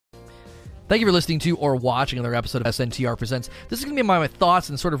Thank you for listening to or watching another episode of SNTR Presents. This is going to be my thoughts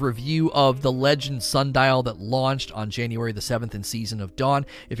and sort of review of the Legend Sundial that launched on January the 7th in Season of Dawn.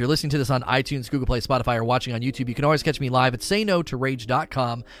 If you're listening to this on iTunes, Google Play, Spotify, or watching on YouTube, you can always catch me live at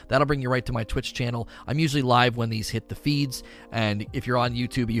saynotorage.com. That'll bring you right to my Twitch channel. I'm usually live when these hit the feeds, and if you're on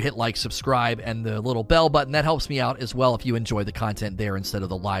YouTube, you hit like, subscribe, and the little bell button. That helps me out as well if you enjoy the content there instead of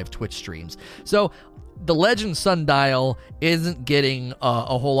the live Twitch streams. So, the Legend Sundial isn't getting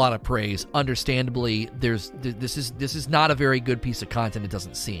a whole lot of praise. Understandably, this is not a very good piece of content. It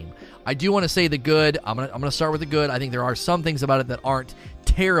doesn't seem. I do want to say the good. I'm gonna start with the good. I think there are some things about it that aren't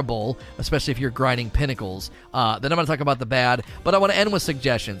terrible, especially if you're grinding pinnacles. Then I'm gonna talk about the bad. But I want to end with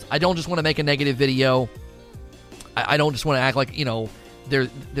suggestions. I don't just want to make a negative video. I don't just want to act like,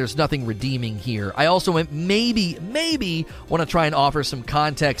 there's nothing redeeming here. I also maybe want to try and offer some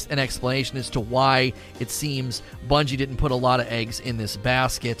context and explanation as to why it seems Bungie didn't put a lot of eggs in this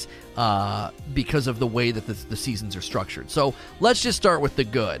basket because of the way that the seasons are structured. So let's just start with the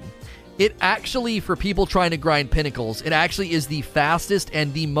good. It actually, for people trying to grind pinnacles, it actually is the fastest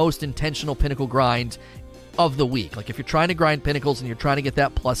and the most intentional pinnacle grind of the week. Like, if you're trying to grind pinnacles and you're trying to get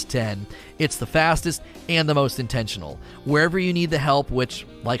that plus 10, it's the fastest and the most intentional. Wherever you need the help, which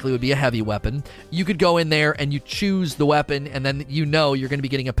likely would be a heavy weapon, you could go in there and you choose the weapon, and then you're going to be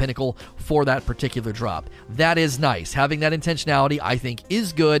getting a pinnacle for that particular drop. That is nice. Having that intentionality, I think,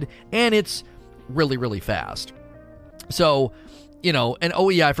 is good, and it's really, really fast. So, and oh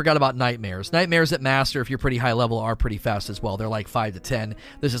yeah, I forgot about Nightmares. Nightmares at Master, if you're pretty high level, are pretty fast as well. They're like 5 to 10.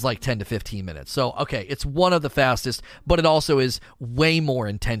 This is like 10 to 15 minutes. So, okay, it's one of the fastest, but it also is way more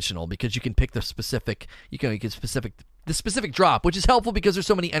intentional because you can pick the specific drop, which is helpful because there's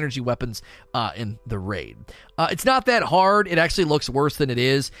so many energy weapons in the raid. It's not that hard. It actually looks worse than it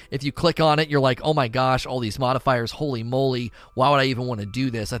is. If you click on it, you're like, oh my gosh, all these modifiers, holy moly, why would I even want to do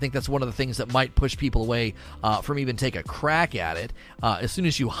this? I think that's one of the things that might push people away from even take a crack at it. As soon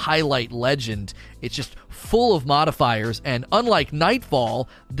as you highlight Legend, it's just full of modifiers, and unlike Nightfall,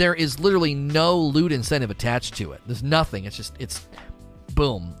 there is literally no loot incentive attached to it. There's nothing. It's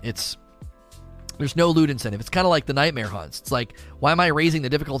boom. There's no loot incentive. It's kind of like the Nightmare Hunts. It's like, why am I raising the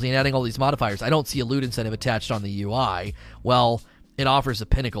difficulty and adding all these modifiers? I don't see a loot incentive attached on the UI. Well, it offers a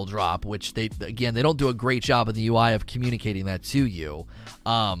pinnacle drop, which they don't do a great job in the UI of communicating that to you.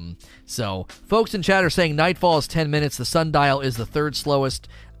 So folks in chat are saying Nightfall is 10 minutes. The Sundial is the third slowest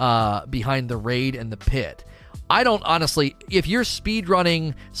behind the Raid and the Pit. I don't honestly, if you're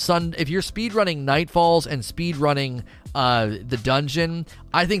speedrunning Nightfalls and speedrunning the dungeon,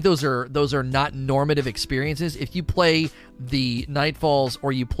 I think those are not normative experiences. If you play the Nightfalls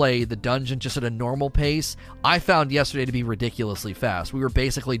or you play the dungeon just at a normal pace, I found yesterday to be ridiculously fast. We were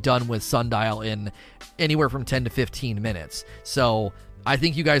basically done with Sundial in anywhere from 10 to 15 minutes. So I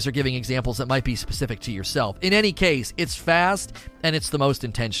think you guys are giving examples that might be specific to yourself. In any case, it's fast and it's the most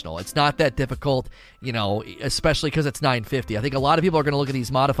intentional. It's not that difficult, especially because it's 950. I think a lot of people are going to look at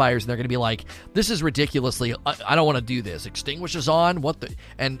these modifiers and they're going to be like, this is ridiculously, I don't want to do this. Extinguish is on,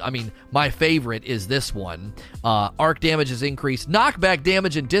 and I mean, my favorite is this one. Arc damage is increased. Knockback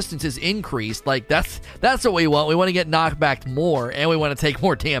damage and distance is increased. Like, that's what we want. We want to get knockback more, and we want to take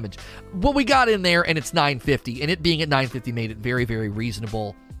more damage. But we got in there, and it's 950, and it being at 950 made it very, very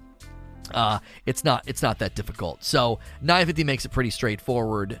reasonable. It's not that difficult. So 950 makes it pretty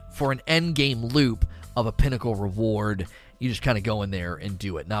straightforward. For an end game loop of a pinnacle reward, you just kind of go in there and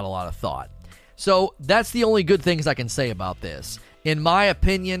do it. Not a lot of thought. So that's the only good things I can say about this. In my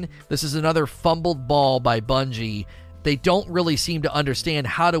opinion, this is another fumbled ball by Bungie. They don't really seem to understand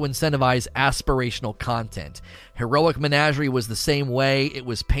how to incentivize aspirational content. Heroic Menagerie was the same way. It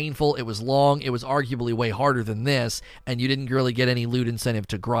was painful, it was long, it was arguably way harder than this, and you didn't really get any loot incentive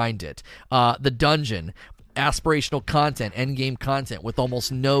to grind it. The dungeon, aspirational content, endgame content with almost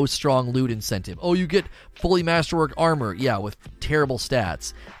no strong loot incentive. Oh, you get fully masterwork armor, yeah, with terrible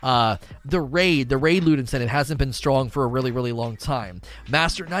stats. The raid loot incentive hasn't been strong for a really, really long time.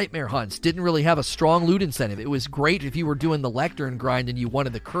 Master Nightmare Hunts didn't really have a strong loot incentive. It was great if you were doing the lectern grind and you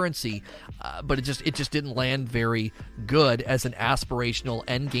wanted the currency, but it just didn't land very good as an aspirational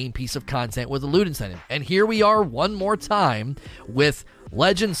endgame piece of content with a loot incentive. And here we are one more time with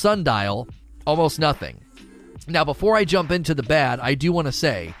Legend Sundial, almost nothing. Now, before I jump into the bad, I do want to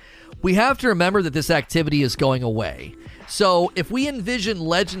say, we have to remember that this activity is going away. So if we envision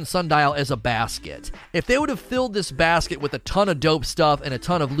Legend Sundial as a basket, if they would have filled this basket with a ton of dope stuff and a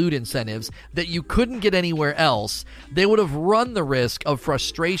ton of loot incentives that you couldn't get anywhere else, they would have run the risk of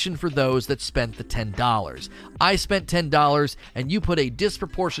frustration for those that spent the $10. I spent $10 and you put a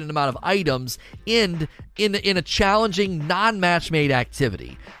disproportionate amount of items in a challenging non-match made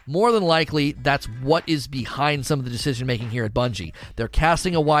activity. More than likely, that's what is behind some of the decision making here at Bungie. They're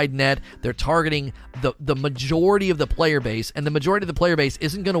casting a wide net, they're targeting the majority of the player base, and the majority of the player base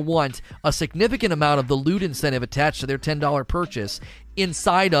isn't going to want a significant amount of the loot incentive attached to their $10 purchase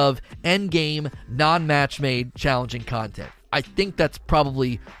inside of endgame non-match made challenging content. I think that's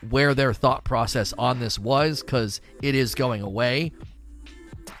probably where their thought process on this was, because it is going away.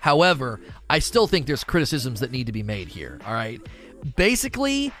 However, I still think there's criticisms that need to be made here, all right?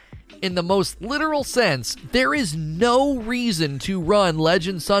 Basically, in the most literal sense, there is no reason to run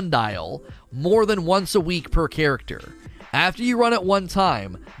Legend Sundial more than once a week per character. After you run it one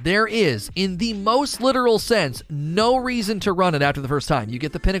time, there is, in the most literal sense, no reason to run it after the first time. You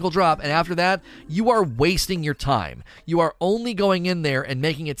get the pinnacle drop, and after that, you are wasting your time. You are only going in there and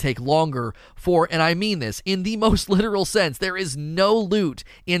making it take longer for, and I mean this, in the most literal sense, there is no loot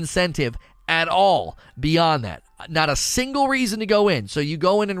incentive at all beyond that. Not a single reason to go in. So you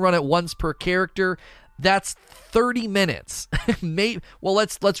go in and run it once per character. That's 30 minutes. Well,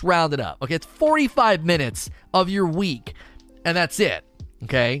 let's round it up. Okay, it's 45 minutes of your week, and that's it.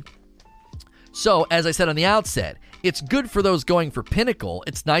 Okay? So, as I said on the outset, it's good for those going for Pinnacle.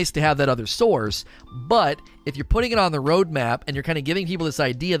 It's nice to have that other source, but if you're putting it on the roadmap and you're kind of giving people this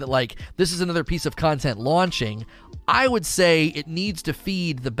idea that, like, this is another piece of content launching, I would say it needs to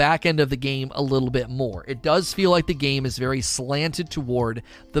feed the back end of the game a little bit more. It does feel like the game is very slanted toward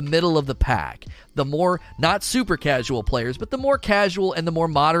the middle of the pack. The more, not super casual players, but the more casual and the more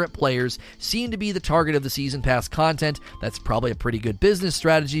moderate players seem to be the target of the Season Pass content. That's probably a pretty good business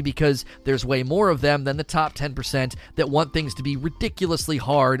strategy because there's way more of them than the top 10% that want things to be ridiculously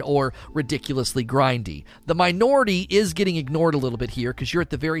hard or ridiculously grindy. The minority is getting ignored a little bit here because you're at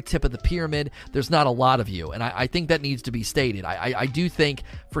the very tip of the pyramid. There's not a lot of you, and I think that needs to be stated. I do think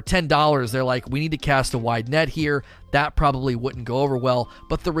for $10, they're like, we need to cast a wide net here. That probably wouldn't go over well,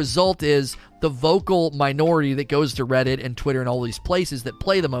 but the result is the vocal minority that goes to Reddit and Twitter and all these places that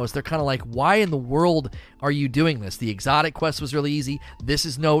play the most, they're kind of like, why in the world are you doing this? The exotic quest was really easy.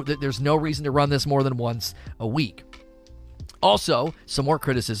 There's no reason to run this more than once a week. Also, some more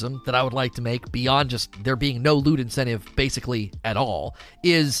criticism that I would like to make beyond just there being no loot incentive basically at all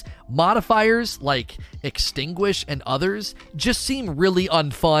is modifiers like Extinguish and others just seem really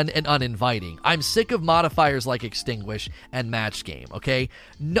unfun and uninviting. I'm sick of modifiers like Extinguish and Match Game, okay?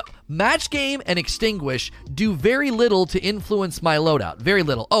 No, Match Game and Extinguish do very little to influence my loadout. Very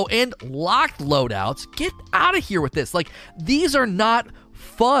little. Oh, and locked loadouts. Get out of here with this. Like, these are not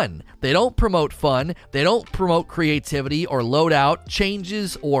fun. They don't promote fun. They don't promote creativity or loadout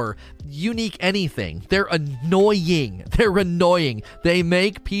changes or unique anything. They're annoying. They're annoying. They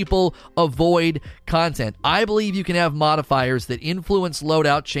make people avoid content. I believe you can have modifiers that influence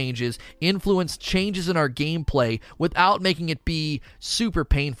loadout changes, influence changes in our gameplay without making it be super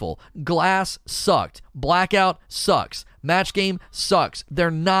painful. Glass sucked. Blackout sucks. Match Game sucks.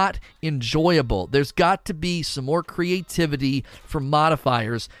 They're not enjoyable. There's got to be some more creativity for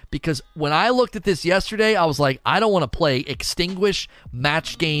modifiers because when I looked at this yesterday, I was like, I don't want to play Extinguish,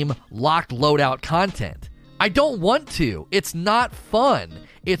 Match Game, locked loadout content. I don't want to. It's not fun.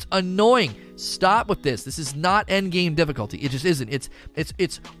 It's annoying. Stop with this. This is not endgame difficulty. It just isn't.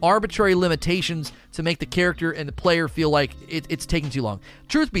 It's arbitrary limitations to make the character and the player feel like it's taking too long.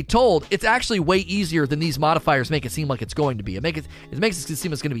 Truth be told, it's actually way easier than these modifiers make it seem like it's going to be. It makes it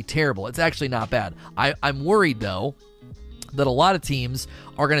seem it's going to be terrible. It's actually not bad. I'm worried though that a lot of teams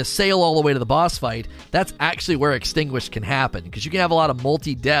are going to sail all the way to the boss fight. That's actually where Extinguish can happen because you can have a lot of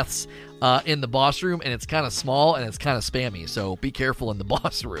multi-deaths in the boss room, and it's kind of small and it's kind of spammy, so be careful in the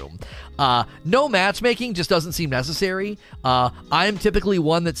boss room. No matchmaking just doesn't seem necessary. I'm typically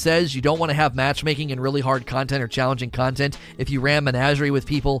one that says you don't want to have matchmaking in really hard content or challenging content. If you ran Menagerie with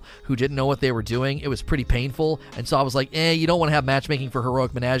people who didn't know what they were doing, it was pretty painful, and so I was like, you don't want to have matchmaking for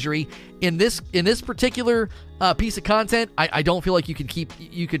Heroic Menagerie. In this particular piece of content, I don't feel like you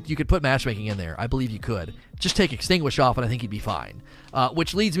could put matchmaking in there. I believe you could. Just take Extinguish off and I think you'd be fine.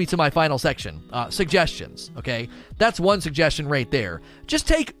 Which leads me to my final section, suggestions, okay? That's one suggestion right there. Just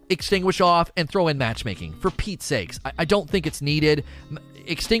take Extinguish off and throw in matchmaking, for Pete's sakes. I don't think it's needed.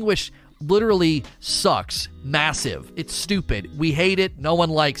 Extinguish literally sucks. Massive. It's stupid. We hate it. No one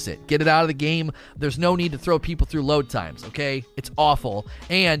likes it. Get it out of the game. There's no need to throw people through load times, okay? It's awful.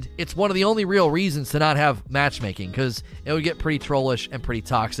 And it's one of the only real reasons to not have matchmaking, because it would get pretty trollish and pretty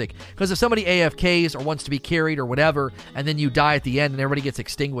toxic. Because if somebody AFKs or wants to be carried or whatever, and then you die at the end and everybody gets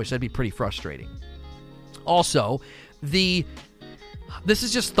extinguished, that'd be pretty frustrating. Also, this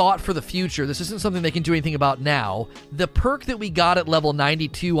is just thought for the future. This isn't something they can do anything about now. The perk that we got at level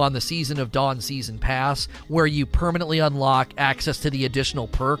 92 on the Season of Dawn Season Pass, where you permanently unlock access to the additional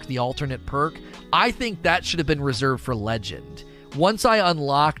perk, the alternate perk, I think that should have been reserved for Legend. Once I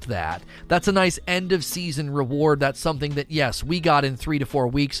unlocked that, that's a nice end-of-season reward. That's something that, yes, we got in 3 to 4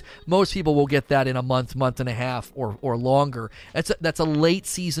 weeks. Most people will get that in a month, month and a half, or longer. That's a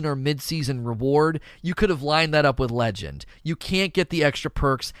late-season or mid-season reward. You could have lined that up with Legend. You can't get the extra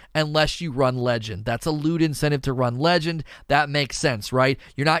perks unless you run Legend. That's a loot incentive to run Legend. That makes sense, right?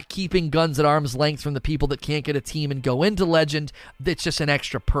 You're not keeping guns at arm's length from the people that can't get a team and go into Legend. It's just an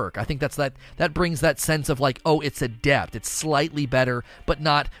extra perk. I think that brings that sense of like, oh, it's adept. It's slightly better, but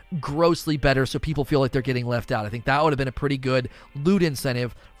not grossly better, so people feel like they're getting left out. I think that would have been a pretty good loot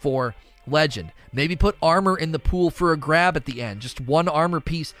incentive for Legend. Maybe put armor in the pool for a grab at the end. Just one armor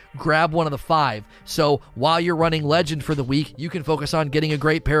piece, grab one of the 5. So while you're running Legend for the week, you can focus on getting a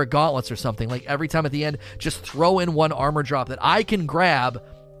great pair of gauntlets or something. Like every time at the end, just throw in one armor drop that I can grab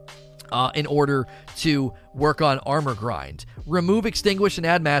in order to work on armor grind. Remove extinguish and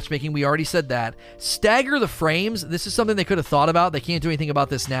add matchmaking. We already said that. Stagger the frames. This is something they could have thought about. They can't do anything about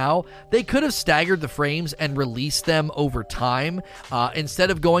this now. They could have staggered the frames and released them over time.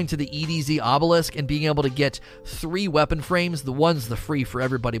 Instead of going to the EDZ obelisk and being able to get 3 weapon frames, the one's the free for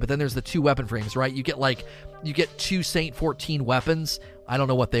everybody, but then there's the 2 weapon frames, right? You get 2 Saint 14 weapons. I don't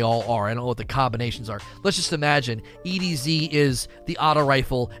know what they all are. I don't know what the combinations are. Let's just imagine EDZ is the auto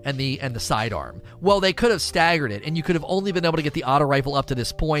rifle and the sidearm. Well, they could have staggered it, and you could have only been able to get the auto rifle up to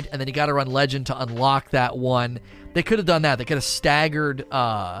this point, and then you got to run Legend to unlock that one. They could have done that. They could have staggered.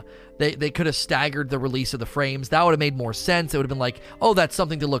 They could have staggered the release of the frames. That would have made more sense. It would have been like, oh, that's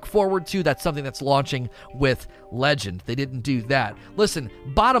something to look forward to. That's something that's launching with Legend. They didn't do that. Listen,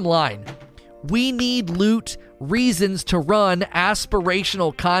 bottom line. We need loot reasons to run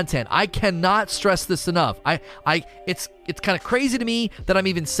aspirational content. I cannot stress this enough. It's kind of crazy to me that I'm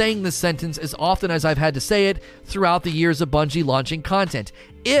even saying this sentence as often as I've had to say it throughout the years of Bungie launching content.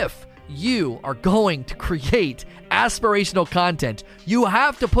 If you are going to create aspirational content, you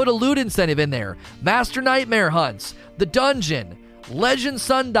have to put a loot incentive in there. Master Nightmare hunts, the dungeon, Legend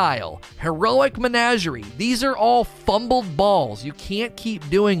Sundial, Heroic Menagerie. These are all fumbled balls. You can't keep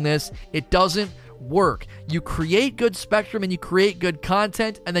doing this. It doesn't work. You create good Spectrum and you create good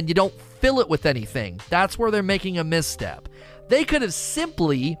content, and then you don't fill it with anything. That's where they're making a misstep. They could have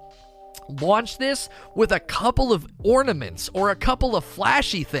simply launched this with a couple of ornaments or a couple of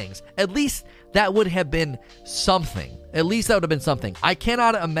flashy things. At least that would have been something. At least that would have been something. I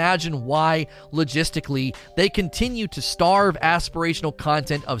cannot imagine why, logistically, they continue to starve aspirational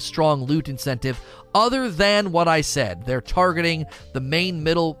content of strong loot incentive other than what I said. They're targeting the main,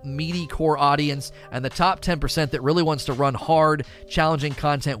 middle, meaty core audience and the top 10% that really wants to run hard, challenging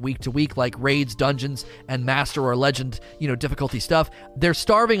content week to week like raids, dungeons, and master or legend, difficulty stuff. They're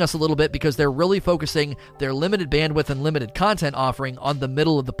starving us a little bit because they're really focusing their limited bandwidth and limited content offering on the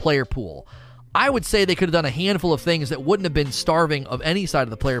middle of the player pool. I would say they could have done a handful of things that wouldn't have been starving of any side of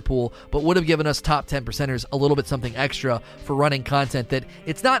the player pool, but would have given us top 10%ers a little bit something extra for running content that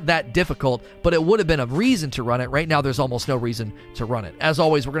it's not that difficult, but it would have been a reason to run it. Right now, there's almost no reason to run it. As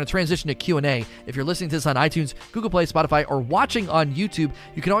always, we're going to transition to Q&A. If you're listening to this on iTunes, Google Play, Spotify, or watching on YouTube,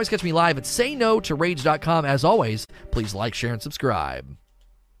 you can always catch me live at sayno2rage.com. As always, please like, share, and subscribe.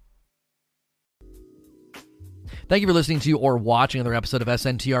 Thank you for listening to or watching another episode of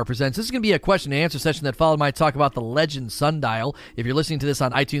SNTR Presents. This is going to be a question and answer session that followed my talk about the Legend Sundial. If you're listening to this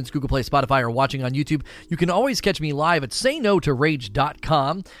on iTunes, Google Play, Spotify, or watching on YouTube, you can always catch me live at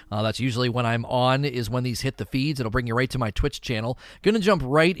sayno2rage.com. That's usually when I'm on, is when these hit the feeds. It'll bring you right to my Twitch channel. Going to jump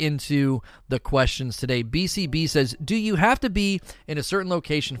right into the questions today. BCB says, do you have to be in a certain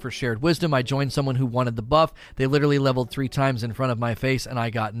location for shared wisdom? I joined someone who wanted the buff. They literally leveled 3 times in front of my face, and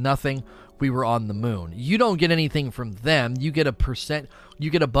I got nothing. We were on the moon. You don't get anything from them. You get a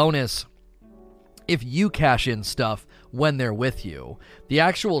bonus if you cash in stuff when they're with you. The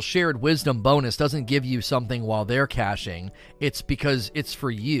actual shared wisdom bonus doesn't give you something while they're caching. It's because it's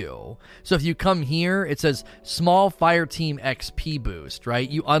for you. So if you come here, it says small fire team XP boost, right?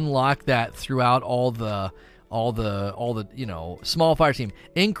 You unlock that throughout all the all the small fire team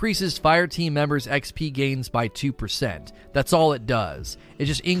increases fire team members' XP gains by 2%. That's all it does. It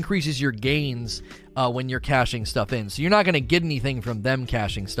just increases your gains when you're cashing stuff in. So you're not going to get anything from them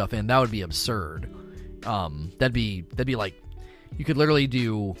cashing stuff in. That would be absurd. That'd be like you could literally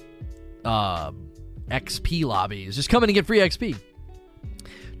do XP lobbies. Just come in and get free XP.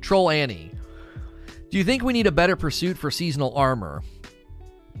 Troll Annie. Do you think we need a better pursuit for seasonal armor?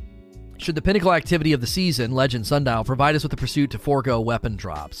 Should the pinnacle activity of the season, Legend Sundial, provide us with a pursuit to forego weapon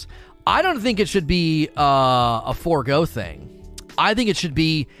drops? I don't think it should be a forego thing. I think it should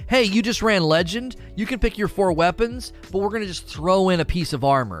be, hey, you just ran Legend, you can pick your 4 weapons, but we're going to just throw in a piece of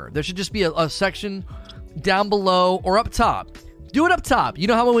armor. There should just be a section down below or up top. Do it up top. You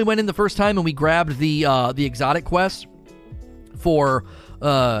know how when we went in the first time and we grabbed the exotic quest for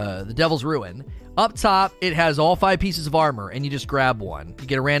the Devil's Ruin? Up top, it has all 5 pieces of armor, and you just grab one. You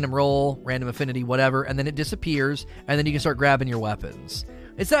get a random roll, random affinity, whatever, and then it disappears, and then you can start grabbing your weapons.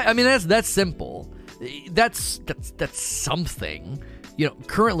 It's that. I mean, that's simple. That's something. You know,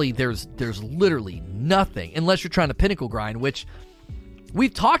 currently there's literally nothing unless you're trying to pinnacle grind, which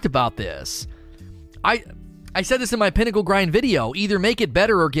we've talked about this. I said this in my pinnacle grind video. Either make it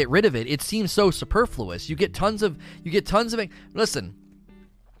better or get rid of it. It seems so superfluous. You get tons of. Listen.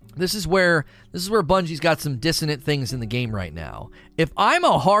 This is where Bungie's got some dissonant things in the game right now. If I'm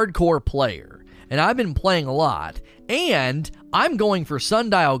a hardcore player, and I've been playing a lot, and I'm going for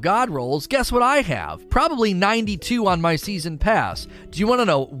Sundial God rolls, guess what I have? Probably 92 on my season pass. Do you want to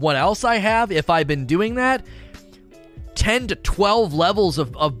know what else I have if I've been doing that? 10 to 12 levels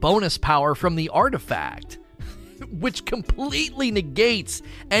of bonus power from the artifact, which completely negates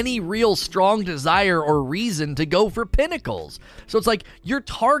any real strong desire or reason to go for pinnacles. So it's like your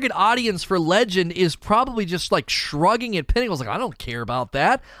target audience for Legend is probably just like shrugging at pinnacles. Like, I don't care about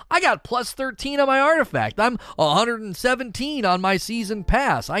that. I got plus 13 on my artifact. I'm 117 on my season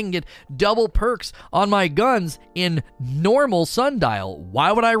pass. I can get double perks on my guns in normal Sundial.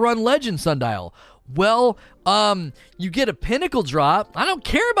 Why would I run Legend Sundial? Well, you get a pinnacle drop. I don't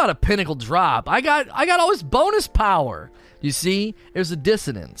care about a pinnacle drop. I got all this bonus power. You see, there's a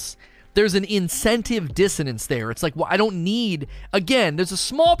dissonance. There's an incentive dissonance there. It's like, well, I don't need. Again, there's a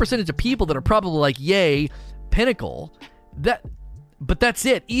small percentage of people that are probably like, yay, pinnacle. But that's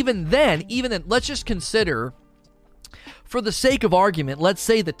it. Even then, let's just consider. For the sake of argument, let's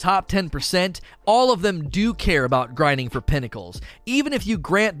say the top 10%, all of them do care about grinding for pinnacles. Even if you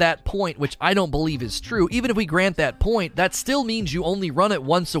grant that point, which I don't believe is true, even if we grant that point, that still means you only run it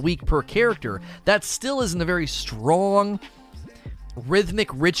once a week per character. That still isn't a very strong, rhythmic,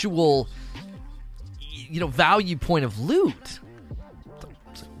 ritual, value point of loot.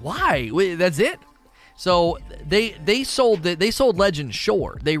 Why? That's it? So they sold Legend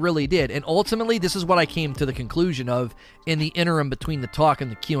short. They really did. And ultimately, this is what I came to the conclusion of in the interim between the talk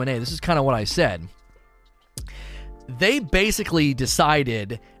and the Q&A. This is kind of what I said. They basically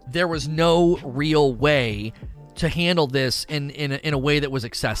decided there was no real way to handle this in a way that was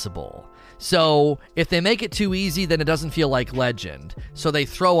accessible. So if they make it too easy, then it doesn't feel like Legend. So they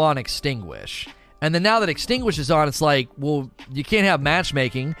throw on Extinguish. And then now that Extinguish is on, it's like, well, you can't have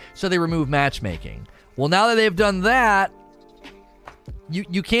matchmaking, so they remove matchmaking. Well, now that they've done that,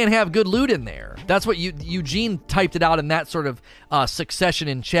 you can't have good loot in there. That's what Eugene typed it out in that sort of succession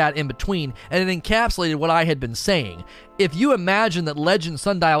in chat in between, and it encapsulated what I had been saying. If you imagine that Legend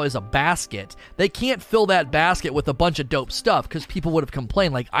Sundial is a basket, they can't fill that basket with a bunch of dope stuff because people would have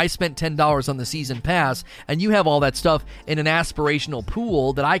complained, like, I spent $10 on the season pass, and you have all that stuff in an aspirational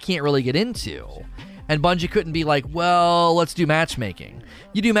pool that I can't really get into. And Bungie couldn't be like, well, let's do matchmaking.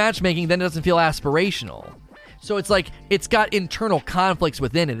 You do matchmaking, then it doesn't feel aspirational. So it's like, it's got internal conflicts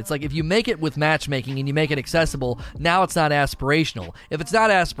within it. It's like, if you make it with matchmaking and you make it accessible, now it's not aspirational. If it's not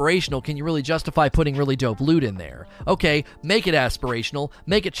aspirational, can you really justify putting really dope loot in there? Okay, make it aspirational,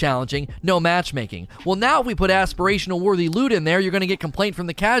 make it challenging, no matchmaking. Well, now if we put aspirational worthy loot in there, you're going to get complaint from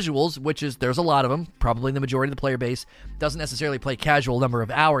the casuals, which is, there's a lot of them, probably the majority of the player base doesn't necessarily play casual number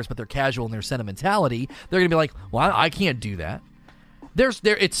of hours, but they're casual in their sentimentality. They're going to be like, well, I can't do that.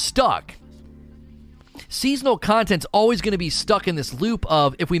 It's stuck. Seasonal content's always going to be stuck in this loop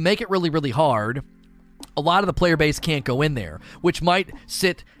of, if we make it really, really hard, a lot of the player base can't go in there, which might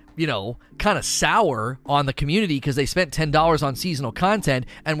sit, kind of sour on the community because they spent $10 on seasonal content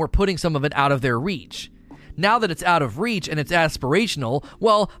and we're putting some of it out of their reach. Now that it's out of reach and it's aspirational,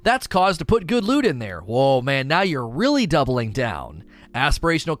 well, that's cause to put good loot in there. Whoa, man, now you're really doubling down.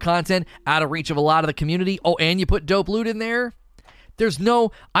 Aspirational content out of reach of a lot of the community. Oh, and you put dope loot in there? There's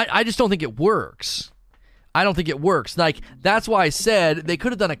no... I just don't think it works. I don't think it works. Like, that's why I said they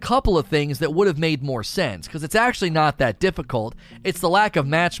could have done a couple of things that would have made more sense, because it's actually not that difficult. It's the lack of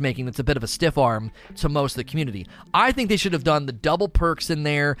matchmaking that's a bit of a stiff arm to most of the community. I think they should have done the double perks in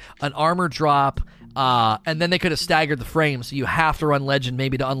there, an armor drop, and then they could have staggered the frames, so you have to run Legend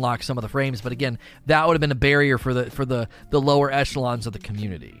maybe to unlock some of the frames. But again, that would have been a barrier for the lower echelons of the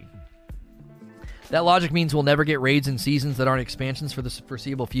community. That logic means we'll never get raids in seasons that aren't expansions for the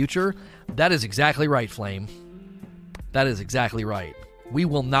foreseeable future. That is exactly right, Flame. That is exactly right. We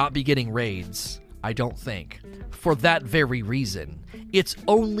will not be getting raids, I don't think, for that very reason. It's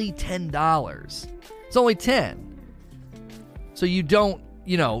only $10. It's only $10. So you don't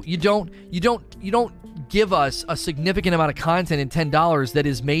give us a significant amount of content in $10 that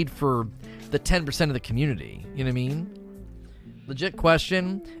is made for the 10% of the community. You know what I mean? Legit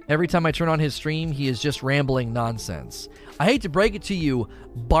question. Every time I turn on his stream, he is just rambling nonsense. I hate to break it to you,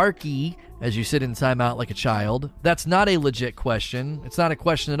 Barky, as you sit in timeout like a child. That's not a legit question. It's not a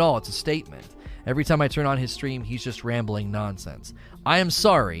question at all. It's a statement. Every time I turn on his stream, he's just rambling nonsense. I am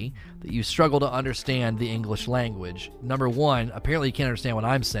sorry that you struggle to understand the English language. Number one, apparently you can't understand what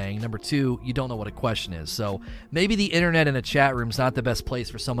I'm saying. Number two, you don't know what a question is. So maybe the internet and a chat room is not the best place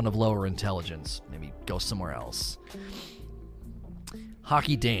for someone of lower intelligence. Maybe go somewhere else.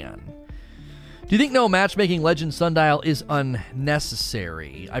 Hockey Dan. Do you think no matchmaking Legend Sundial is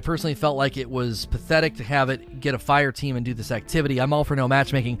unnecessary? I personally felt like it was pathetic to have it get a fire team and do this activity. I'm all for no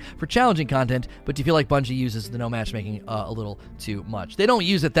matchmaking for challenging content, but do you feel like Bungie uses the no matchmaking a little too much? They don't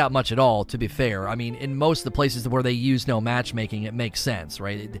use it that much at all, to be fair. I mean, in most of the places where they use no matchmaking, it makes sense,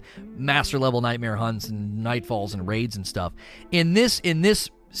 right? Master level nightmare hunts and nightfalls and raids and stuff. In this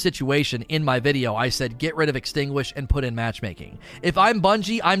situation in my video, I said get rid of extinguish and put in matchmaking. If I'm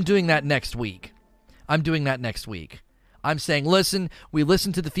Bungie, I'm doing that next week. I'm saying, listen, we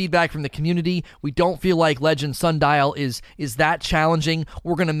listened to the feedback from the community. We don't feel like Legend Sundial is that challenging.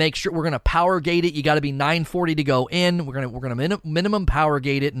 We're going to make sure we're going to power gate it. You got to be 940 to go in. We're going to minimum power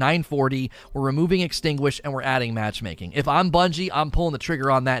gate it 940. We're removing extinguish and we're adding matchmaking. If I'm Bungie, I'm pulling the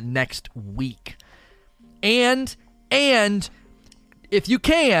trigger on that next week. And if you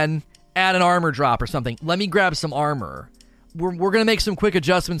can, add an armor drop or something. Let me grab some armor. We're going to make some quick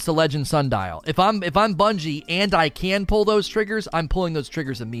adjustments to Legend Sundial. If I'm Bungie and I can pull those triggers, I'm pulling those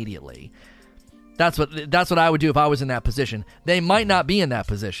triggers immediately. That's what I would do if I was in that position. They might not be in that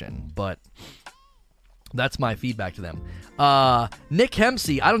position, but that's my feedback to them. Nick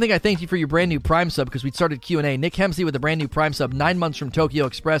Hempsey, I don't think I thanked you for your brand new Prime sub because we started Q&A. Nick Hempsey with a brand new Prime sub, 9 months from Tokyo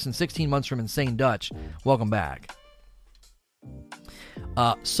Express and 16 months from Insane Dutch. Welcome back.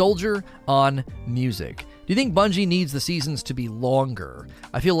 Soldier on music. Do you think Bungie needs the seasons to be longer?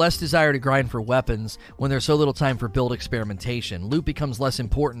 I feel less desire to grind for weapons when there's so little time for build experimentation. Loot becomes less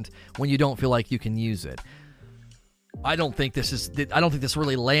important when you don't feel like you can use it. I don't think this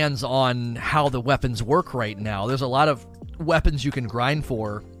really lands on how the weapons work right now. There's a lot of weapons you can grind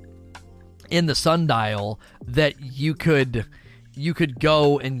for in the Sundial that you could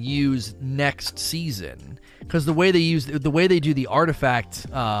go and use next season. Because the way they do the artifact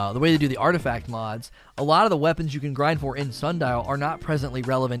mods, a lot of the weapons you can grind for in Sundial are not presently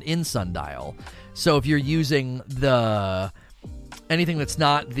relevant in Sundial. So if you're using anything that's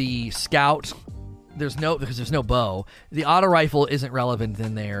not the scout, there's no bow. The auto rifle isn't relevant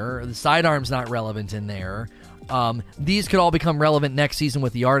in there. The sidearm's not relevant in there. These could all become relevant next season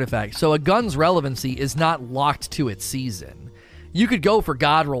with the artifact. So a gun's relevancy is not locked to its season. You could go for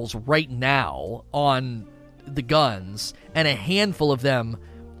god rolls right now on the guns, and a handful of them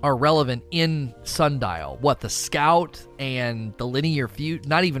are relevant in Sundial. The scout and the linear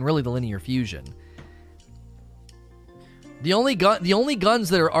not even really the linear fusion. The only guns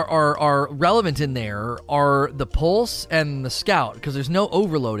that are relevant in there are the pulse and the scout, because there's no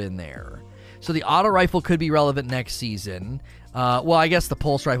overload in there. So the auto rifle could be relevant next season. I guess the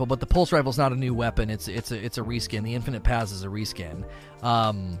pulse rifle, but the pulse rifle's not a new weapon. It's a reskin. The Infinite Paths is a reskin.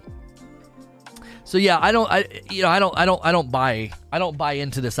 So yeah, I don't buy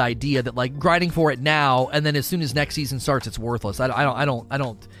into this idea that like grinding for it now and then as soon as next season starts it's worthless. I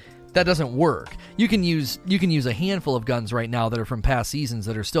don't. That doesn't work. You can use a handful of guns right now that are from past seasons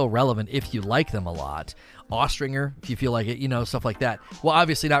that are still relevant if you like them a lot. Austringer, if you feel like it, stuff like that. Well,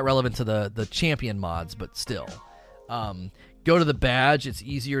 obviously not relevant to the champion mods, but still. Go to the badge. It's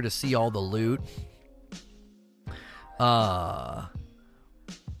easier to see all the loot.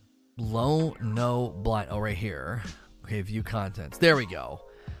 Low, no, blind. Oh, right here. Okay, view contents. There we go.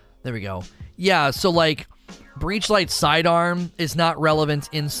 Yeah, so like Breachlight sidearm is not relevant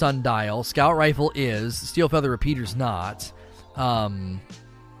in Sundial. Scout rifle is. Steel feather repeater's not.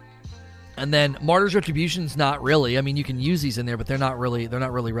 And then Martyr's Retribution's not really. I mean, you can use these in there, but they're not really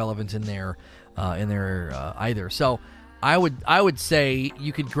relevant in there either. So I would say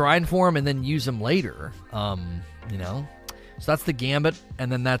you could grind for them and then use them later. You know, so that's the Gambit,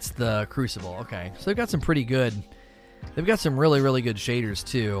 and then that's the Crucible. Okay, so they've got some pretty good. They've got some really, really good shaders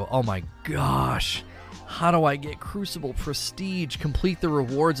too. Oh my gosh. How do I get Crucible Prestige? Complete the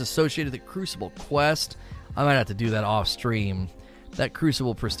rewards associated with the Crucible quest. I might have to do that off stream. That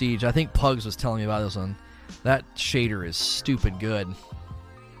Crucible Prestige. I think Pugs was telling me about this one. That shader is stupid good.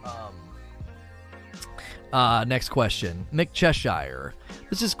 Next question. Mick Cheshire.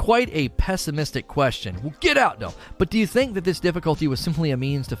 This is quite a pessimistic question. Well, get out, no. But do you think that this difficulty was simply a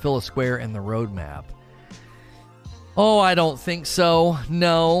means to fill a square in the roadmap? Oh, I don't think so.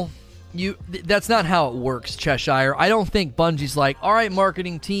 No. That's not how it works, Cheshire. I don't think Bungie's like, all right,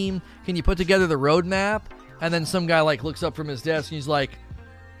 marketing team, can you put together the roadmap? And then some guy like looks up from his desk and he's like,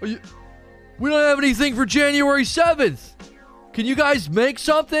 we don't have anything for January 7th. Can you guys make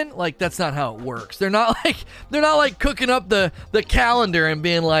something? Like, that's not how it works. They're not like cooking up the calendar and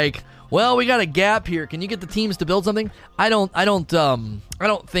being like, well, we got a gap here. Can you get the teams to build something? I don't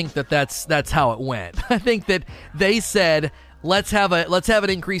think that's how it went. I think that they said, let's have an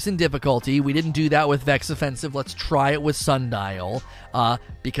increase in difficulty. We didn't do that with Vex Offensive. Let's try it with Sundial,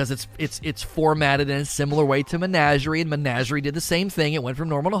 because it's formatted in a similar way to Menagerie, and Menagerie did the same thing. It went from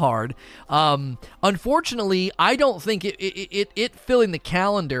normal to hard. Unfortunately, I don't think it filling the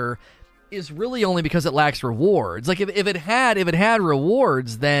calendar is really only because it lacks rewards. Like if it had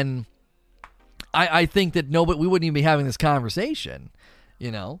rewards, then I think that we wouldn't even be having this conversation, you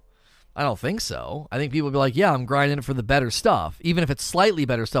know? I don't think so. I think people would be like, yeah, I'm grinding it for the better stuff, even if it's slightly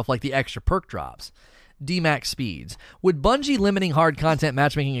better stuff like the extra perk drops. D-Max speeds. Would Bungie limiting hard content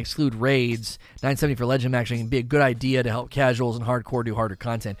matchmaking exclude raids, 970 for legend matchmaking, be a good idea to help casuals and hardcore do harder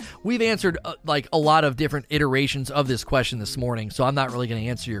content? We've answered like a lot of different iterations of this question this morning, so I'm not really going to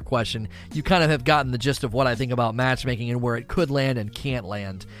answer your question. You kind of have gotten the gist of what I think about matchmaking and where it could land and can't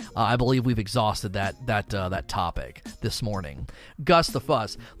land. I believe we've exhausted that topic this morning. Gus the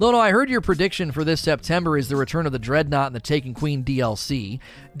Fuss. Lono, I heard your prediction for this September is the return of the Dreadnought and the Taken Queen DLC.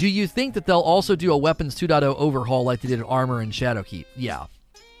 Do you think that they'll also do a Weapons 2.0 overhaul like they did in Armor and Shadowkeep?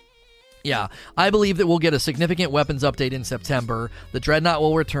 Yeah. I believe that we'll get a significant weapons update in September. The Dreadnought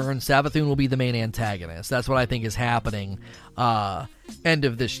will return. Savathun will be the main antagonist. That's what I think is happening end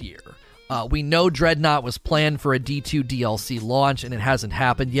of this year. We know Dreadnought was planned for a D2 DLC launch, and it hasn't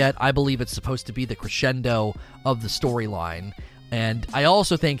happened yet. I believe it's supposed to be the crescendo of the storyline. And I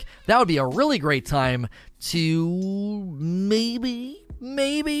also think that would be a really great time to maybe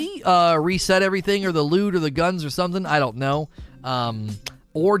reset everything, or the loot or the guns or something. I don't know.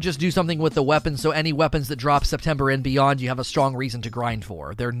 Or just do something with the weapons, so any weapons that drop September and beyond, you have a strong reason to grind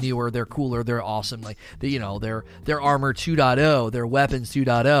for. They're newer, they're cooler, they're awesome. Like, they're Armor 2.0, they're Weapons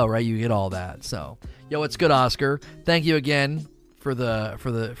 2.0, right? You get all that. So, yo, it's good, Oscar. Thank you again for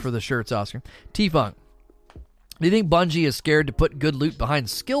the shirts, Oscar. T-Funk. Do you think Bungie is scared to put good loot behind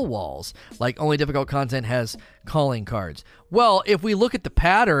skill walls, like only difficult content has calling cards? Well, if we look at the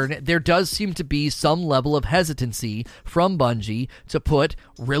pattern, there does seem to be some level of hesitancy from Bungie to put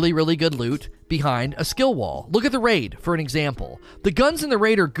really, really good loot behind a skill wall. Look at the raid, for an example. The guns in the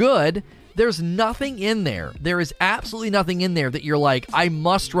raid are good. There's nothing in there. There is absolutely nothing in there that you're like, I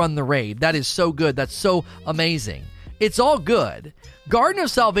must run the raid. That is so good. That's so amazing. It's all good. Garden of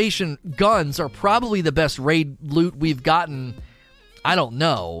Salvation guns are probably the best raid loot we've gotten, I don't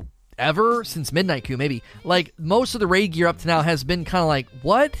know, ever, since Midnight Coup, maybe. Like, most of the raid gear up to now has been kind of like,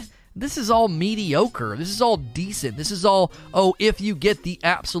 what? This is all mediocre. This is all decent. This is all, if you get the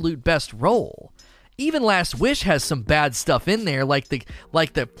absolute best roll. Even Last Wish has some bad stuff in there, like the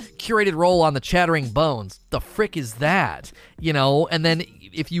curated roll on the Chattering Bones. The frick is that? You know, and then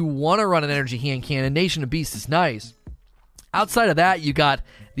if you want to run an energy hand cannon, Nation of Beasts is nice. Outside of that, you got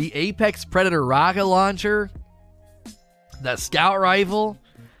the Apex Predator rocket launcher, the scout rifle,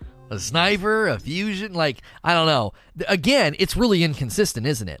 a sniper, a fusion. Like, I don't know. Again, it's really inconsistent,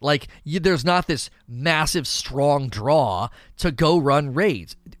 isn't it? Like, there's not this massive, strong draw to go run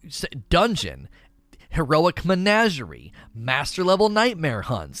raids. Dungeon, heroic menagerie, master level nightmare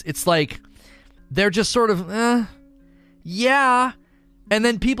hunts. It's like, they're just sort of, yeah. And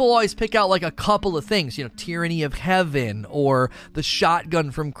then people always pick out like a couple of things, you know, Tyranny of Heaven, or the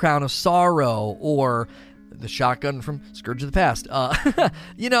shotgun from Crown of Sorrow, or the shotgun from Scourge of the Past.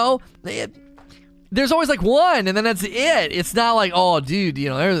 You know, there's always like one, and then that's it. It's not like, oh, dude, you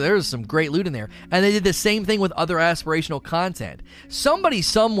know, there's some great loot in there. And they did the same thing with other aspirational content. Somebody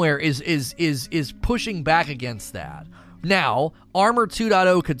somewhere is pushing back against that. Now, Armor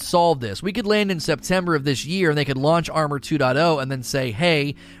 2.0 could solve this. We could land in September of this year, and they could launch Armor 2.0 and then say,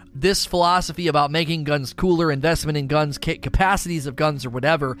 hey, this philosophy about making guns cooler, investment in guns, capacities of guns or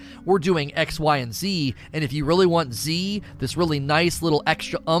whatever, we're doing X, Y, and Z, and if you really want Z, this really nice little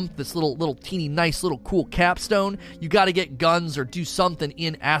extra umph, this little teeny nice little cool capstone, you got to get guns or do something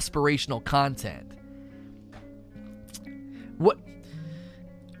in aspirational content.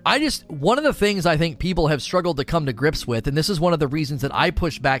 One of the things I think people have struggled to come to grips with, and this is one of the reasons that I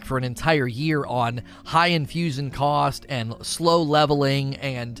pushed back for an entire year on high infusion cost and slow leveling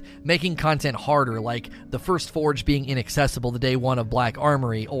and making content harder, like the first Forge being inaccessible the day one of Black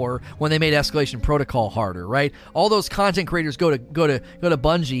Armory, or when they made Escalation Protocol harder, right? All those content creators go to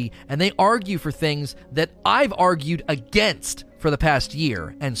Bungie and they argue for things that I've argued against for the past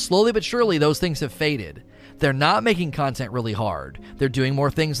year, and slowly but surely those things have faded. They're not making content really hard. They're doing more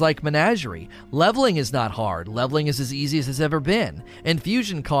things like Menagerie. Leveling is not hard. Leveling is as easy as it's ever been.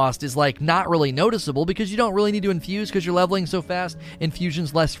 Infusion cost is like not really noticeable because you don't really need to infuse because you're leveling so fast.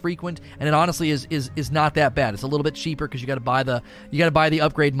 Infusion's less frequent, and it honestly is not that bad. It's a little bit cheaper because you got to buy the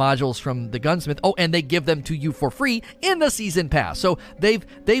upgrade modules from the gunsmith. Oh, and they give them to you for free in the season pass. So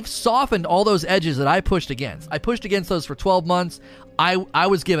they've softened all those edges that I pushed against. I pushed against those for 12 months. I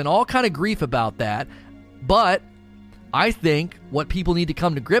was given all kind of grief about that. But I think what people need to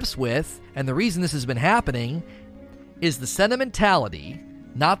come to grips with, and the reason this has been happening, is the sentimentality,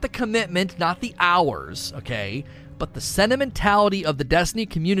 not the commitment, not the hours, okay? But the sentimentality of the Destiny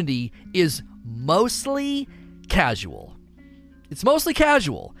community is mostly casual. It's mostly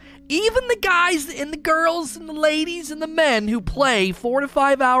casual. Even the guys and the girls and the ladies and the men who play 4 to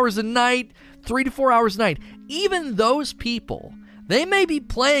 5 hours a night, 3 to 4 hours a night, even those people, they may be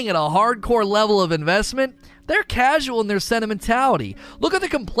playing at a hardcore level of investment. They're casual in their sentimentality. Look at the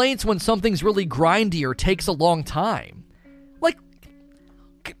complaints when something's really grindy or takes a long time. Like,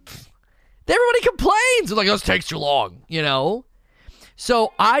 everybody complains. They're like, this takes too long, you know?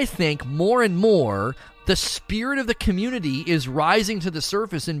 So I think more and more, the spirit of the community is rising to the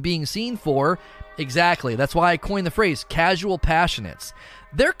surface and being seen for, exactly, that's why I coined the phrase, casual passionates.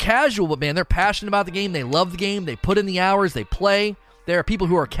 They're casual, but man, they're passionate about the game. They love the game. They put in the hours. They play. There are people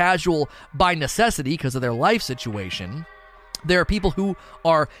who are casual by necessity because of their life situation. There are people who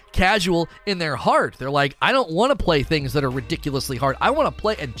are casual in their heart. They're like, I don't want to play things that are ridiculously hard. I want to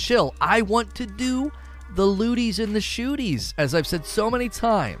play and chill. I want to do the looties and the shooties, as I've said so many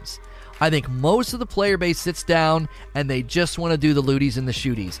times. I think most of the player base sits down and they just want to do the looties and the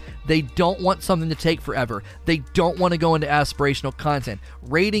shooties. They don't want something to take forever. They don't want to go into aspirational content.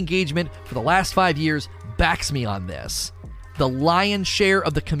 Raid engagement for the last 5 years backs me on this. The lion's share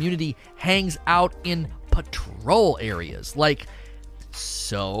of the community hangs out in patrol areas.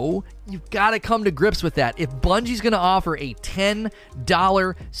 So you've got to come to grips with that. If Bungie's going to offer a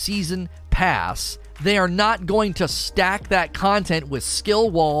 $10 season pass, they are not going to stack that content with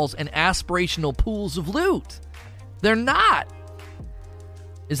skill walls and aspirational pools of loot. They're not.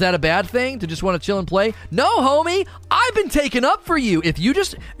 Is that a bad thing to just want to chill and play? No, homie. I've been taken up for you.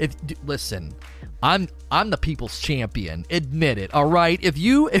 Listen, I'm the people's champion. Admit it, all right? If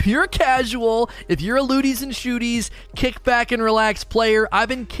you're casual, if you're a looties and shooties, kick back and relax player, I've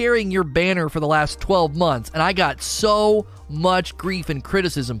been carrying your banner for the last 12 months, and I got so much grief and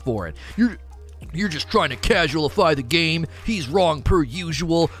criticism for it. You're just trying to casualify the game. He's wrong per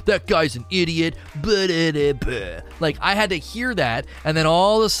usual. That guy's an idiot. Like, I had to hear that, and then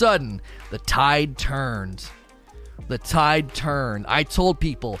all of a sudden, the tide turned. The tide turned. I told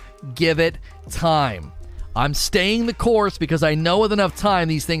people, give it time. I'm staying the course because I know with enough time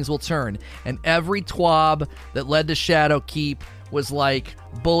these things will turn. And every TWAB that led to Shadowkeep was like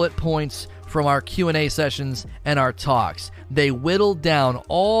bullet points from our Q&A sessions and our talks. They whittled down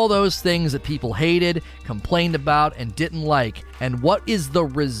all those things that people hated, complained about, and didn't like. And what is the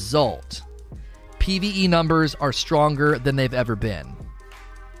result? PvE numbers are stronger than they've ever been.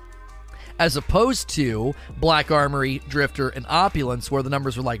 As opposed to Black Armory, Drifter, and Opulence, where the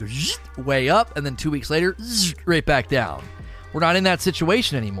numbers were like way up, and then 2 weeks later, right back down. We're not in that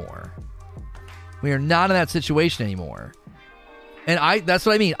situation anymore. We are not in that situation anymore. And that's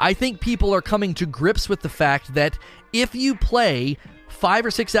what I mean. I think people are coming to grips with the fact that if you play 5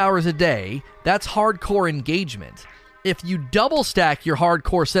 or 6 hours a day, that's hardcore engagement. If you double stack your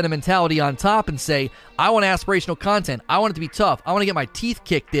hardcore sentimentality on top and say, I want aspirational content, I want it to be tough, I want to get my teeth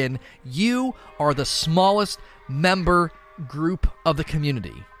kicked in, you are the smallest member group of the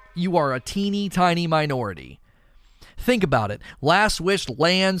community. You are a teeny tiny minority. Think about it. Last Wish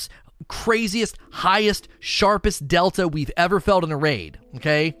lands craziest, highest, sharpest delta we've ever felt in a raid,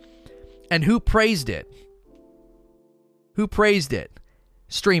 okay? And who praised it? Who praised it?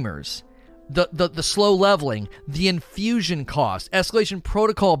 Streamers. The slow leveling, the infusion cost, escalation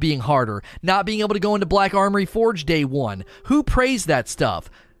protocol being harder, not being able to go into Black Armory Forge day one. Who praised that stuff?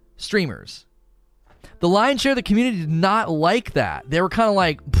 Streamers. The lion's share of the community did not like that. They were kind of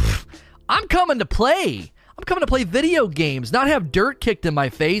like, I'm coming to play. I'm coming to play video games, not have dirt kicked in my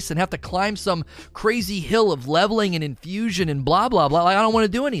face and have to climb some crazy hill of leveling and infusion and blah, blah, blah. I don't want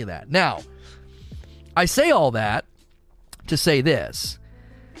to do any of that. Now, I say all that to say this.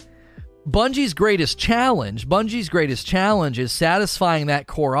 Bungie's greatest challenge is satisfying that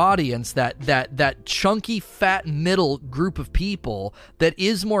core audience, that chunky, fat middle group of people that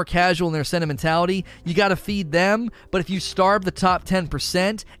is more casual in their sentimentality. You got to feed them, but if you starve the top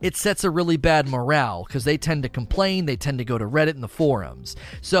 10%, it sets a really bad morale because they tend to complain, they tend to go to Reddit and the forums.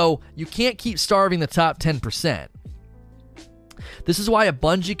 So you can't keep starving the top 10%. This is why a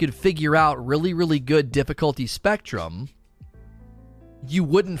Bungie could figure out really, really good difficulty spectrum. You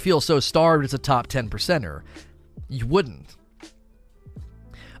wouldn't feel so starved as a top 10%er. You wouldn't.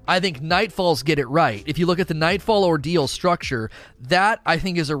 I think Nightfalls get it right. If you look at the Nightfall ordeal structure, that I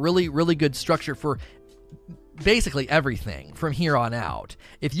think is a really, really good structure for basically everything from here on out.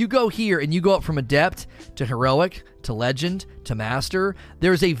 If you go here and you go up from Adept to Heroic to Legend to Master,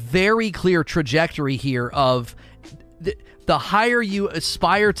 there's a very clear trajectory here of the higher you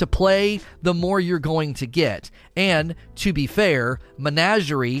aspire to play, the more you're going to get. And to be fair,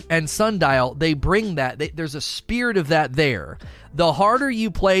 Menagerie and Sundial, they bring that. There's a spirit of that there. The harder you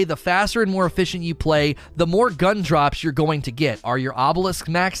play, the faster and more efficient you play, the more gun drops you're going to get. Are your obelisks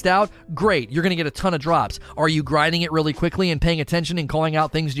maxed out? Great, you're going to get a ton of drops. Are you grinding it really quickly and paying attention and calling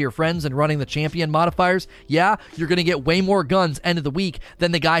out things to your friends and running the champion modifiers? Yeah, you're going to get way more guns end of the week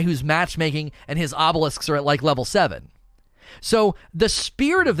than the guy who's matchmaking and his obelisks are at like level 7. So the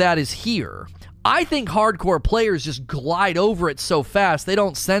spirit of that is here. I think hardcore players just glide over it so fast, they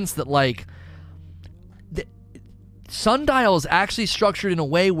don't sense that, like, Sundial is actually structured in a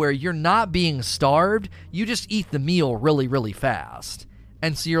way where you're not being starved, you just eat the meal really, really fast.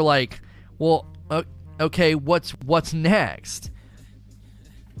 And so you're like, well, okay, what's next?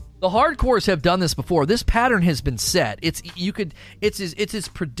 The hardcores have done this before. This pattern has been set. It's as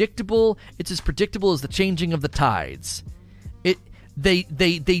predictable as the changing of the tides. They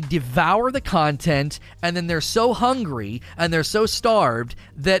devour the content, and then they're so hungry and they're so starved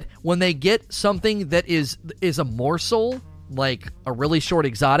that when they get something that is a morsel, like a really short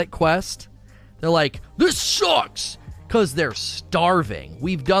exotic quest, they're like, this sucks, because they're starving.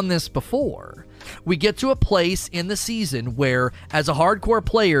 We've done this before. We get to a place in the season where, as a hardcore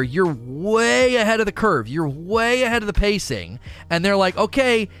player, you're way ahead of the curve. You're way ahead of the pacing. And they're like,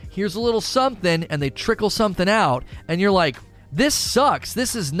 okay, here's a little something, and they trickle something out, and you're like, this sucks.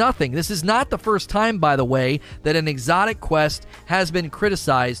 This is nothing. This is not the first time, by the way, that an exotic quest has been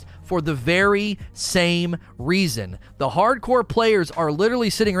criticized for the very same reason. The hardcore players are literally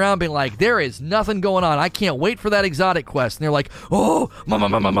sitting around being like, there is nothing going on. I can't wait for that exotic quest. And they're like, oh,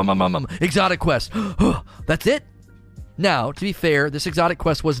 exotic quest. That's it? Now, to be fair, this exotic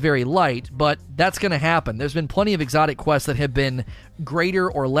quest was very light, but that's going to happen. There's been plenty of exotic quests that have been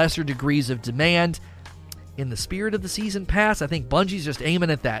greater or lesser degrees of demand. In the spirit of the season pass, I think Bungie's just aiming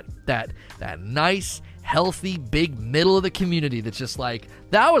at that nice, healthy, big middle of the community that's just like,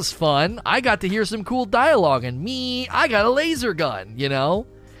 that was fun. I got to hear some cool dialogue, and I got a laser gun, you know?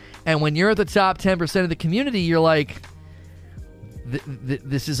 And when you're at the top 10% of the community, you're like,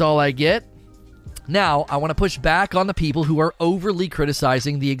 this is all I get? Now, I want to push back on the people who are overly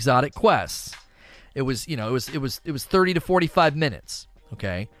criticizing the exotic quests. It was 30 to 45 minutes,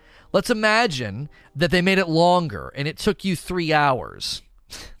 okay? Let's imagine that they made it longer and it took you 3 hours.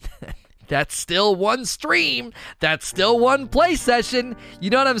 That's still one stream. That's still one play session.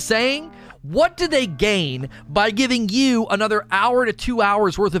 You know what I'm saying? What do they gain by giving you another hour to 2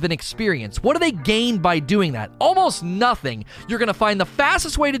 hours worth of an experience? What do they gain by doing that? Almost nothing. You're going to find the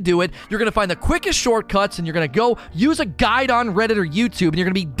fastest way to do it. You're going to find the quickest shortcuts, and you're going to go use a guide on Reddit or YouTube, and you're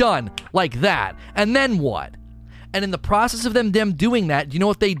going to be done like that. And then what? And in the process of them doing that, you know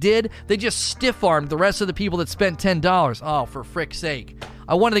what they did? They just stiff-armed the rest of the people that spent $10. Oh, for frick's sake.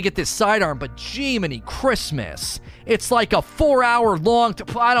 I wanted to get this sidearm, but Jiminy Christmas. It's like a 4-hour long...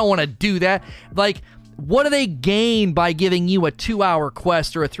 I don't want to do that. Like, what do they gain by giving you a 2-hour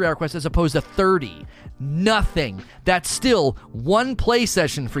quest or a 3-hour quest as opposed to 30? Nothing. That's still one play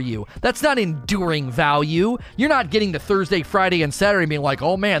session for you. That's not enduring value. You're not getting to Thursday, Friday, and Saturday being like,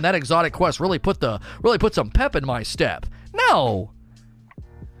 oh man, that exotic quest really put some pep in my step. No.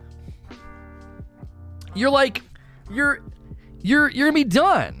 You're gonna be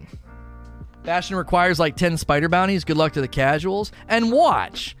done. Bastion requires like 10 spider bounties. Good luck to the casuals. And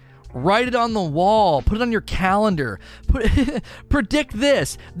watch. Write it on the wall. Put it on your calendar. Predict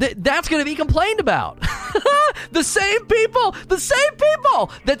this. That's going to be complained about. The same people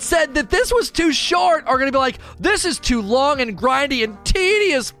that said that this was too short are going to be like, this is too long and grindy and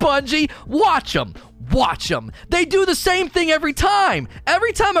tedious, Bungie. Watch them. They do the same thing every time.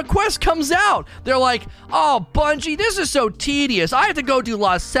 Every time a quest comes out, they're like, oh, Bungie, this is so tedious. I have to go do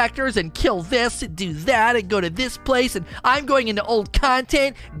lost sectors and kill this and do that and go to this place and I'm going into old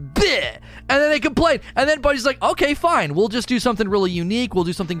content. Bleh. And then they complain. And then Bungie's like, okay, fine. We'll just do something really unique. We'll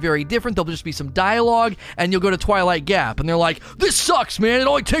do something very different. There'll just be some dialogue and you'll go to Twilight Gap. And they're like, this sucks, man. It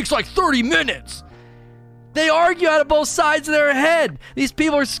only takes like 30 minutes. They argue out of both sides of their head. These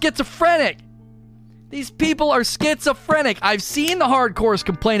people are schizophrenic. I've seen the hardcores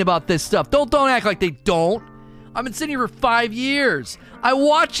complain about this stuff. Don't act like they don't. I've been sitting here for 5 years. I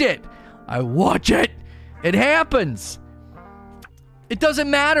watch it. It happens. It doesn't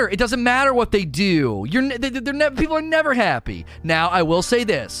matter. It doesn't matter what they do. People are never happy. Now, I will say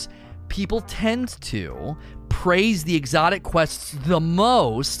this. People tend to praise the exotic quests the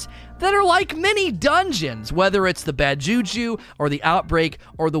most that are like mini dungeons, whether it's the Bad Juju or the Outbreak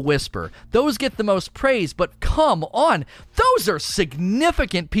or the Whisper. Those get the most praise, but come on, those are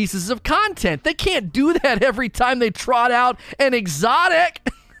significant pieces of content. They can't do that every time they trot out an exotic.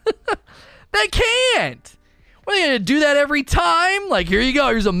 They can't. What are they going to do that every time? Like, here you go,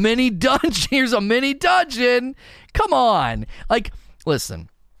 here's a mini dungeon. Come on. Like, listen.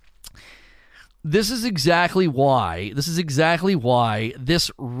 This is exactly why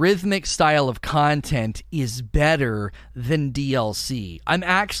this rhythmic style of content is better than DLC. I'm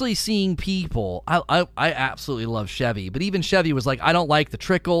actually seeing people, I absolutely love Chevy, but even Chevy was like, I don't like the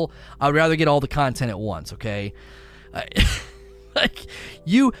trickle. I'd rather get all the content at once, okay? Like,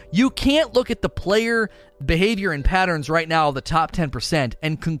 you can't look at the player behavior and patterns right now of the top 10%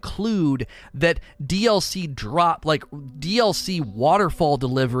 and conclude that DLC waterfall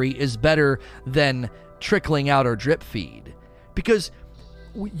delivery is better than trickling out or drip feed. Because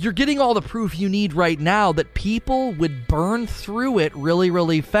you're getting all the proof you need right now that people would burn through it really,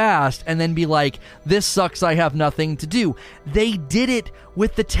 really fast and then be like, this sucks, I have nothing to do. They did it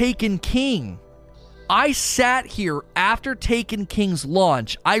with the Taken King. I sat here after Taken King's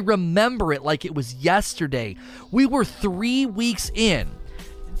launch. I remember it like it was yesterday. We were 3 weeks in.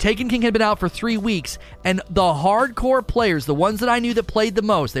 Taken King had been out for 3 weeks, and the hardcore players, the ones that I knew that played the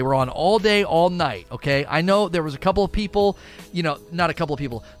most, they were on all day, all night, okay? I know there was a couple of people, not a couple of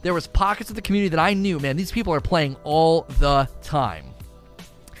people. There was pockets of the community that I knew, man, these people are playing all the time.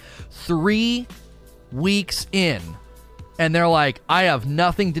 3 weeks in, and they're like, I have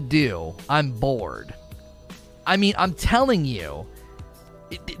nothing to do. I'm bored. I mean, I'm telling you,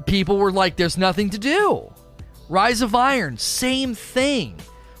 people were like, there's nothing to do. Rise of Iron, same thing.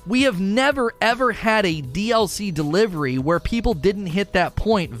 We have never, ever had a DLC delivery where people didn't hit that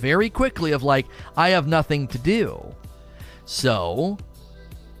point very quickly of like, I have nothing to do. So,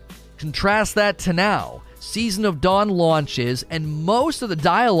 contrast that to now. Season of Dawn launches, and most of the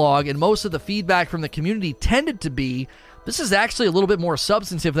dialogue and most of the feedback from the community tended to be, this is actually a little bit more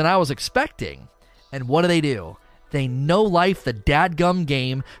substantive than I was expecting. And what do? They no-life the dadgum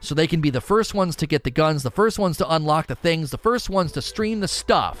game so they can be the first ones to get the guns, the first ones to unlock the things, the first ones to stream the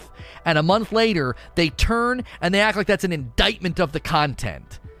stuff. And a month later, they turn and they act like that's an indictment of the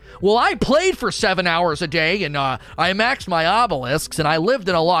content. Well, I played for 7 hours a day and I maxed my obelisks and I lived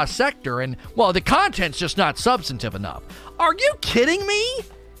in a lost sector and, well, the content's just not substantive enough. Are you kidding me?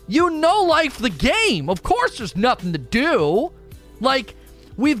 You no-life the game. Of course there's nothing to do. Like,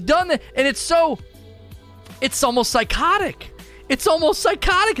 we've done that, and it's almost psychotic. It's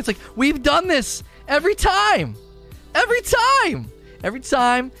like, we've done this every time. Every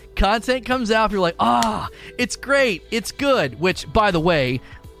time content comes out, you're like, it's great, it's good. Which, by the way,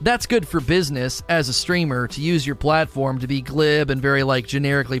 that's good for business as a streamer to use your platform to be glib and very like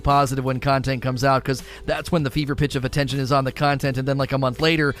generically positive when content comes out, because that's when the fever pitch of attention is on the content, and then like a month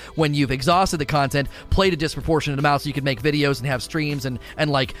later when you've exhausted the content, played a disproportionate amount so you can make videos and have streams and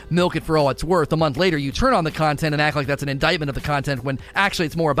like milk it for all it's worth. A month later you turn on the content and act like that's an indictment of the content when actually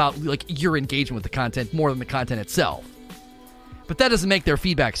it's more about like your engagement with the content more than the content itself. But that doesn't make their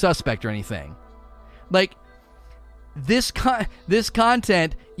feedback suspect or anything. Like, this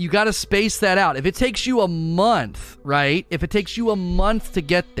content, you got to space that out. If it takes you a month, right? If it takes you a month to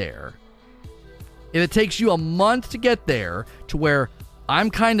get there, to where I'm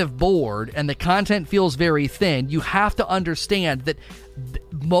kind of bored and the content feels very thin, you have to understand that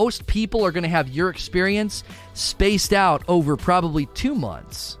most people are going to have your experience spaced out over probably 2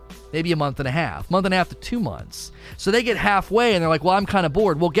 months. maybe a month and a half to 2 months. So they get halfway and they're like, well, I'm kind of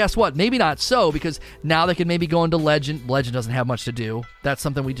bored. Well, guess what? Maybe not so, because now they can maybe go into Legend. Legend doesn't have much to do. That's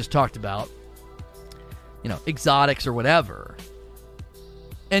something we just talked about. Exotics or whatever.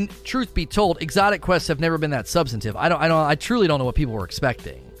 And truth be told, exotic quests have never been that substantive. I truly don't know what people were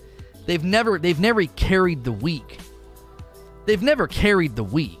expecting. They've never carried the week. They've never carried the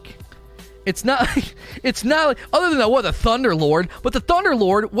week. It's not other than that, the Thunderlord, but the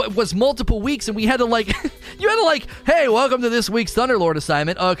Thunderlord was multiple weeks, and we had to hey, welcome to this week's Thunderlord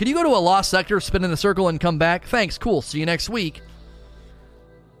assignment. Could you go to a lost sector, spin in a circle, and come back? Thanks, cool, see you next week.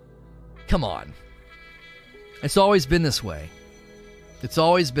 Come on. It's always been this way. It's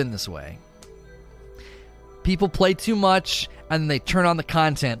always been this way. People play too much, and then they turn on the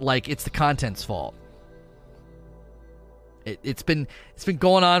content like it's the content's fault. It's been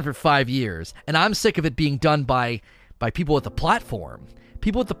going on for 5 years, and I'm sick of it being done by people with a platform.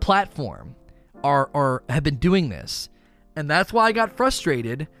 People with the platform have been doing this, and that's why I got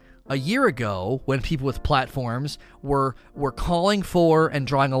frustrated a year ago when people with platforms were calling for and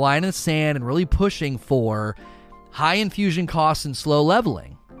drawing a line in the sand and really pushing for high infusion costs and slow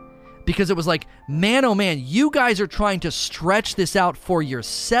leveling. Because it was like, man, oh man, you guys are trying to stretch this out for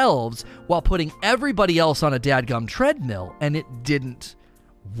yourselves while putting everybody else on a dadgum treadmill, and it didn't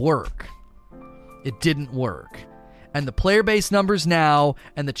work. It didn't work. And the player base numbers now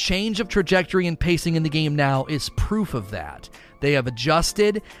and the change of trajectory and pacing in the game now is proof of that. They have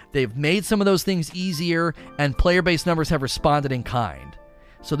adjusted, they've made some of those things easier, and player base numbers have responded in kind.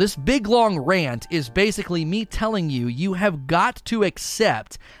 So this big long rant is basically me telling you, you have got to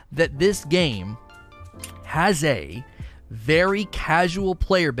accept that this game has a very casual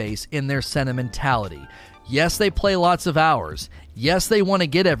player base in their sentimentality. Yes, they play lots of hours. Yes, they want to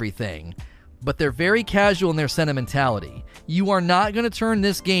get everything. But they're very casual in their sentimentality. You are not going to turn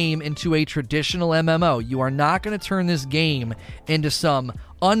this game into a traditional MMO. You are not going to turn this game into some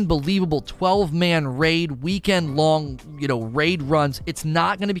unbelievable 12-man raid, weekend-long, raid runs. It's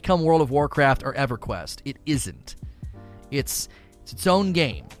not going to become World of Warcraft or EverQuest. It isn't. It's its own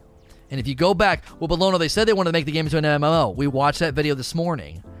game. And if you go back, Belono, they said they wanted to make the game into an MMO. We watched that video this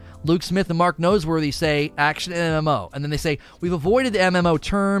morning. Luke Smith and Mark Noseworthy say action MMO. And then they say, we've avoided the MMO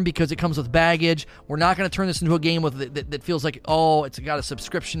term because it comes with baggage. We're not going to turn this into a game that feels like, it's got a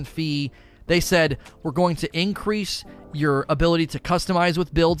subscription fee. They said, we're going to increase your ability to customize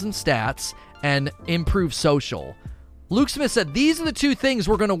with builds and stats and improve social. Luke Smith said, these are the two things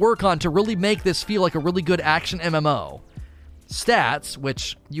we're going to work on to really make this feel like a really good action MMO. Stats,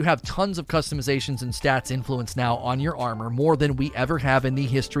 which you have tons of customizations and stats influence now on your armor, more than we ever have in the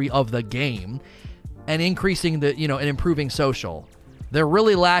history of the game, and increasing and improving social. They're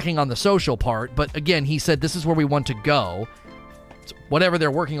really lacking on the social part, but again, he said this is where we want to go. So whatever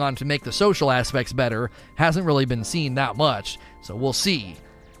they're working on to make the social aspects better hasn't really been seen that much, so we'll see.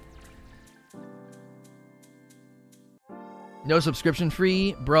 No subscription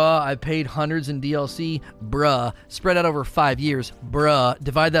free? Bruh, I paid hundreds in DLC? Bruh. Spread out over 5 years? Bruh.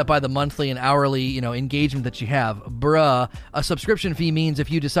 Divide that by the monthly and hourly, engagement that you have? Bruh. A subscription fee means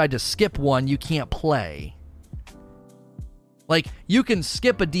if you decide to skip one, you can't play. Like, you can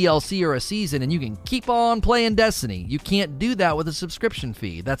skip a DLC or a season and you can keep on playing Destiny. You can't do that with a subscription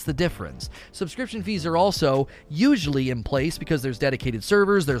fee. That's the difference. Subscription fees are also usually in place because there's dedicated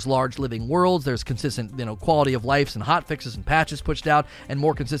servers, there's large living worlds, there's consistent, quality of life and hot fixes and patches pushed out, and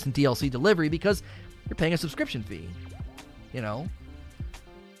more consistent DLC delivery because you're paying a subscription fee.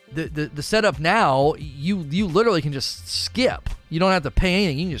 The setup now, you literally can just skip. You don't have to pay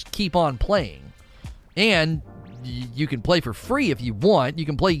anything. You can just keep on playing. And you can play for free if you want. You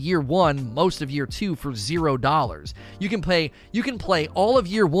can play year one, most of year two for $0. You can play all of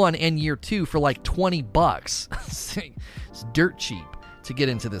year one and year two for like $20. It's dirt cheap to get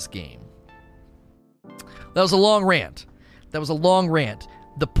into this game. That was a long rant.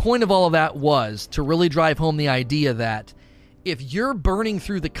 The point of all of that was to really drive home the idea that if you're burning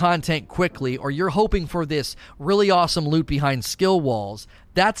through the content quickly or you're hoping for this really awesome loot behind skill walls,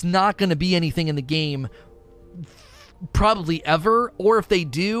 that's not going to be anything in the game probably ever, or if they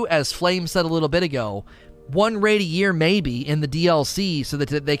do, as Flame said a little bit ago, one raid a year maybe in the DLC so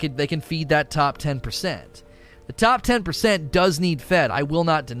that they can feed that top 10%. The top 10% does need fed, I will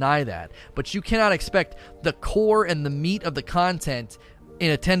not deny that, but you cannot expect the core and the meat of the content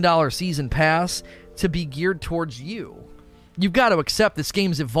in a $10 season pass to be geared towards you. You've got to accept this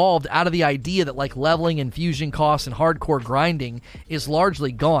game's evolved out of the idea that leveling, infusion costs, and hardcore grinding is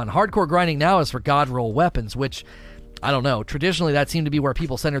largely gone. Hardcore grinding now is for god roll weapons, which I don't know. Traditionally, that seemed to be where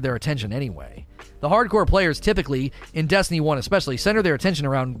people centered their attention anyway. The hardcore players typically, in Destiny 1 especially, center their attention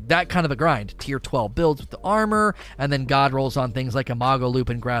around that kind of a grind. Tier 12 builds with the armor, and then God rolls on things like Imago Loop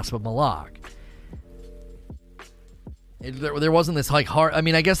and Grasp of Malak. There wasn't this like hard... I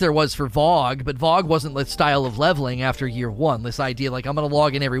mean, I guess there was for VoG, but VoG wasn't the style of leveling after year 1. This idea like, I'm going to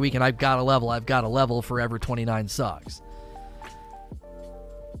log in every week and I've got to level, forever 29 sucks.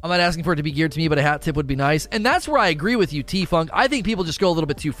 I'm not asking for it to be geared to me, but a hat tip would be nice. And that's where I agree with you, T-Funk. I think people just go a little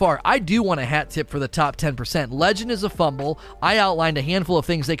bit too far. I do want a hat tip for the top 10%. Legend is a fumble. I outlined a handful of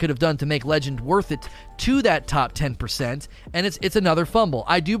things they could have done to make Legend worth it to that top 10%, and it's another fumble.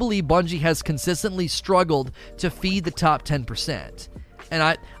 I do believe Bungie has consistently struggled to feed the top 10%. And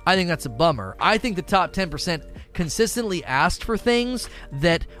I think that's a bummer. I think the top 10% consistently asked for things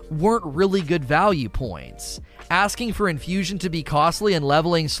that weren't really good value points. Asking for infusion to be costly and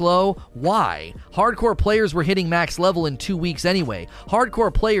leveling slow? Why? Hardcore players were hitting max level in 2 weeks anyway.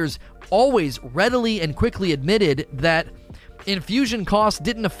 Hardcore players always readily and quickly admitted that infusion costs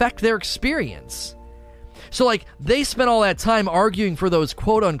didn't affect their experience. So, like, they spent all that time arguing for those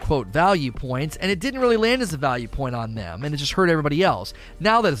quote-unquote value points, and it didn't really land as a value point on them, and it just hurt everybody else.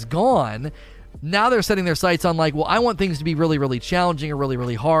 Now that it's gone, now they're setting their sights on, like, well, I want things to be really, really challenging or really,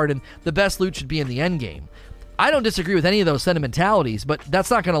 really hard, and the best loot should be in the end game. I don't disagree with any of those sentimentalities, but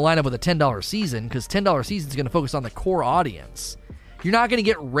that's not going to line up with a $10 season, because $10 season is going to focus on the core audience. You're not going to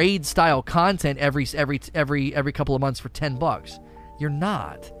get raid-style content every couple of months for $10. You're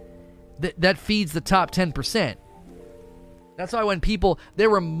not. That feeds the top 10%. That's why when there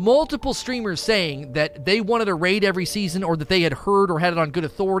were multiple streamers saying that they wanted a raid every season, or that they had heard or had it on good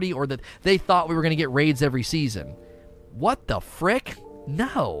authority, or that they thought we were going to get raids every season. What the frick?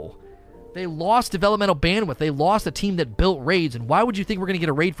 No. They lost developmental bandwidth. They lost a team that built raids, and why would you think we're going to get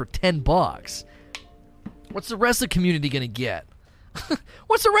a raid for $10? What's the rest of the community going to get?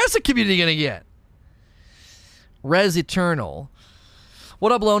 What's the rest of the community going to get? Res Eternal.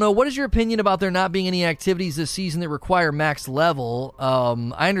 What up, Lono? What is your opinion about there not being any activities this season that require max level?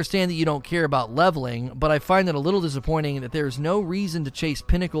 I understand that you don't care about leveling, but I find it a little disappointing that there's no reason to chase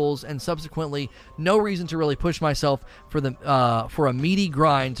pinnacles, and subsequently no reason to really push myself for a meaty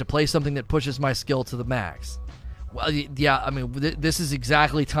grind to play something that pushes my skill to the max. Well, yeah, I mean, this is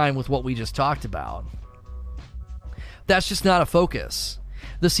exactly timed with what we just talked about. That's just not a focus.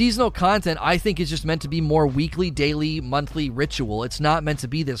 The seasonal content, I think, is just meant to be more weekly, daily, monthly ritual. It's not meant to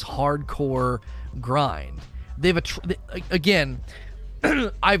be this hardcore grind. Again,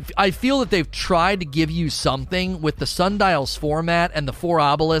 I feel that they've tried to give you something with the Sundials format and the 4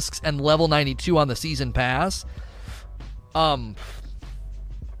 obelisks and level 92 on the season pass. I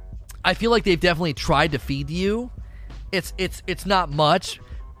feel like they've definitely tried to feed you. It's not much.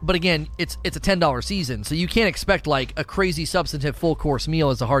 But again, it's a $10 season, so you can't expect like a crazy substantive full course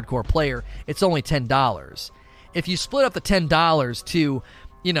meal as a hardcore player. It's only $10. If you split up the $10 to,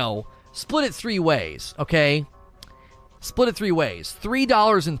 split it 3 ways, okay? Split it 3 ways.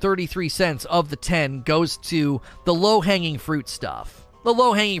 $3.33 of the 10 goes to the low-hanging fruit stuff. The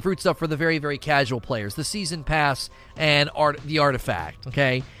low-hanging fruit stuff for the very, very casual players. The season pass and the artifact,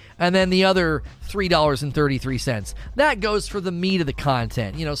 okay? And then the other $3.33. That goes for the meat of the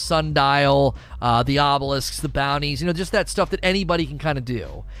content. Sundial, the obelisks, the bounties, just that stuff that anybody can kind of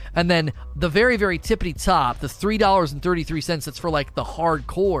do. And then the very, very tippity top, the $3.33 that's for like the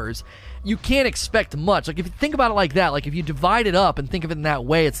hardcores, you can't expect much. Like if you think about it like that, like if you divide it up and think of it in that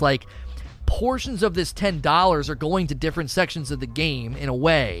way, it's like portions of this $10 are going to different sections of the game in a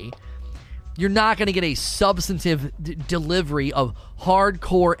way. You're not going to get a substantive delivery of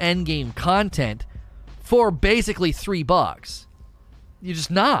hardcore endgame content for basically $3. You're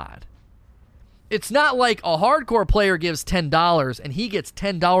just not. It's not like a hardcore player gives $10 and he gets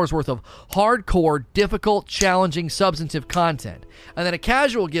 $10 worth of hardcore, difficult, challenging, substantive content. And then a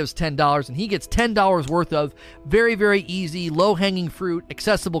casual gives $10 and he gets $10 worth of very, very easy, low-hanging fruit,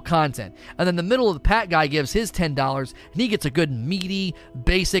 accessible content. And then the middle of the pack guy gives his $10 and he gets a good, meaty,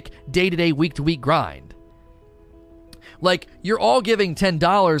 basic, day-to-day, week-to-week grind. Like, you're all giving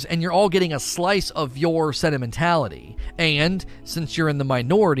 $10 and you're all getting a slice of your sentimentality. And since you're in the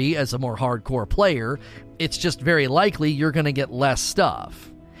minority as a more hardcore player, it's just very likely you're going to get less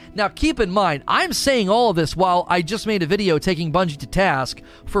stuff. Now, keep in mind, I'm saying all of this while I just made a video taking Bungie to task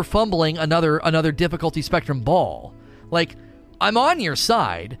for fumbling another difficulty spectrum ball. Like, I'm on your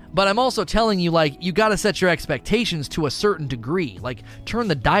side, but I'm also telling you, like, you got to set your expectations to a certain degree. Like, turn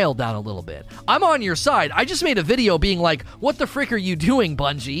the dial down a little bit. I'm on your side. I just made a video being like, what the frick are you doing,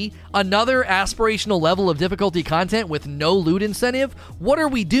 Bungie? Another aspirational level of difficulty content with no loot incentive? What are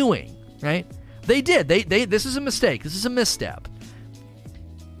we doing, right? they did. They this is a mistake. This is a misstep.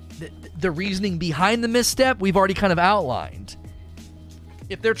 The reasoning behind the misstep, we've already kind of outlined.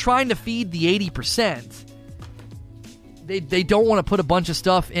 If they're trying to feed the 80%, they don't want to put a bunch of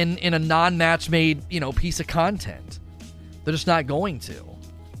stuff in a non-match made, piece of content. They're just not going to.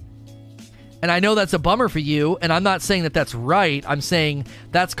 And I know that's a bummer for you, and I'm not saying that that's right. I'm saying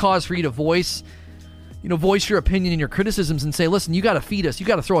that's cause for you to voice your opinion and your criticisms and say, listen, you got to feed us. You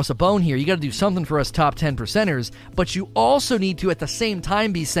got to throw us a bone here. You got to do something for us top 10 percenters. But you also need to, at the same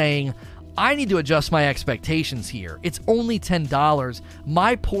time, be saying, I need to adjust my expectations here. It's only $10.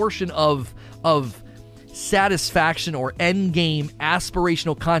 My portion of satisfaction or end game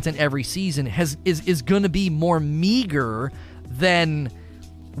aspirational content every season is going to be more meager than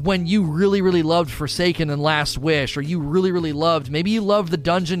when you really, really loved Forsaken and Last Wish, or you really, really loved, maybe you loved the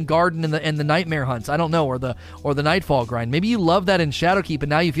Dungeon Garden and the Nightmare Hunts, I don't know, or the Nightfall grind. Maybe you love that in Shadowkeep, and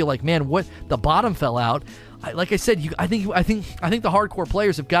now you feel like, man, what, the bottom fell out. Like I said, I think the hardcore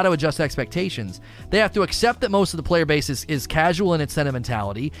players have got to adjust expectations. They have to accept that most of the player base is casual in its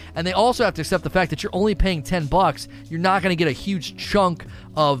sentimentality, and they also have to accept the fact that you're only paying $10. You're not going to get a huge chunk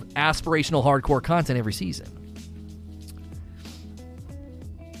of aspirational hardcore content every season.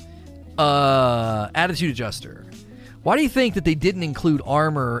 Attitude Adjuster. Why do you think that they didn't include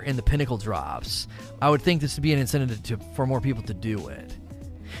armor in the pinnacle drops? I would think this would be an incentive for more people to do it.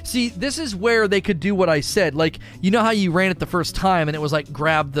 See, this is where they could do what I said. Like, you know how you ran it the first time and it was like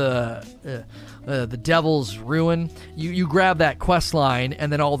grab the Devil's Ruin? You grab that quest line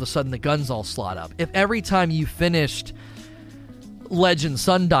and then all of a sudden the guns all slot up. If every time you finished Legend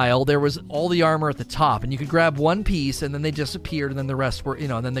Sundial, there was all the armor at the top, and you could grab one piece, and then they disappeared, and then the rest were,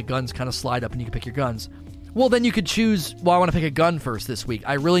 and then the guns kind of slide up, and you could pick your guns. Well, then you could choose, I want to pick a gun first this week.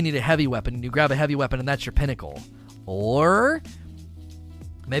 I really need a heavy weapon, and you grab a heavy weapon, and that's your pinnacle. Or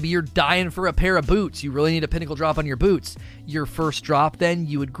maybe you're dying for a pair of boots. You really need a pinnacle drop on your boots. Your first drop, then,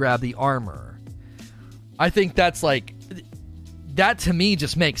 you would grab the armor. I think that's like... That to me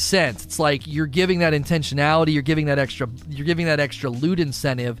just makes sense. It's like you're giving that intentionality, you're giving that extra loot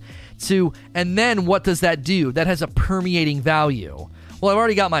incentive to, and then what does that do? That has a permeating value. Well, I've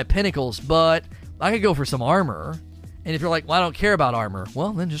already got my pinnacles, but I could go for some armor. And if you're like, well, I don't care about armor,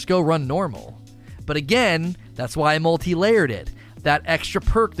 well, then just go run normal. But again, that's why I multi-layered it. That extra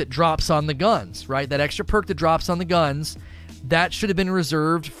perk that drops on the guns, right? That extra perk that drops on the guns, that should have been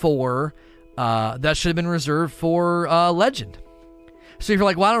reserved for Legend. So if you're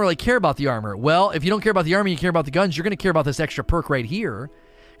like, well, I don't really care about the armor. Well, if you don't care about the armor, you care about the guns, you're going to care about this extra perk right here.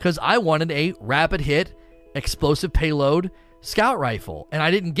 Because I wanted a rapid hit, explosive payload scout rifle. And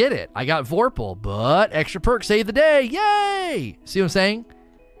I didn't get it. I got Vorpal, but extra perk saved the day. Yay! See what I'm saying?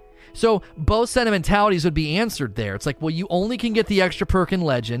 So both sentimentalities would be answered there. It's like, well, you only can get the extra perk in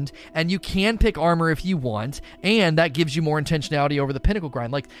Legend, and you can pick armor if you want, and that gives you more intentionality over the pinnacle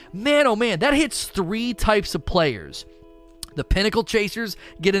grind. Like, man, oh man, that hits 3 types of players. The pinnacle chasers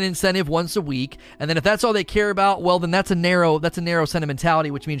get an incentive once a week, and then if that's all they care about, well, then that's a narrow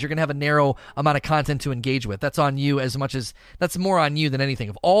sentimentality, which means you're going to have a narrow amount of content to engage with. That's on you that's more on you than anything.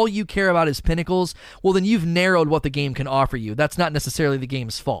 If all you care about is pinnacles, well, then you've narrowed what the game can offer you. That's not necessarily the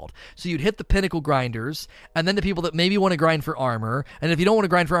game's fault. So you'd hit the pinnacle grinders, and then the people that maybe want to grind for armor, and if you don't want to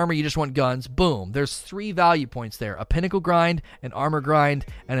grind for armor, you just want guns, boom. There's 3 value points there: a pinnacle grind, an armor grind,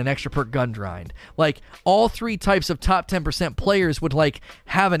 and an extra perk gun grind. Like, all 3 types of top 10% players would like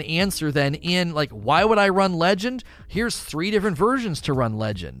have an answer then in like, why would I run Legend? Here's 3 different versions to run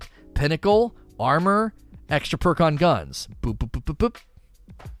Legend: pinnacle, armor, extra perk on guns. Boop, boop, boop, boop, boop.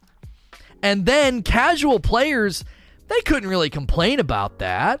 And then casual players, they couldn't really complain about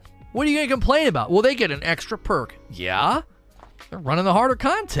that. What are you going to complain about? Well, they get an extra perk. Yeah, they're running the harder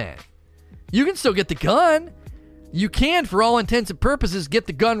content. You can still get the gun. You can, for all intents and purposes, get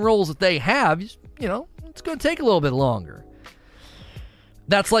the gun rolls that they have. You know, it's going to take a little bit longer.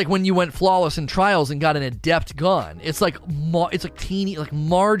 That's like when you went flawless in trials and got an adept gun. It's like teeny, like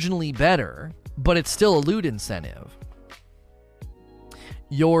marginally better, but it's still a loot incentive.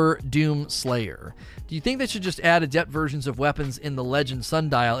 Your Doom Slayer. Do you think they should just add adept versions of weapons in the Legend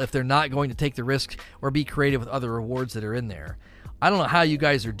Sundial if they're not going to take the risk or be creative with other rewards that are in there? I don't know how you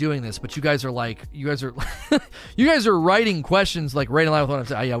guys are doing this, but you guys are you guys are writing questions like right in line with what I'm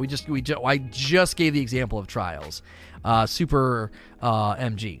saying. I just gave the example of trials. Super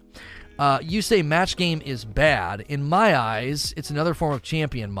MG. You say match game is bad. In my eyes, it's another form of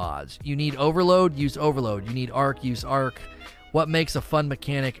champion mods. You need overload, use overload. You need arc, use arc. What makes a fun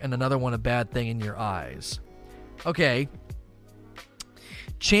mechanic and another one a bad thing in your eyes? Okay.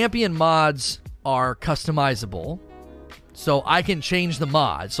 Champion mods are customizable. So I can change the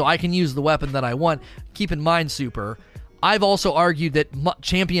mod. So I can use the weapon that I want. Keep in mind, Super, I've also argued that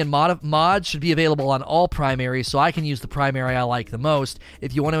champion mods should be available on all primaries, so I can use the primary I like the most.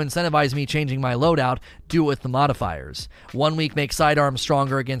 If you want to incentivize me changing my loadout, do it with the modifiers. 1 week make sidearms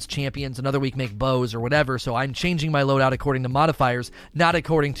stronger against champions, another week make bows or whatever, so I'm changing my loadout according to modifiers, not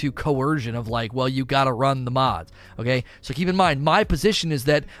according to coercion of like, well, you gotta run the mods, okay? So keep in mind, my position is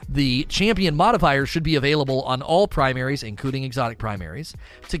that the champion modifiers should be available on all primaries, including exotic primaries,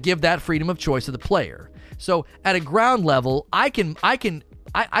 to give that freedom of choice to the player. So at a ground level, I can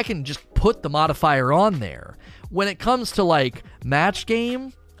just put the modifier on there. When it comes to like match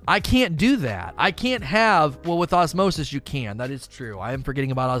game, I can't do that. I can't have, well, with Osmosis you can. That is true. I am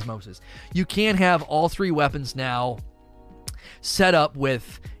forgetting about Osmosis. You can have all 3 weapons now set up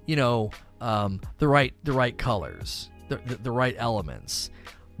with, the right colors, the right elements.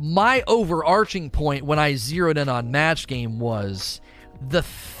 My overarching point when I zeroed in on match game was the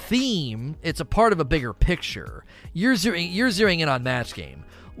theme. It's a part of a bigger picture. You're zeroing in on match game.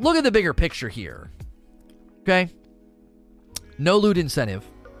 Look at the bigger picture here. Okay? No loot incentive.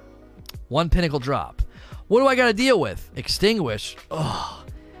 1 pinnacle drop. What do I got to deal with? Extinguish. Ugh.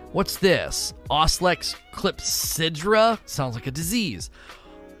 What's this? Oslex clepsydra? Sounds like a disease.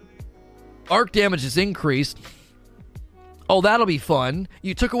 Arc damage is increased. Oh, that'll be fun.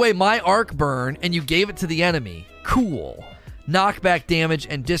 You took away my arc burn and you gave it to the enemy. Cool. Knockback damage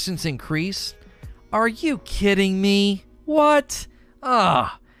and distance increase? Are you kidding me? What? And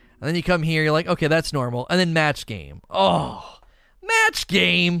then you come here, you're like, okay, that's normal. And then match game. Oh, match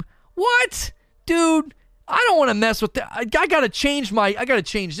game? What? Dude, I don't want to mess with that. I gotta change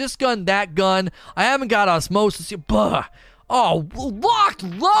this gun, that gun. I haven't got Osmosis. Oh, locked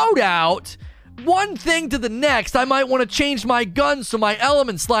loadout? One thing to the next, I might want to change my gun so my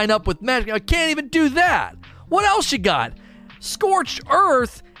elements line up with match. I can't even do that. What else you got? Scorched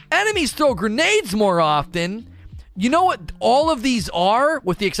Earth, enemies throw grenades more often. You know what all of these are,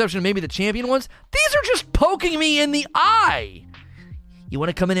 with the exception of maybe the champion ones? These are just poking me in the eye. You want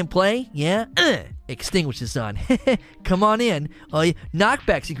to come in and play? Yeah? Extinguish is on. Come on in. Oh, yeah.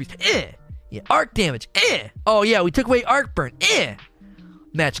 Knockbacks increased. Yeah. Arc damage. Oh, yeah, we took away arc burn.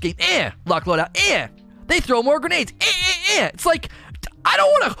 Match game. Lock loadout. They throw more grenades. It's like, I don't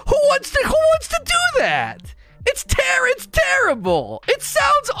want to. Who wants to do that? It's terrible. It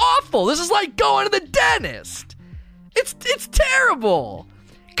sounds awful. This is like going to the dentist. It's terrible.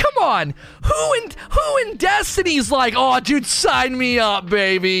 Come on. Who in Destiny's like, oh, dude, sign me up,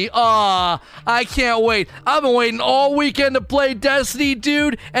 baby. I can't wait. I've been waiting all weekend to play Destiny,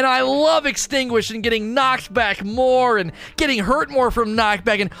 dude, and I love Extinguish and getting knocked back more and getting hurt more from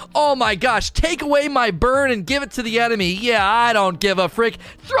knockback. And oh my gosh, take away my burn and give it to the enemy. Yeah, I don't give a frick.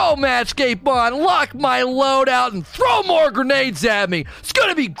 Throw Matchscape on, lock my loadout, and throw more grenades at me. It's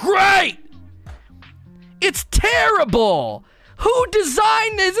gonna be great. It's terrible. Who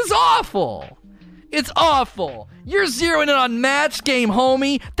designed this? It's awful. It's awful. You're zeroing in on match game,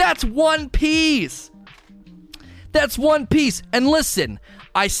 homie. That's one piece. That's one piece. And listen,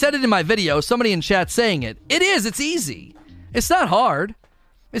 I said it in my video. Somebody in chat saying it. It is. It's easy. It's not hard.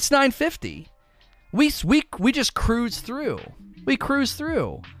 It's $9.50. We just cruise through. We cruise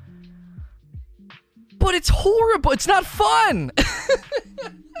through. But it's horrible. It's not fun.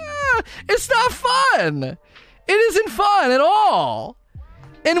 It's not fun. It isn't fun at all.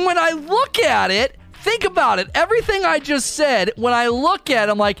 And when I look at it, think about it. Everything I just said, when I look at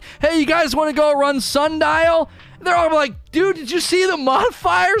it, I'm like, hey, you guys want to go run Sundial? They're all like, dude, did you see the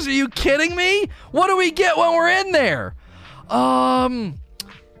modifiers? Are you kidding me? What do we get when we're in there? 1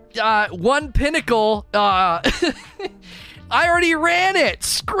 pinnacle. I already ran it.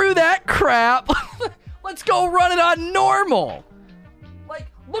 Screw that crap. Let's go run it on normal.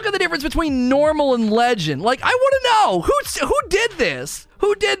 Look at the difference between normal and legend. Like, I want to know who did this?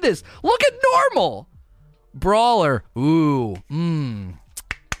 Who did this? Look at normal. Brawler. Ooh.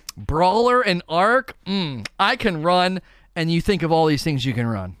 Brawler and arc. I can run, and you think of all these things you can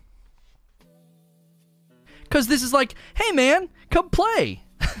run. Because this is like, hey man, come play.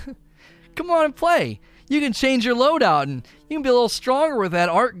 Come on and play. You can change your loadout, and you can be a little stronger with that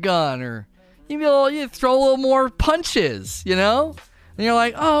arc gun, or you throw a little more punches, you know? And you're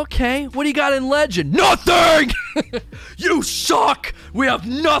like, oh, okay, what do you got in Legend? Nothing! You suck! We have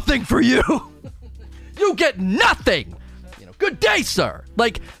nothing for you! You get nothing! Good day, sir!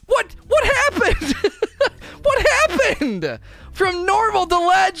 Like, what happened? What happened? From normal to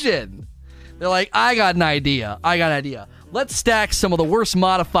Legend! They're like, I got an idea. Let's stack some of the worst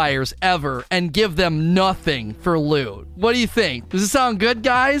modifiers ever and give them nothing for loot. What do you think? Does it sound good,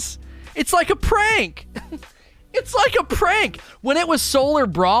 guys? It's like a prank! It's like a prank. When it was Solar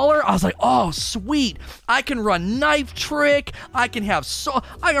Brawler, I was like, oh, sweet. I can run Knife Trick. I can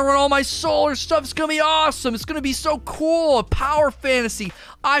run all my solar stuff. It's going to be awesome. It's going to be so cool. Power Fantasy.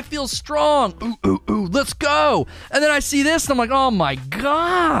 I feel strong. Ooh, let's go. And then I see this, and I'm like, oh, my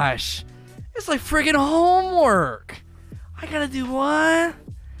gosh. It's like friggin' homework. I got to do what?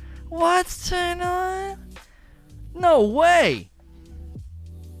 What's turn on? No way.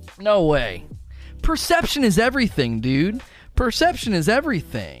 No way. Perception is everything, dude. Perception is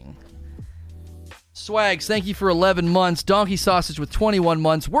everything. Swags, thank you for 11 months. Donkey Sausage with 21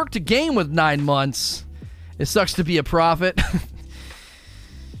 months. Work to Game with 9 months. It sucks to be a prophet.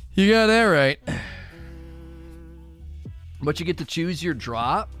 You got that right. But you get to choose your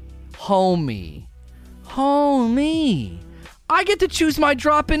drop? Homie. I get to choose my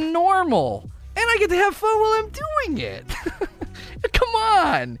drop in normal. And I get to have fun while I'm doing it. Come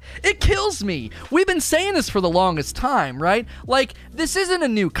on. It kills me. We've been saying this for the longest time, right? Like, this isn't a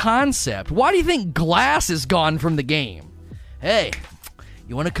new concept. Why do you think glass is gone from the game? Hey,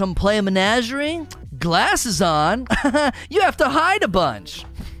 you want to come play a menagerie? Glass is on. You have to hide a bunch.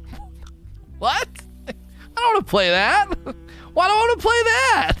 What? I don't want to play that. Why do I want to play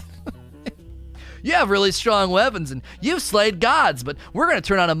that? You have really strong weapons and you've slayed gods, but we're going to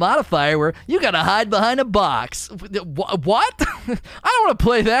turn on a modifier where you got to hide behind a box. What? I don't want to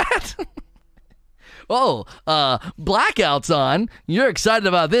play that. Oh, Blackout's on. You're excited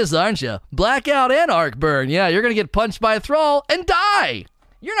about this, aren't you? Blackout and Arc Burn. Yeah, you're going to get punched by a Thrall and die.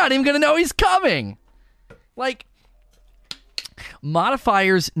 You're not even going to know he's coming. Like,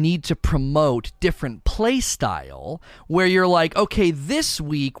 modifiers need to promote different play style where you're like, okay, this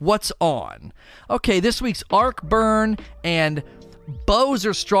week, what's on? Okay, this week's Arc Burn and bows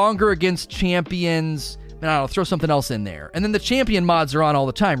are stronger against champions. And I don't know, throw something else in there. And then the champion mods are on all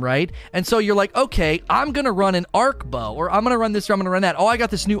the time, right? And so you're like, okay, I'm going to run an arc bow, or I'm going to run this, or I'm going to run that. Oh, I got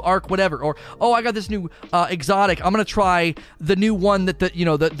this new arc whatever. Or, oh, I got this new exotic. I'm going to try the new one that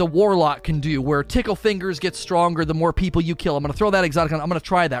the warlock can do, where Tickle Fingers gets stronger the more people you kill. I'm going to throw that exotic on. I'm going to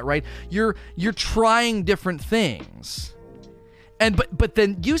try that, right? You're trying different things. And but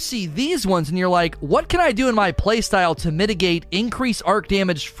then you see these ones and you're like, what can I do in my playstyle to mitigate increased arc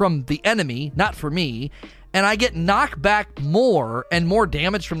damage from the enemy, not for me, and I get knockback more and more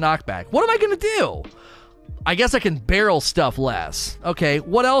damage from knockback? What am I going to do? I guess I can barrel stuff less. Okay,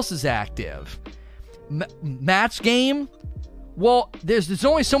 what else is active? Match game? Well, there's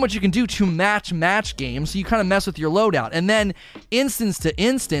only so much you can do to match games, so you kind of mess with your loadout. And then instance to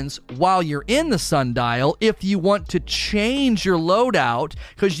instance, while you're in the sundial, if you want to change your loadout,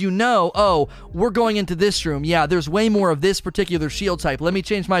 because you know, oh, we're going into this room, yeah, there's way more of this particular shield type, let me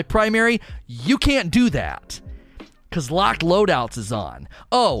change my primary, you can't do that, because locked loadouts is on.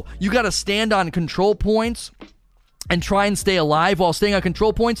 Oh, you got to stand on control points and try and stay alive while staying on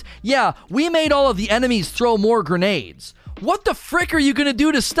control points? Yeah, we made all of the enemies throw more grenades. What the frick are you going to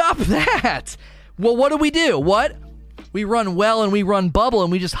do to stop that? Well, what do? What? We run well and we run bubble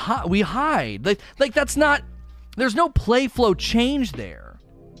and we just we hide. Like that's not, there's no play flow change there.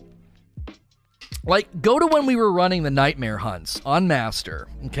 Like, go to when we were running the nightmare hunts on Master,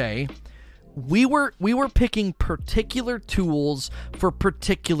 okay? We were picking particular tools for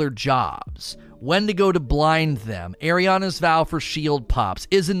particular jobs. When to go to blind them. Ariana's Vow for shield pops.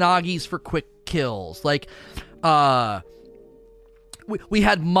 Izanagi's for quick kills. Like, we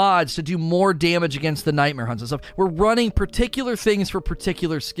had mods to do more damage against the nightmare hunts and stuff. We're running particular things for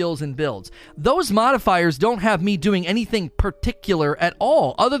particular skills and builds. Those modifiers don't have me doing anything particular at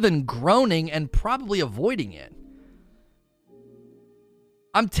all, other than groaning and probably avoiding it.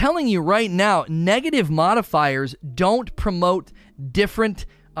 I'm telling you right now, negative modifiers don't promote different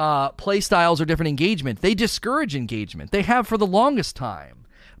play styles or different engagement. They discourage engagement. They have for the longest time.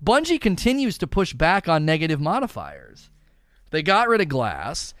 Bungie continues to push back on negative modifiers. They got rid of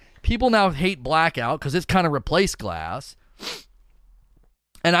glass. People now hate blackout because it's kind of replaced glass.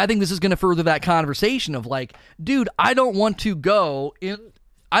 And I think this is going to further that conversation of like, dude, I don't want to go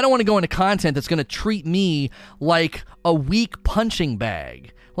into content that's going to treat me like a weak punching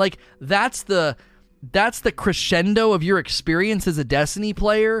bag. Like, that's the crescendo of your experience as a Destiny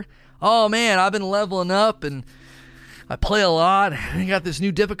player. Oh man, I've been leveling up and I play a lot. I got this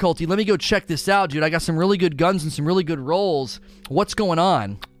new difficulty. Let me go check this out, dude. I got some really good guns and some really good rolls. What's going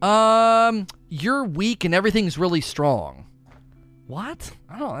on? You're weak and everything's really strong. What?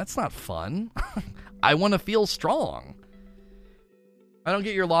 Oh, that's not fun. I want to feel strong. I don't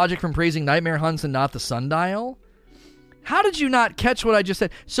get your logic from praising nightmare hunts and not the sundial. How did you not catch what I just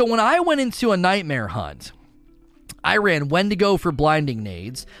said? So when I went into a nightmare hunt, I ran Wendigo for blinding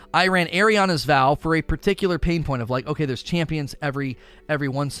nades. I ran Ariana's Vow for a particular pain point of like, okay, there's champions every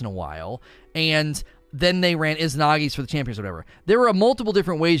once in a while. And then they ran Izanagi's for the champions or whatever. There were multiple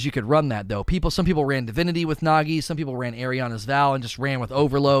different ways you could run that, though. Some people ran Divinity with Nagi. Some people ran Ariana's Vow and just ran with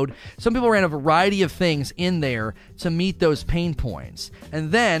Overload. Some people ran a variety of things in there to meet those pain points.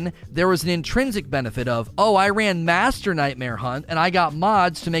 And then there was an intrinsic benefit of, I ran Master Nightmare Hunt, and I got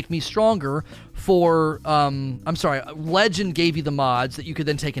mods to make me stronger for, Legend gave you the mods that you could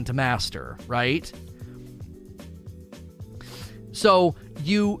then take into Master, right? So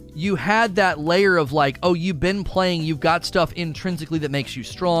you had that layer of like, you've been playing, you've got stuff intrinsically that makes you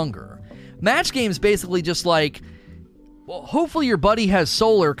stronger. Match game's basically just like, well, hopefully your buddy has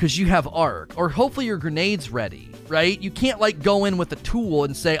solar because you have arc, or hopefully your grenade's ready, right? You can't like go in with a tool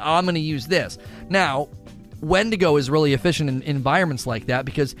and say, I'm going to use this. Now, Wendigo is really efficient in environments like that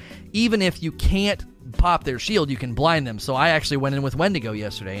because even if you can't pop their shield, you can blind them. So I actually went in with Wendigo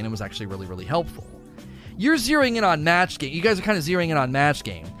yesterday, and it was actually really, really helpful. You're zeroing in on match game. You guys are kind of zeroing in on match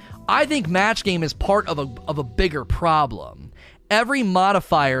game. I think match game is part of a bigger problem. Every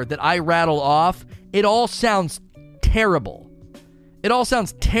modifier that I rattle off, it all sounds terrible. It all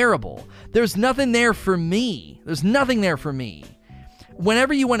sounds terrible. There's nothing there for me.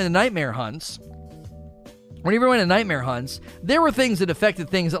 Whenever you went into Nightmare Hunts, there were things that affected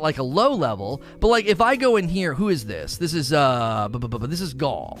things at like a low level, but like if I go in here, who is this? This is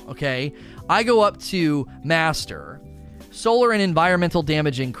Gaul, okay? I go up to Master. Solar and environmental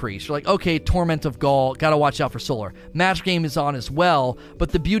damage increase. You're like, okay, Torment of Gaul, gotta watch out for solar. Match game is on as well,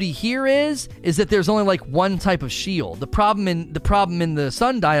 but the beauty here is that there's only like one type of shield. The problem in the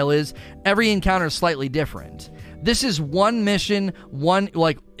Sundial is every encounter is slightly different. This is one mission,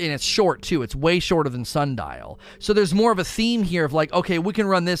 and it's short too. It's way shorter than Sundial. So there's more of a theme here of like, okay, we can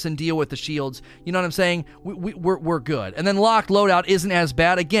run this and deal with the shields. You know what I'm saying? We're good. And then locked loadout isn't as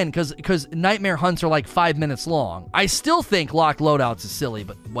bad, again, because Nightmare Hunts are like 5 minutes long. I still think locked loadouts is silly,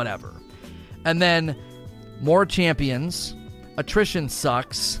 but whatever. And then more champions. Attrition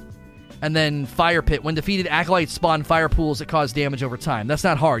sucks. And then Fire Pit. When defeated, Acolytes spawn fire pools that cause damage over time. That's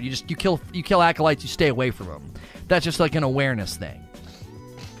not hard. You kill Acolytes, you stay away from them. That's just like an awareness thing.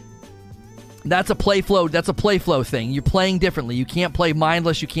 That's a play flow thing. You're playing differently. You can't play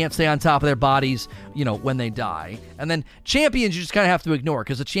mindless. You can't stay on top of their bodies, when they die. And then champions you just kind of have to ignore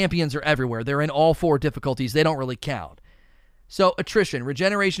because the champions are everywhere. They're in all 4 difficulties. They don't really count. So, attrition.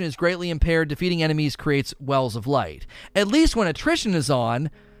 Regeneration is greatly impaired. Defeating enemies creates wells of light. At least when attrition is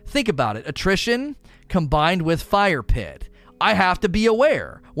on, think about it. Attrition combined with Fire Pit. I have to be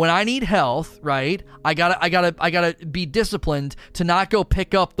aware when I need health, right? I gotta be disciplined to not go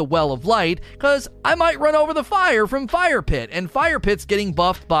pick up the Well of Light because I might run over the fire from Fire Pit, and Fire Pit's getting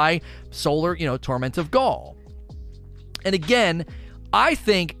buffed by Solar, Torment of Gaul. And again, I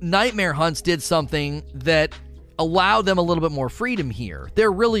think Nightmare Hunts did something that allowed them a little bit more freedom here.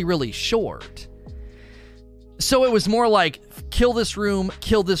 They're really, really short. So it was more like, kill this room,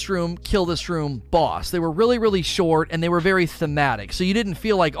 boss. They were really, really short, and they were very thematic. So you didn't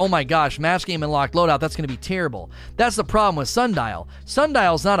feel like, oh my gosh, match game and locked loadout, that's going to be terrible. That's the problem with Sundial.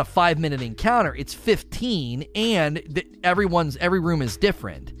 Sundial's not a 5-minute encounter. It's 15, and every room is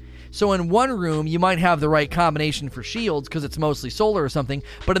different. So in one room, you might have the right combination for shields because it's mostly solar or something,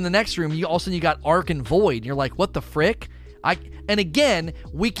 but in the next room, you got Arc and Void, and you're like, what the frick? And again,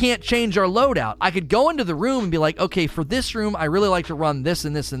 we can't change our loadout. I could go into the room and be like, okay, for this room, I really like to run this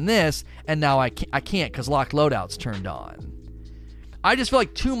and this and this, and now I can't because locked loadout's turned on. I just feel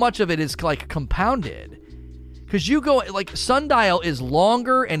like too much of it is like compounded. Because you go like Sundial is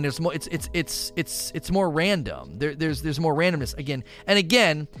longer and there's more. It's more random. There's more randomness again. And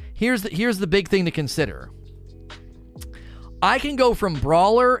again, here's the big thing to consider. I can go from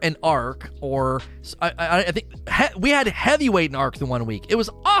Brawler and Arc, or I think we had Heavyweight and Arc the one week. It was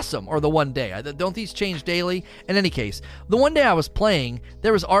awesome, or the one day. Don't these change daily? In any case, the one day I was playing,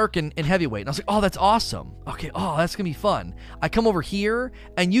 there was Arc and Heavyweight, and I was like, oh, that's awesome. Okay, that's going to be fun. I come over here,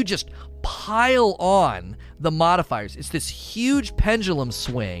 and you just pile on the modifiers. It's this huge pendulum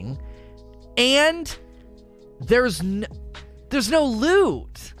swing, and there's no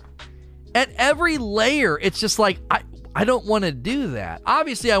loot. At every layer, it's just like, I don't want to do that.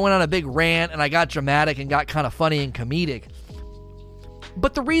 Obviously, I went on a big rant and I got dramatic and got kind of funny and comedic.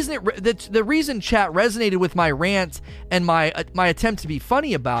 But the reason chat resonated with my rant and my attempt to be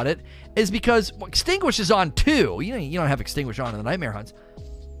funny about it is because Extinguish is on too. You don't have Extinguish on in the Nightmare Hunts.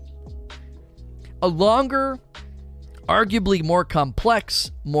 A longer, arguably more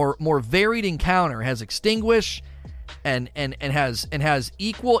complex, more varied encounter has Extinguish and has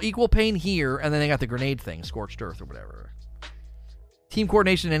equal pain here, and then they got the grenade thing, Scorched Earth or whatever. Team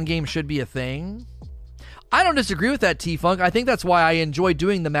coordination endgame should be a thing. I don't disagree with that, T-Funk. I think that's why I enjoy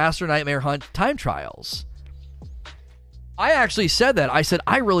doing the Master Nightmare Hunt time trials. I actually said that. I said,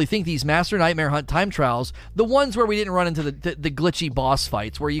 I really think these Master Nightmare Hunt time trials, the ones where we didn't run into the glitchy boss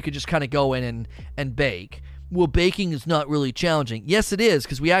fights, where you could just kind of go in and bake. Well, baking is not really challenging. Yes, it is,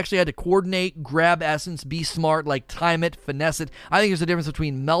 because we actually had to coordinate, grab essence, be smart, like time it, finesse it. I think there's a difference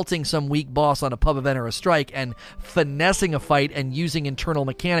between melting some weak boss on a pub event or a strike and finessing a fight and using internal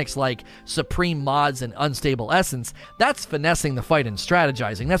mechanics like supreme mods and unstable essence. That's finessing the fight and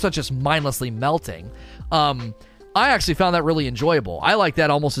strategizing. That's not just mindlessly melting. I actually found that really enjoyable. I like that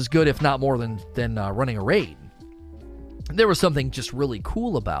almost as good, if not more, than running a raid. There was something just really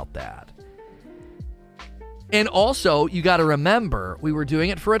cool about that. And also, you got to remember, we were doing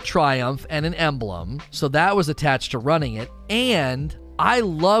it for a triumph and an emblem, so that was attached to running it, and I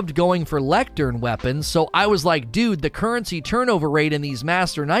loved going for lectern weapons, so I was like, dude, the currency turnover rate in these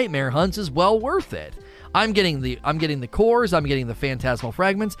Master Nightmare hunts is well worth it. I'm getting the cores, I'm getting the phantasmal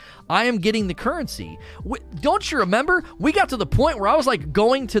fragments, I am getting the currency. Don't you remember? We got to the point where I was like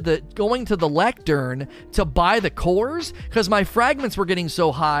going to the lectern to buy the cores because my fragments were getting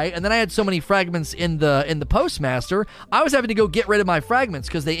so high, and then I had so many fragments in the postmaster, I was having to go get rid of my fragments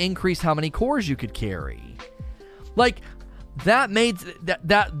because they increased how many cores you could carry. Like that made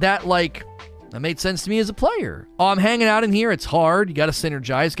that made sense to me as a player. Oh, I'm hanging out in here. It's hard. You got to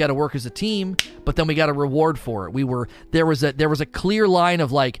synergize. Got to work as a team. But then we got a reward for it. There was a clear line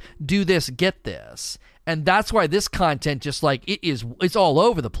of like, do this, get this, and that's why this content just like it's all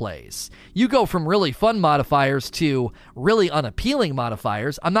over the place. You go from really fun modifiers to really unappealing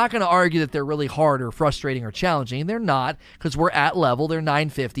modifiers. I'm not going to argue that they're really hard or frustrating or challenging. They're not, because we're at level. They're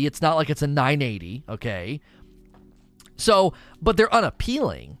 950. It's not like it's a 980. Okay. So, but they're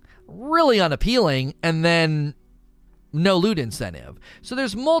unappealing. Really unappealing, and then no loot incentive. So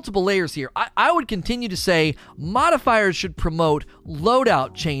there's multiple layers here. I would continue to say modifiers should promote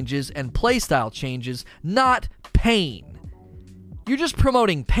loadout changes and playstyle changes, not pain. You're just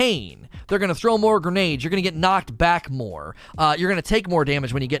promoting pain. They're going to throw more grenades. You're going to get knocked back more. You're going to take more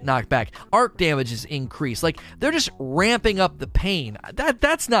damage when you get knocked back. Arc damage is increased. Like, they're just ramping up the pain.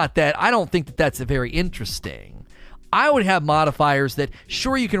 That's not that. I don't think that's very interesting. I would have modifiers that,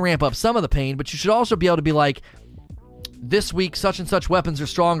 sure, you can ramp up some of the pain, but you should also be able to be like, this week, such and such weapons are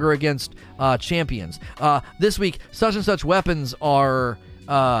stronger against champions. This week, such and such weapons are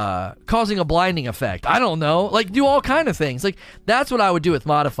causing a blinding effect. I don't know. Like, do all kind of things. Like, that's what I would do with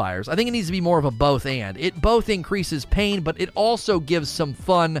modifiers. I think it needs to be more of a both and. It both increases pain, but it also gives some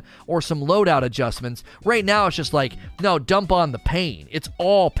fun or some loadout adjustments. Right now, it's just like, no, dump on the pain. It's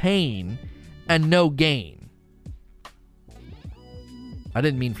all pain and no gain. I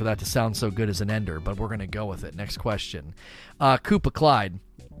didn't mean for that to sound so good as an ender, but we're going to go with it. Next question. Koopa Clyde.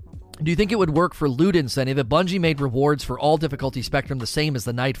 Do you think it would work for loot incentive if Bungie made rewards for all difficulty spectrum the same as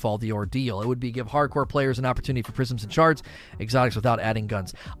the Nightfall, the Ordeal? It would be give hardcore players an opportunity for prisms and shards, exotics without adding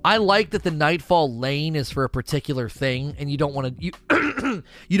guns. I like that the Nightfall lane is for a particular thing, and you don't want to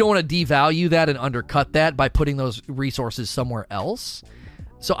you don't want to devalue that and undercut that by putting those resources somewhere else.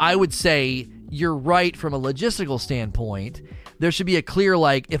 So I would say you're right from a logistical standpoint. There should be a clear,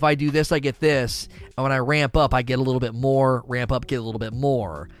 like, if I do this, I get this, and when I ramp up, I get a little bit more, ramp up, get a little bit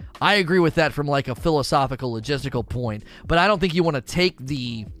more. I agree with that from, like, a philosophical, logistical point, but I don't think you want to take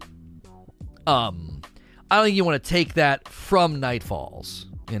the, I don't think you want to take that from Nightfalls,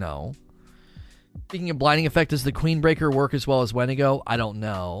 you know? Speaking of blinding effect, does the Queenbreaker work as well as Wendigo? I don't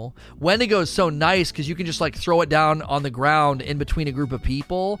know. Wendigo is so nice because you can just like throw it down on the ground in between a group of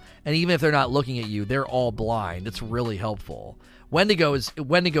people, and even if they're not looking at you, they're all blind. It's really helpful. Wendigo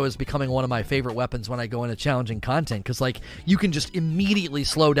is becoming one of my favorite weapons when I go into challenging content because like you can just immediately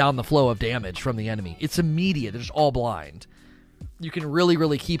slow down the flow of damage from the enemy. It's immediate. They're just all blind. You can really,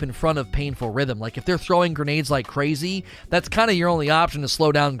 really keep in front of painful rhythm. Like, if they're throwing grenades like crazy, that's kind of your only option to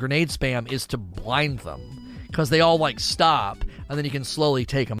slow down grenade spam is to blind them. Because they all, like, stop, and then you can slowly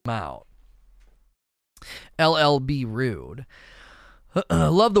take them out. LLB Rude.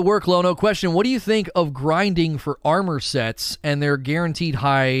 Love the work, Lono. Question, what do you think of grinding for armor sets and their guaranteed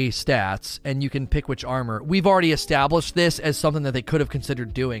high stats, and you can pick which armor? We've already established this as something that they could have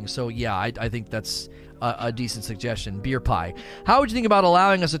considered doing, so yeah, I think that's a decent suggestion. Beer Pie. How would you think about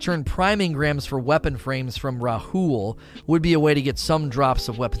allowing us to turn priming grams for weapon frames from Rahul? Would be a way to get some drops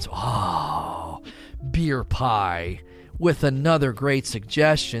of weapons. Oh, Beer Pie with another great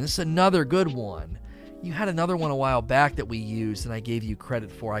suggestion. This is another good one. You had another one a while back that we used and I gave you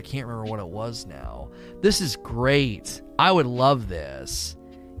credit for. I can't remember what it was now. This is great. I would love this.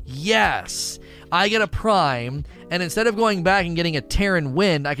 Yes. I get a prime, and instead of going back and getting a Terran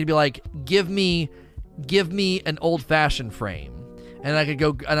Wind, I could be like, give me an old-fashioned frame. And I could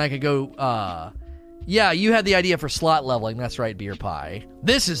go, yeah, you had the idea for slot leveling. That's right, Beer Pie.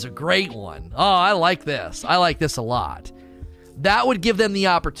 This is a great one. Oh, I like this. I like this a lot. That would give them the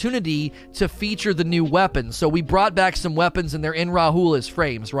opportunity to feature the new weapons. So we brought back some weapons, and they're in Rahula's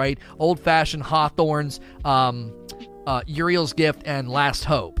frames, right? Old-fashioned Hawthorns, Uriel's Gift, and Last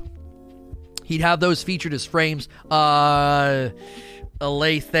Hope. He'd have those featured as frames. A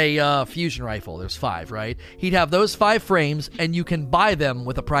Lethe fusion rifle. There's 5, right? He'd have those 5 frames, and you can buy them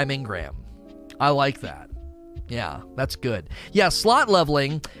with a Prime Engram. I like that. Yeah, that's good. Yeah, slot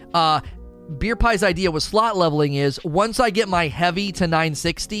leveling. Beer Pie's idea with slot leveling is once I get my heavy to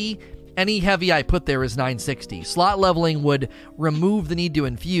 960, any heavy I put there is 960. Slot leveling would remove the need to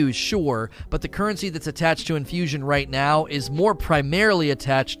infuse, sure, but the currency that's attached to infusion right now is more primarily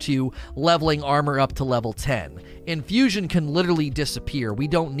attached to leveling armor up to level 10. Infusion can literally disappear. We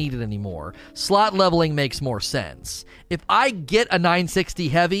don't need it anymore. Slot leveling makes more sense. If I get a 960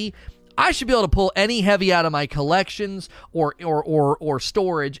 heavy, I should be able to pull any heavy out of my collections or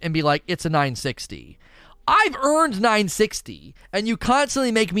storage and be like, it's a 960. I've earned 960, and you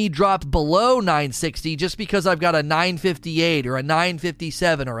constantly make me drop below 960 just because I've got a 958 or a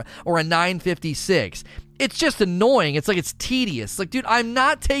 957 or a 956. It's just annoying. It's like it's tedious. Like, dude, I'm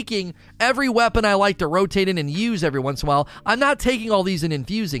not taking every weapon I like to rotate in and use every once in a while. I'm not taking all these and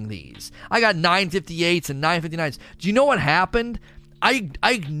infusing these. I got 958s and 959s. Do you know what happened? I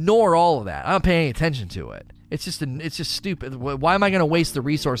ignore all of that. I don't pay any attention to it. It's just stupid. Why am I going to waste the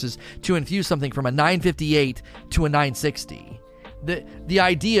resources to infuse something from a 958 to a 960? The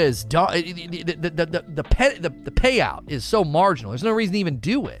idea is the payout is so marginal. There's no reason to even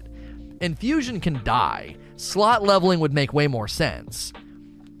do it. Infusion can die. Slot leveling would make way more sense.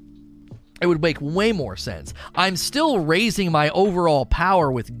 It would make way more sense. I'm still raising my overall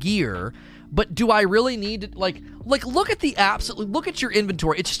power with gear, but do I really need to, like look at your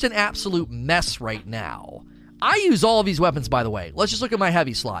inventory. It's just an absolute mess right now. I use all of these weapons, by the way. Let's just look at my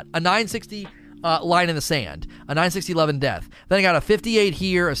heavy slot. A 960 Line in the Sand, a 960 Love and Death. Then I got a 58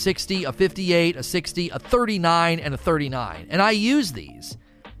 here, a 60, a 58, a 60, a 39, and a 39. And I use these.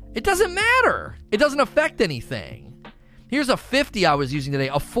 It doesn't matter. It doesn't affect anything. Here's a 50 I was using today,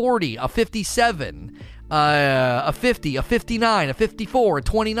 a 40, a 57, a 50, a 59, a 54, a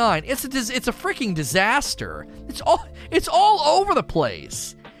 29. It's a freaking disaster. It's all over the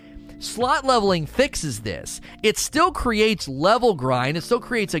place. Slot leveling fixes this. It still creates level grind. It still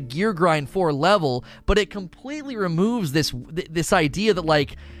creates a gear grind for level, but it completely removes this idea that,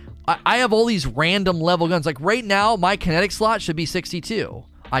 like, I have all these random level guns. Like, right now, my kinetic slot should be 62.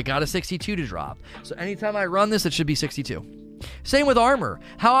 I got a 62 to drop. So anytime I run this, it should be 62. Same with armor.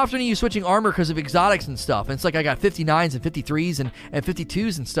 How often are you switching armor because of exotics and stuff? And it's like I got 59s and 53s and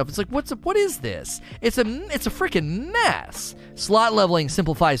 52s and stuff. It's like, what is this? It's a freaking mess. Slot leveling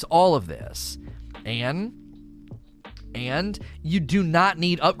simplifies all of this. And you do not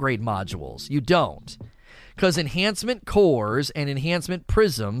need upgrade modules. You don't. Because enhancement cores and enhancement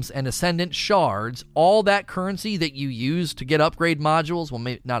prisms and ascendant shards, all that currency that you use to get upgrade modules, well,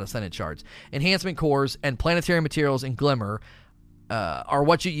 maybe not ascendant shards, enhancement cores and planetary materials and glimmer are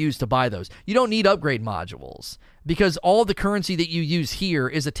what you use to buy those. You don't need upgrade modules because all the currency that you use here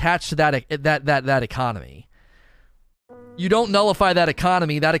is attached to that economy. You don't nullify that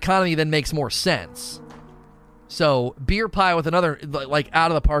economy. That economy then makes more sense. So Beer Pie with another like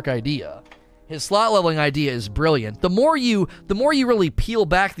out of the park idea. His slot leveling idea is brilliant. The more you really peel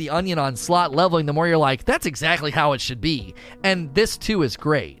back the onion on slot leveling, the more you're like, that's exactly how it should be. And this too is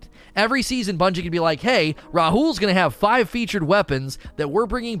great. Every season, Bungie could be like, hey, Rahul's going to have 5 featured weapons that we're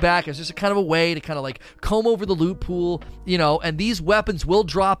bringing back as just a kind of a way to kind of like comb over the loot pool, and these weapons will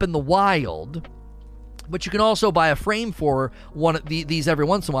drop in the wild. But you can also buy a frame for one of these every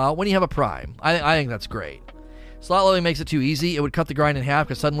once in a while when you have a prime. I think that's great. Slot leveling makes it too easy. It would cut the grind in half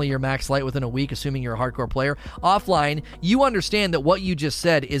because suddenly you're max light within a week, assuming you're a hardcore player. Offline, you understand that what you just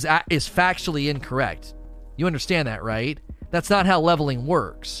said is factually incorrect. You understand that, right? That's not how leveling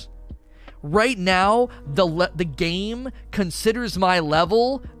works. Right now, the game considers my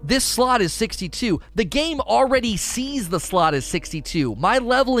level. This slot is 62. The game already sees the slot as 62. My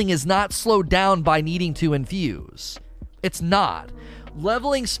leveling is not slowed down by needing to infuse. It's not.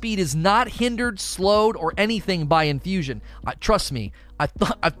 Leveling speed is not hindered, slowed, or anything by infusion. Trust me, I've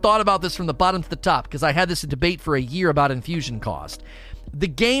thought about this from the bottom to the top because I had this debate for a year about infusion cost. The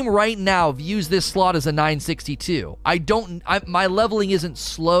game right now views this slot as a 962. My leveling isn't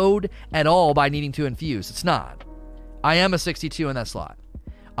slowed at all by needing to infuse. It's not. I am a 62 in that slot.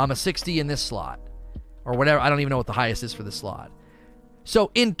 I'm a 60 in this slot. Or whatever. I don't even know what the highest is for this slot.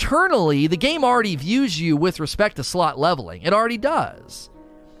 So internally, the game already views you with respect to slot leveling. It already does.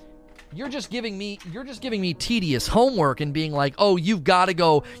 You're just giving me tedious homework and being like, oh, you got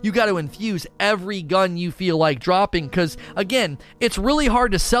to infuse every gun you feel like dropping, because again, it's really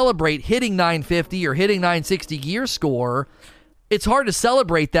hard to celebrate hitting 950 or hitting 960 gear score. It's hard to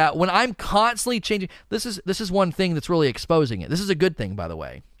celebrate that when I'm constantly changing. This is one thing that's really exposing it. This is a good thing, by the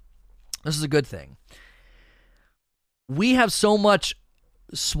way. This is a good thing. We have so much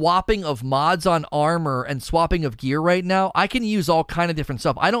swapping of mods on armor and swapping of gear right now. I can use all kind of different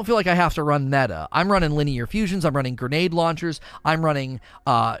stuff. I don't feel like I have to run meta. I'm running linear fusions. I'm running grenade launchers. I'm running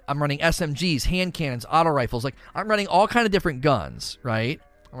SMGs, hand cannons, auto rifles. Like, I'm running all kind of different guns, right?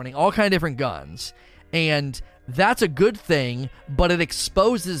 I'm running all kind of different guns, and that's a good thing. But it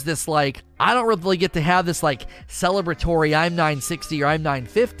exposes this, like, I don't really get to have this like celebratory I'm 960 or I'm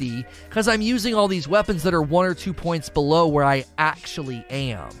 950 because I'm using all these weapons that are 1 or 2 points below where I actually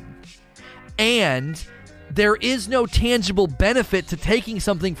am. And there is no tangible benefit to taking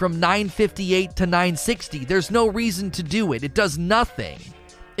something from 958 to 960. There's no reason to do it. It does nothing.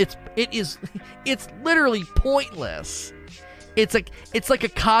 It's literally pointless. It's like a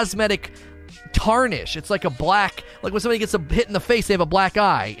cosmetic tarnish. It's like a black, like when somebody gets a hit in the face, they have a black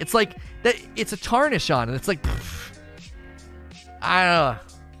eye. It's like that. It's a tarnish on it. It's like, I don't know.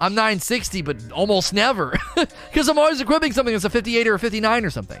 I'm 960, but almost never, because I'm always equipping something that's a 58 or a 59 or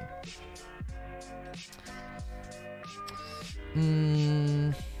something.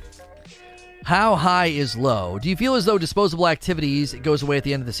 How high is low? Do you feel as though disposable activities, it goes away at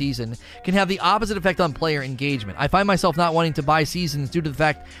the end of the season, can have the opposite effect on player engagement? I find myself not wanting to buy seasons due to the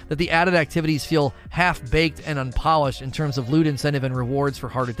fact that the added activities feel half-baked and unpolished in terms of loot incentive and rewards for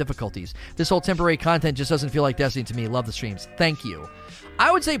harder difficulties. This whole temporary content just doesn't feel like Destiny to me. Love the streams. Thank you. I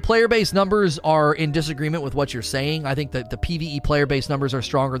would say player-based numbers are in disagreement with what you're saying. I think that the PvE player-based numbers are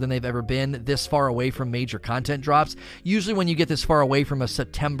stronger than they've ever been this far away from major content drops. Usually when you get this far away from a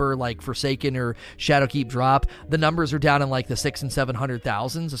September, like Forsaken or Shadowkeep drop, the numbers are down in like the 600,000 and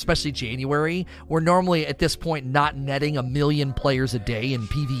 700,000s, especially January. We're normally at this point not netting 1 million players a day in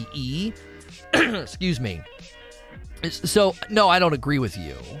PvE. Excuse me. So, no, I don't agree with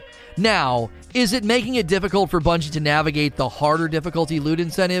you. Now, is it making it difficult for Bungie to navigate the harder difficulty loot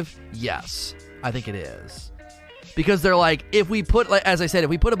incentive? Yes, I think it is. Because they're like, if we put, like, as I said, if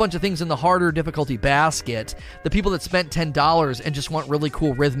we put a bunch of things in the harder difficulty basket, the people that spent $10 and just want really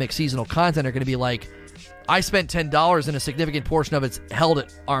cool rhythmic seasonal content are going to be like, I spent $10 and a significant portion of it's held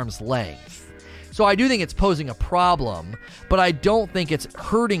at arm's length. So I do think it's posing a problem, but I don't think it's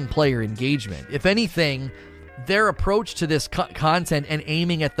hurting player engagement. If anything, their approach to this content and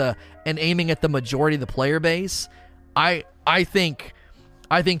aiming at the majority of the player base, I think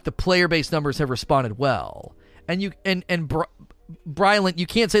the player base numbers have responded well. And Brylant, you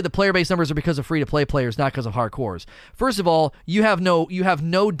can't say the player base numbers are because of free to play players, not because of hardcores. First of all, you have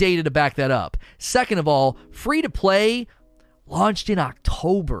no data to back that up. Second of all, free to play launched in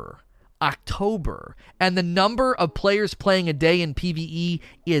October, and the number of players playing a day in PvE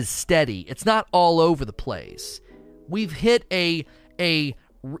is steady. It's not all over the place. We've hit a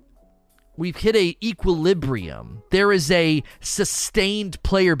equilibrium. There is a sustained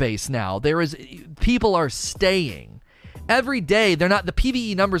player base now. People are staying. Every day, the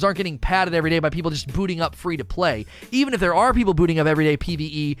PvE numbers aren't getting padded every day by people just booting up free to play. Even if there are people booting up everyday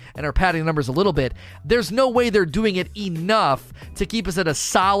PvE and are padding the numbers a little bit, there's no way they're doing it enough to keep us at a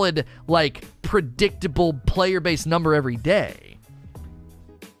solid, like, predictable player-based number every day.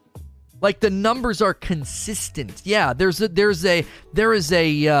 Like, the numbers are consistent. Yeah, there's a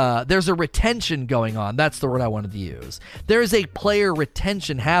retention going on. That's the word I wanted to use. There is a player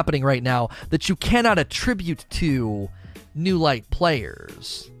retention happening right now that you cannot attribute to New Light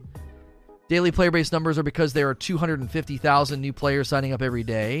players. Daily player-based numbers are because there are 250,000 new players signing up every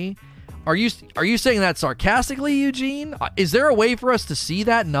day. Are you saying that sarcastically, Eugene? Is there a way for us to see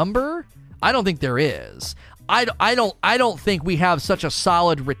that number? I don't think there is. I don't think we have such a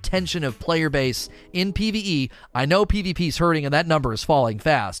solid retention of player base in PvE. I know PvP's hurting and that number is falling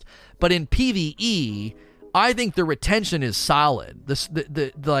fast, but in PvE, I think the retention is solid.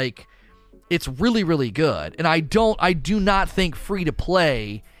 It's really, really good. And I do not think free to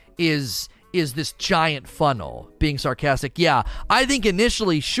play is this giant funnel. Being sarcastic, yeah. I think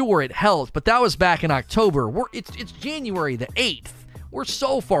initially, sure, it helped, but that was back in October. It's January the 8th. We're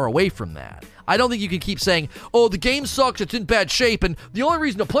so far away from that. I don't think you can keep saying, oh, the game sucks, it's in bad shape, and the only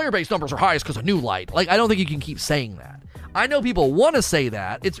reason the player base numbers are high is because of New Light. Like, I don't think you can keep saying that. I know people want to say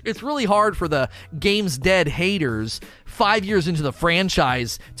that. It's really hard for the game's dead haters 5 years into the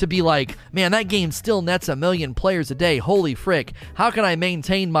franchise to be like, man, that game still nets 1 million players a day. Holy frick. How can I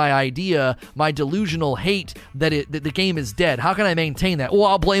maintain my idea, my delusional hate that the game is dead? How can I maintain that? Well,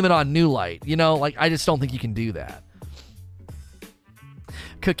 I'll blame it on New Light. You know, like, I just don't think you can do that.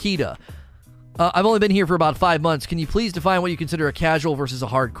 Kakita. I've only been here for about 5 months. Can you please define what you consider a casual versus a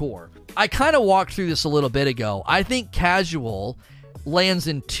hardcore? I kind of walked through this a little bit ago. I think casual lands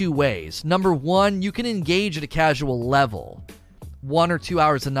in two ways. Number one, you can engage at a casual level. 1 or 2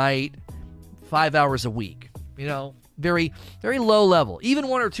 hours a night, 5 hours a week. You know, very, very low level. Even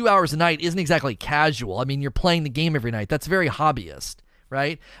 1 or 2 hours a night isn't exactly casual. I mean, you're playing the game every night. That's very hobbyist,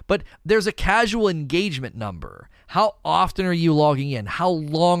 right? But there's a casual engagement number. How often are you logging in? How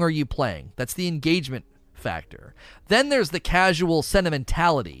long are you playing? That's the engagement factor. Then there's the casual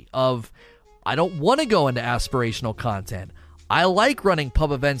sentimentality of, I don't want to go into aspirational content. I like running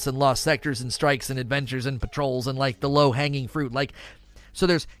pub events and lost sectors and strikes and adventures and patrols and like the low-hanging fruit. Like, so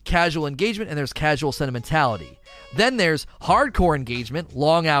there's casual engagement and there's casual sentimentality. Then there's hardcore engagement,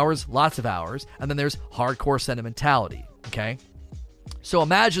 long hours, lots of hours, and then there's hardcore sentimentality, okay? So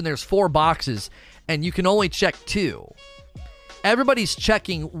imagine there's 4 boxes and you can only check 2. Everybody's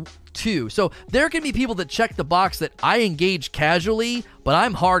checking 2. So there can be people that check the box that I engage casually, but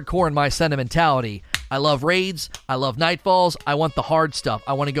I'm hardcore in my sentimentality. I love raids. I love Nightfalls. I want the hard stuff.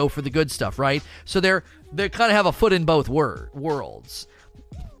 I want to go for the good stuff, right? So they kind of have a foot in both worlds.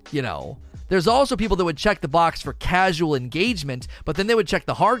 You know, there's also people that would check the box for casual engagement, but then they would check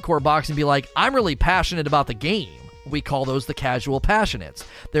the hardcore box and be like, I'm really passionate about the game. We call those the casual passionates.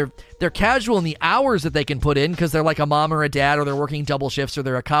 They're casual in the hours that they can put in because they're like a mom or a dad, or they're working double shifts, or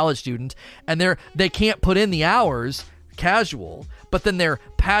they're a college student, and they can't put in the hours, casual, but then they're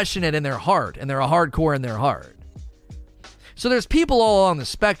passionate in their heart, and they're a hardcore in their heart. So there's people all on the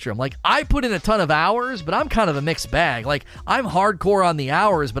spectrum. Like, I put in a ton of hours, but I'm kind of a mixed bag. Like, I'm hardcore on the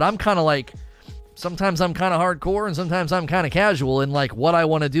hours, but I'm kind of like, sometimes I'm kind of hardcore, and sometimes I'm kind of casual in like what I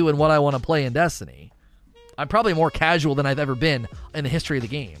want to do and what I want to play in Destiny. I'm probably more casual than I've ever been in the history of the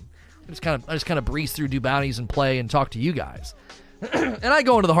game. I just kind of breeze through, do bounties, and play and talk to you guys. And I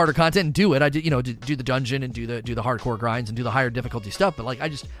go into the harder content and do it. I do the dungeon and do the hardcore grinds and do the higher difficulty stuff. But like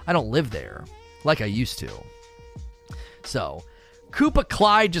I don't live there like I used to. So, Koopa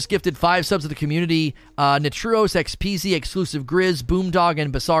Clyde just gifted 5 subs to the community. Nitruos, XPZ, Exclusive Grizz, Boomdog,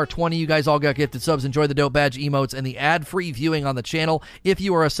 and Bassar 20. You guys all got gifted subs. Enjoy the dope badge emotes and the ad-free viewing on the channel. If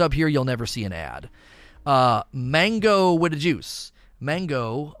you are a sub here, you'll never see an ad. Mango with a Juice.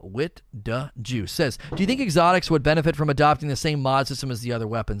 Mango with the Juice says, do you think exotics would benefit from adopting the same mod system as the other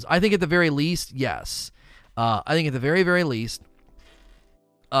weapons? I think at the very least, yes. I think at the very, very least,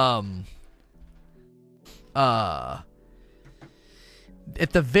 at the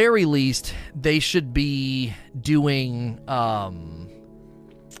very least, they should be doing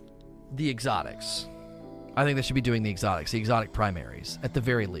the exotics. I think they should be doing the exotic primaries, at the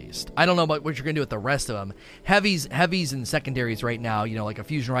very least. I don't know about what you're going to do with the rest of them. Heavies and secondaries right now, you know, like a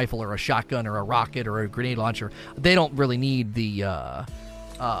fusion rifle or a shotgun or a rocket or a grenade launcher, they don't really need the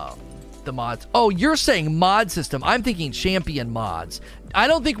mods. Oh, you're saying mod system. I'm thinking champion mods. I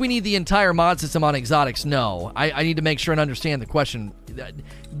don't think we need the entire mod system on exotics, no. I need to make sure and understand the question.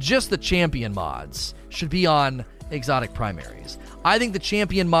 Just the champion mods should be on exotic primaries. I think the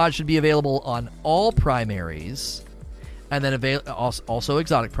champion mod should be available on all primaries, and then also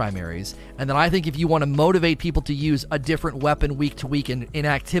exotic primaries. And then I think if you want to motivate people to use a different weapon week to week in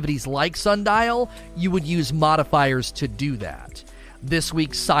activities like Sundial, you would use modifiers to do that. This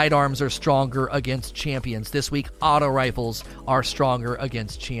week, sidearms are stronger against champions. This week, auto rifles are stronger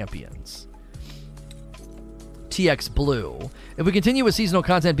against champions. TX Blue. If we continue with seasonal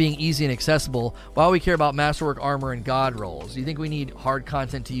content being easy and accessible, why do we care about masterwork, armor, and god rolls? Do you think we need hard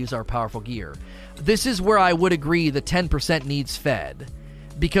content to use our powerful gear? This is where I would agree the 10% needs fed.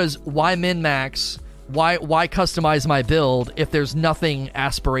 Because why min-max? Why customize my build if there's nothing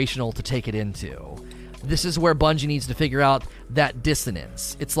aspirational to take it into? This is where Bungie needs to figure out that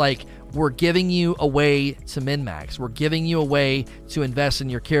dissonance. It's like, we're giving you a way to min-max. We're giving you a way to invest in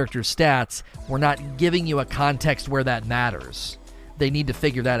your character's stats. We're not giving you a context where that matters. They need to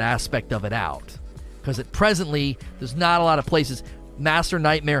figure that aspect of it out. Because presently, there's not a lot of places. Master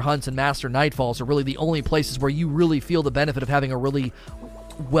Nightmare Hunts and Master Nightfalls are really the only places where you really feel the benefit of having a really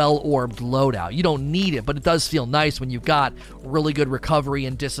well-orbed loadout. You don't need it, but it does feel nice when you've got really good recovery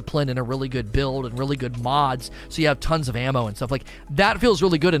and discipline and a really good build and really good mods, so you have tons of ammo and stuff. Like, that feels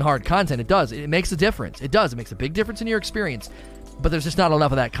really good in hard content. It does. It makes a difference. It does. It makes a big difference in your experience, but there's just not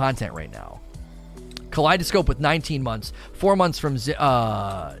enough of that content right now. Kaleidoscope with 19 months, 4 months from Ginger.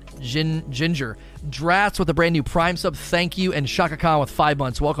 Drats with a brand new Prime sub, thank you. And Shaka Khan with 5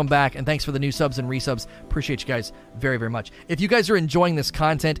 months, welcome back. And thanks for the new subs and resubs. Appreciate you guys very, very much. If you guys are enjoying this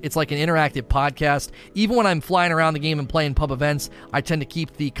content, it's like an interactive podcast. Even when I'm flying around the game and playing pub events, I tend to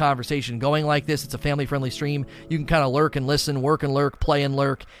keep the conversation going like this. It's a family-friendly stream. You can kind of lurk and listen, work and lurk, play and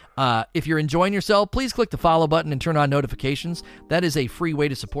lurk. If you're enjoying yourself, please click the follow button and turn on notifications. That is a free way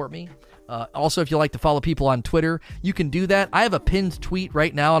to support me. Also, if you like to follow people on Twitter, you can do that. I have a pinned tweet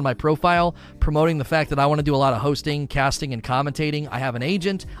right now on my profile promoting the fact that I want to do a lot of hosting, casting, and commentating. I have an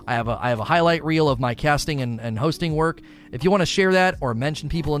agent. I have a highlight reel of my casting and hosting work. If you want to share that or mention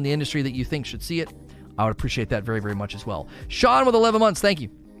people in the industry that you think should see it, I would appreciate that very, very much as well. Sean with 11 months, thank you.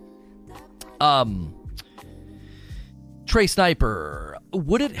 Trey Sniper,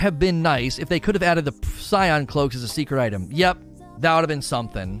 would it have been nice if they could have added the Scion cloaks as a secret item? Yep, that would have been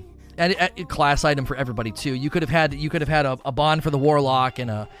something. And a class item for everybody too. You could have had a bond for the Warlock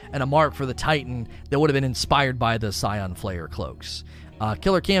and a mark for the Titan that would have been inspired by the Scion Flayer cloaks.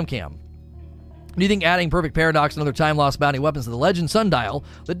 Killer Cam. Do you think adding Perfect Paradox and other time lost bounty weapons to the Legend Sundial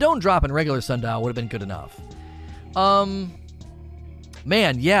that don't drop in regular Sundial would have been good enough?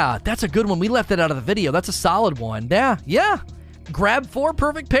 Man, yeah, that's a good one. We left that out of the video. That's a solid one. Yeah. Grab 4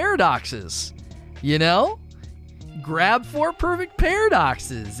 Perfect Paradoxes. You know? Grab 4 Perfect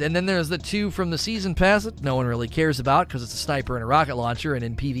Paradoxes. And then there's the 2 from the Season Pass that no one really cares about because it's a sniper and a rocket launcher, and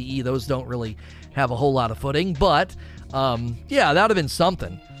in PvE those don't really have a whole lot of footing. But, yeah, that would have been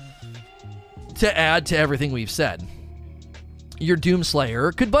something to add to everything we've said. Your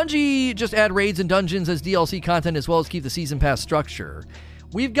Doomslayer. Could Bungie just add raids and dungeons as DLC content as well as keep the Season Pass structure?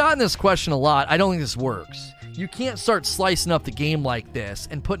 We've gotten this question a lot. I don't think this works. You can't start slicing up the game like this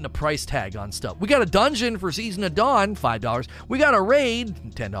and putting a price tag on stuff. We got a dungeon for Season of Dawn, $5. We got a raid,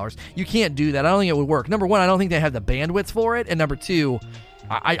 $10. You can't do that. I don't think it would work. Number one, I don't think they have the bandwidth for it. And number two,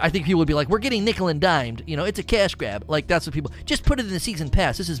 I think people would be like, we're getting nickel and dimed. You know, it's a cash grab. Like, that's what people... Just put it in the Season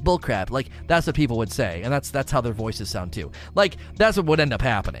Pass. This is bullcrap. Like, that's what people would say. And that's how their voices sound, too. Like, that's what would end up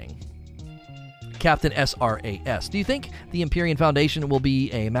happening. Captain SRAS. Do you think the Empyrean Foundation will be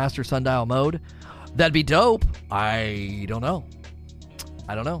a Master Sundial mode? That'd be dope. I don't know.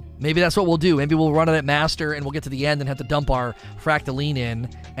 Maybe that's what we'll do. Maybe we'll run it at Master and we'll get to the end and have to dump our Fractaline in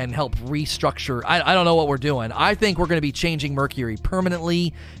and help restructure. I don't know what we're doing. I think we're going to be changing Mercury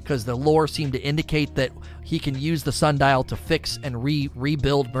permanently because the lore seemed to indicate that he can use the Sundial to fix and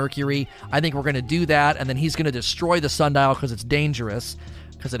rebuild Mercury. I think we're going to do that, and then he's going to destroy the Sundial because it's dangerous,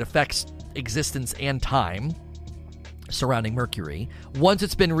 because it affects existence and time surrounding Mercury. Once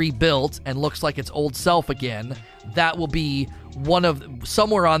it's been rebuilt and looks like its old self again, that will be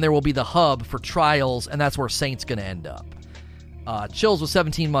somewhere on there will be the hub for trials, and that's where Saint's going to end up. Chills with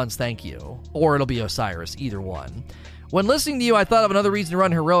 17 months, thank you. Or it'll be Osiris, either one. When listening to you, I thought of another reason to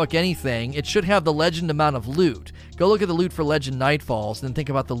run Heroic anything. It should have the Legend amount of loot. Go look at the loot for Legend Nightfalls, and then think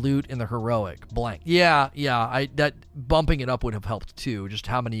about the loot in the Heroic. Blank. Yeah, that bumping it up would have helped too, just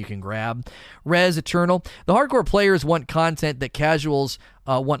how many you can grab. Rez Eternal. The hardcore players want content that casuals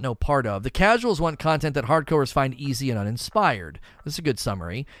want no part of. The casuals want content that hardcores find easy and uninspired. This is a good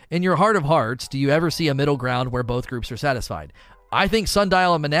summary. In your heart of hearts, do you ever see a middle ground where both groups are satisfied? I think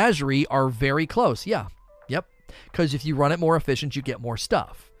Sundial and Menagerie are very close. Yeah. Yep. Because if you run it more efficient, you get more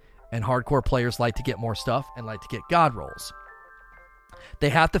stuff. And hardcore players like to get more stuff and like to get god rolls. They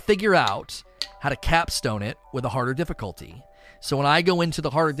have to figure out how to capstone it with a harder difficulty. So when I go into the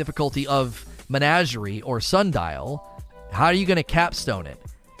harder difficulty of Menagerie or Sundial, how are you going to capstone it?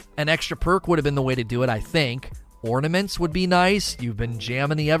 An extra perk would have been the way to do it, I think. Ornaments would be nice. You've been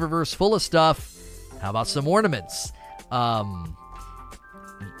jamming the Eververse full of stuff. How about some ornaments?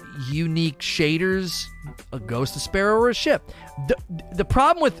 Unique shaders, a Ghost of Sparrow, or a ship. The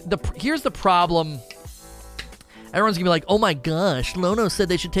problem with here's the problem. Everyone's gonna be like, oh my gosh, Lono said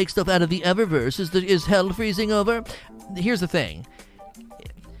they should take stuff out of the Eververse. Is hell freezing over? Here's the thing.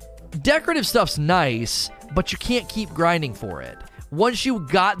 Decorative stuff's nice, but you can't keep grinding for it. Once you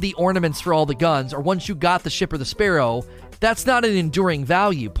got the ornaments for all the guns, or once you got the ship or the Sparrow, that's not an enduring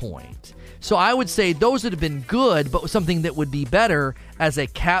value point. So I would say those would have been good, but something that would be better as a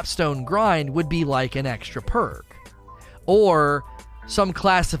capstone grind would be like an extra perk. Or some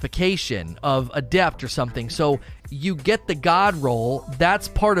classification of Adept or something. So you get the god roll. That's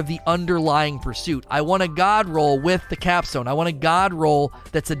part of the underlying pursuit. I want a god roll with the capstone. I want a god roll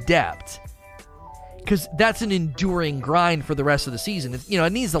that's adept. Because that's an enduring grind for the rest of the season.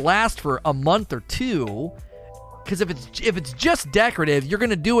 It needs to last for a month or two. Because if it's just decorative, you're going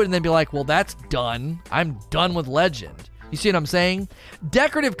to do it and then be like, well, that's done. I'm done with Legend. You see what I'm saying?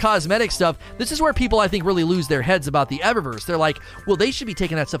 Decorative cosmetic stuff, this is where people, I think, really lose their heads about the Eververse. They're like, well, they should be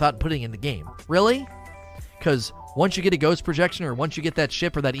taking that stuff out and putting it in the game. Really? Because once you get a ghost projection or once you get that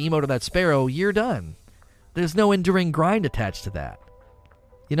ship or that emote or that sparrow, you're done. There's no enduring grind attached to that.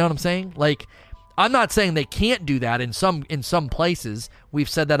 You know what I'm saying? Like, I'm not saying they can't do that in some places. We've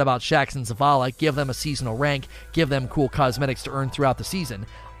said that about Shaxx and Zavala. Give them a seasonal rank. Give them cool cosmetics to earn throughout the season.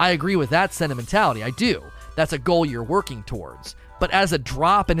 I agree with that sentimentality. I do. That's a goal you're working towards. But as a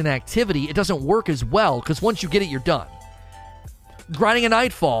drop in an activity, it doesn't work as well because once you get it, you're done. Grinding a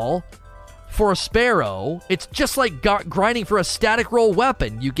Nightfall for a Sparrow, it's just like grinding for a static roll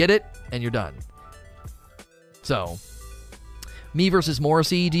weapon. You get it, and you're done. So, me versus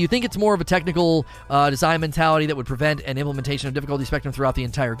Morrissey, do you think it's more of a technical design mentality that would prevent an implementation of difficulty spectrum throughout the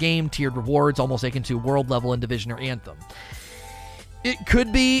entire game? Tiered rewards, almost akin to world level in Division or Anthem. It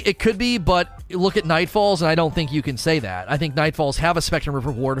could be, but look at Nightfalls, and I don't think you can say that. I think Nightfalls have a spectrum of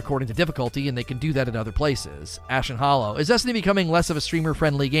reward according to difficulty, and they can do that in other places. Ashen Hollow. Is Destiny becoming less of a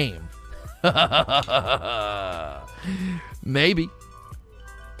streamer-friendly game? Maybe.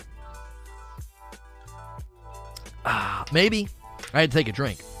 Maybe. I had to take a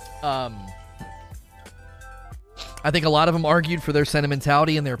drink. I think a lot of them argued for their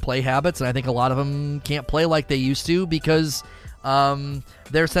sentimentality and their play habits, and I think a lot of them can't play like they used to because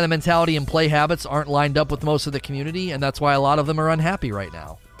their sentimentality and play habits aren't lined up with most of the community, and that's why a lot of them are unhappy right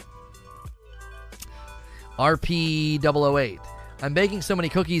now. RP008. I'm baking so many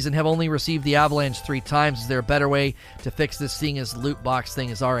cookies and have only received the Avalanche 3 times. Is there a better way to fix this, seeing as loot box thing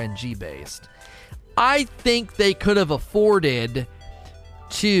is RNG based? I think they could have afforded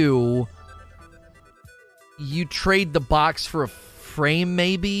to trade the box for a frame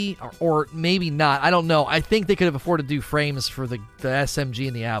maybe, or maybe not. I don't know. I think they could have afforded to do frames for the SMG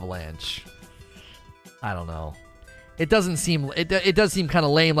and the Avalanche. I don't know. It doesn't seem, it does seem kind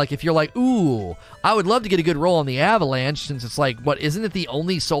of lame. Like if you're like, ooh, I would love to get a good roll on the Avalanche, since it's like, what, isn't it the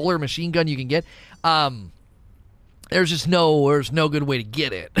only solar machine gun you can get? There's no good way to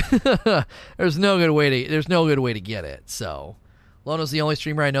get it. There's no good way to get it. So, Lono's the only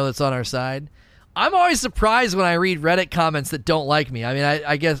streamer I know that's on our side. I'm always surprised when I read Reddit comments that don't like me. I mean,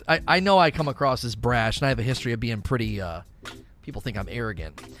 I guess I know I come across as brash, and I have a history of being pretty. People think I'm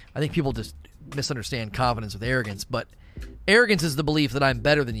arrogant. I think people just misunderstand confidence with arrogance, but arrogance is the belief that I'm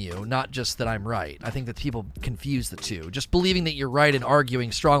better than you, not just that I'm right. I think that people confuse the two. Just believing that you're right and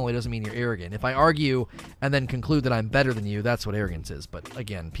arguing strongly doesn't mean you're arrogant. If I argue and then conclude that I'm better than you, that's what arrogance is. But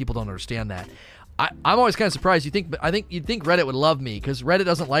again, people don't understand that. I'm always kind of surprised. I think you'd think Reddit would love me, because Reddit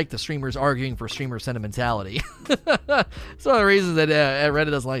doesn't like the streamers arguing for streamer sentimentality. It's one of the reasons that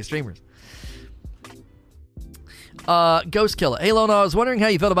Reddit doesn't like streamers. Ghost Killer. Hey, Lona, I was wondering how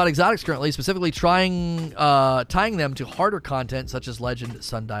you felt about exotics currently, specifically tying them to harder content such as Legend,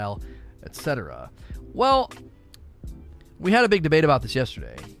 Sundial, etc. Well, we had a big debate about this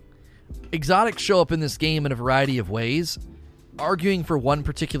yesterday. Exotics show up in this game in a variety of ways. Arguing for one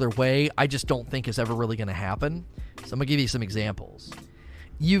particular way, I just don't think is ever really going to happen. So I'm going to give you some examples.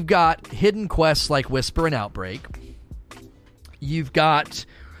 You've got hidden quests like Whisper and Outbreak. You've got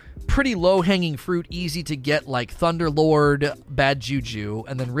pretty low-hanging fruit, easy to get, like Thunderlord, Bad Juju,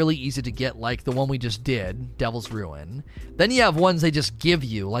 and then really easy to get like the one we just did, Devil's Ruin. Then you have ones they just give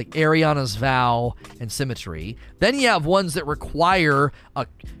you, like Ariana's Vow and Symmetry. Then you have ones that require a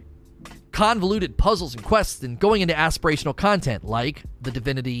convoluted puzzles and quests and going into aspirational content, like the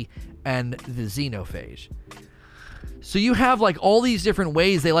Divinity and the Xenophage. So you have like all these different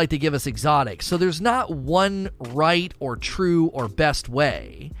ways they like to give us exotics. So there's not one right or true or best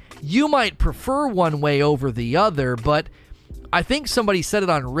way. You might prefer one way over the other, but I think somebody said it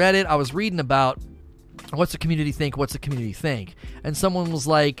on Reddit. I was reading about what's the community think, and someone was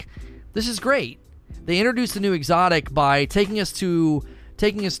like, this is great. They introduced a new exotic by taking us to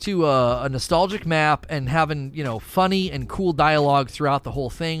a nostalgic map and having, funny and cool dialogue throughout the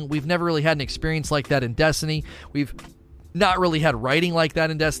whole thing. We've never really had an experience like that in Destiny. We've not really had writing like that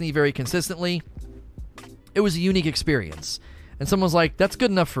in Destiny very consistently. It was a unique experience. And someone was like, that's good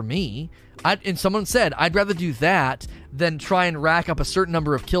enough for me. And someone said, I'd rather do that than try and rack up a certain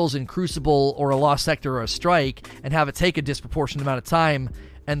number of kills in Crucible or a Lost Sector or a Strike and have it take a disproportionate amount of time,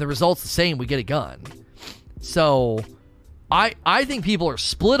 and the result's the same, we get a gun. So I think people are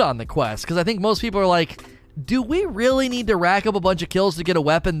split on the quest, because I think most people are like, do we really need to rack up a bunch of kills to get a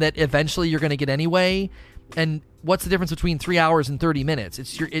weapon that eventually you're going to get anyway? And what's the difference between 3 hours and 30 minutes?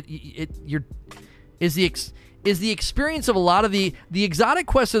 Is the experience of a lot of the exotic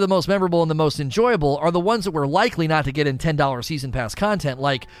quests are the most memorable and the most enjoyable are the ones that we're likely not to get in $10 season pass content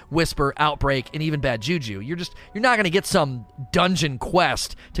like Whisper, Outbreak, and even Bad Juju. You're not going to get some dungeon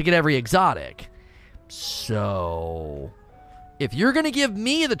quest to get every exotic. So if you're going to give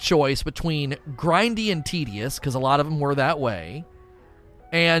me the choice between grindy and tedious, because a lot of them were that way,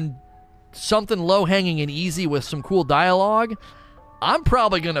 and something low-hanging and easy with some cool dialogue, I'm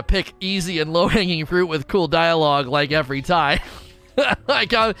probably going to pick easy and low-hanging fruit with cool dialogue like every time.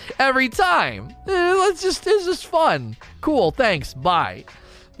 Every time. It's just fun. Cool, thanks, bye.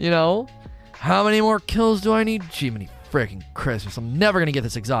 How many more kills do I need? Gee, many freaking Christmas. I'm never going to get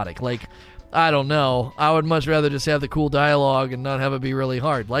this exotic. I don't know. I would much rather just have the cool dialogue and not have it be really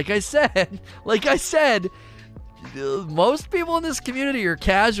hard. Like I said, most people in this community are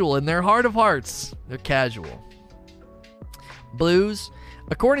casual in their heart of hearts. They're casual. Blues,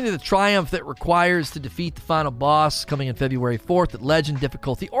 according to the triumph that requires to defeat the final boss coming in February 4th at Legend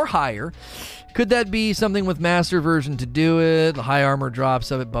difficulty or higher, could that be something with Master version to do it? The high armor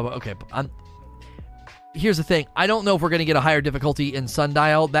drops of it, blah, blah. Okay, here's the thing. I don't know if we're going to get a higher difficulty in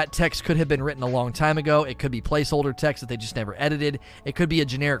Sundial. That text could have been written a long time ago. It could be placeholder text that they just never edited. It could be a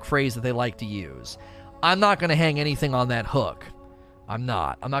generic phrase that they like to use. I'm not going to hang anything on that hook. I'm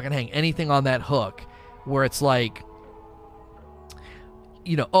not going to hang anything on that hook where it's like,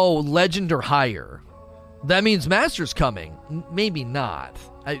 Legend or higher. That means Master's coming. Maybe not.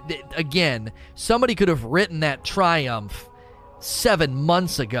 Again, somebody could have written that triumph 7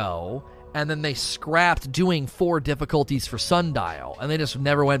 months ago, and then they scrapped doing 4 difficulties for Sundial, and they just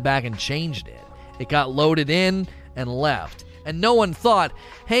never went back and changed it. It got loaded in and left. And no one thought,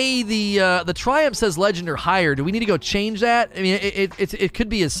 hey, the Triumph says Legend or higher. Do we need to go change that? I mean, it could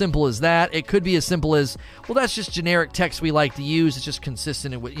be as simple as that. It could be as simple as, well, that's just generic text we like to use. It's just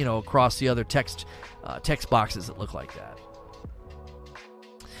consistent with, across the other text boxes that look like that.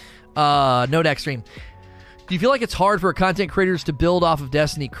 Note Extreme. Do you feel like it's hard for content creators to build off of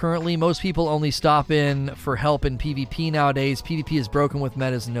Destiny currently? Most people only stop in for help in PvP nowadays. PvP is broken with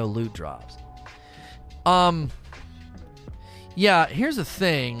metas and no loot drops. Yeah, here's the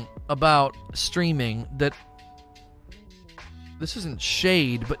thing about streaming that this isn't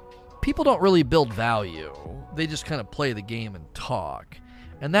shade, but people don't really build value. They just kind of play the game and talk.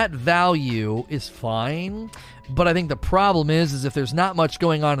 And that value is fine, but I think the problem is if there's not much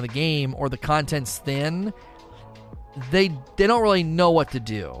going on in the game or the content's thin, they don't really know what to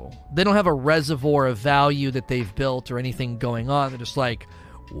do. They don't have a reservoir of value that they've built or anything going on. They're just like,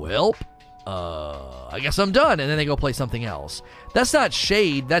 well, I guess I'm done. And then they go play something else. That's not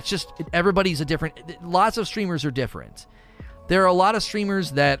shade. That's just everybody's a different. Lots of streamers are different. There are a lot of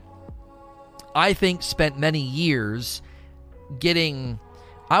streamers that I think spent many years getting,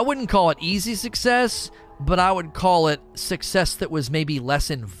 I wouldn't call it easy success, but I would call it success that was maybe less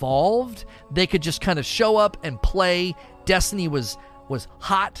involved. They could just kind of show up and play. Destiny was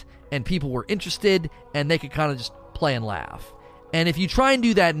hot and people were interested and they could kind of just play and laugh. And if you try and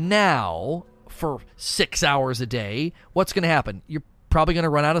do that now for 6 hours a day, what's going to happen? You're probably going to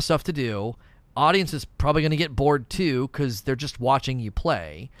run out of stuff to do. Audience is probably going to get bored too because they're just watching you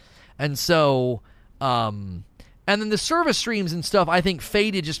play. And so, and then the service streams and stuff, I think,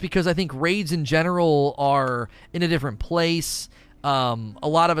 faded just because I think raids in general are in a different place. A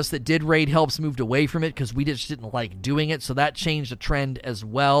lot of us that did raid helps moved away from it because we just didn't like doing it. So that changed the trend as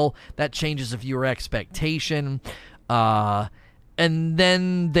well. That changes a viewer expectation. And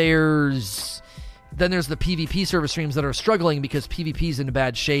then there's the PvP service streams that are struggling because PvP is in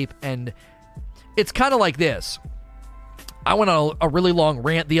bad shape. And it's kind of like this. I went on a really long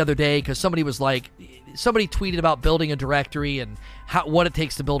rant the other day because somebody tweeted about building a directory and what it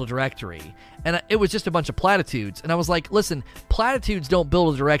takes to build a directory. And it was just a bunch of platitudes. And I was like, listen, platitudes don't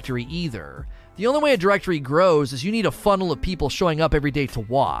build a directory either. The only way a directory grows is you need a funnel of people showing up every day to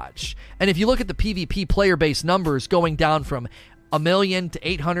watch. And if you look at the PvP player base numbers going down from 1 million to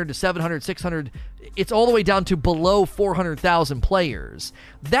 800 to 700, 600, it's all the way down to below 400,000 players.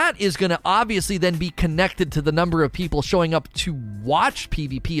 That is going to obviously then be connected to the number of people showing up to watch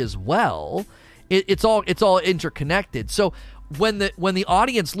PvP as well. It's all interconnected. So when the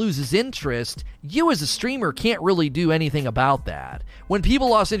audience loses interest, you as a streamer can't really do anything about that. When people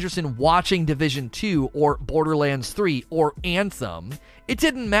lost interest in watching Division 2 or Borderlands 3 or Anthem, it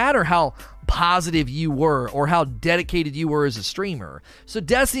didn't matter how positive you were or how dedicated you were as a streamer. So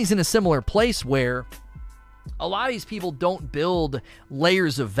Destiny's in a similar place where a lot of these people don't build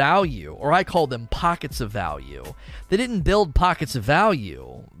layers of value, or I call them pockets of value. They didn't build pockets of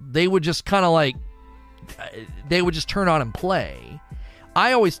value. They would just kind of like, they would just turn on and play.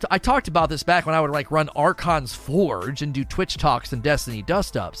 I talked about this back when I would like run Archon's Forge and do Twitch talks and Destiny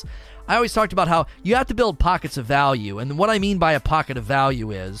dust-ups. I always talked about how you have to build pockets of value. And what I mean by a pocket of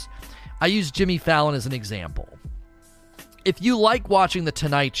value is, I use Jimmy Fallon as an example. If you like watching The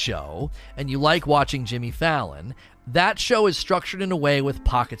Tonight Show and you like watching Jimmy Fallon, that show is structured in a way with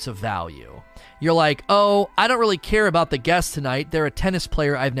pockets of value. You're like, oh, I don't really care about the guest tonight. They're a tennis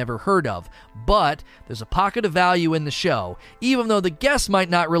player I've never heard of. But there's a pocket of value in the show. Even though the guest might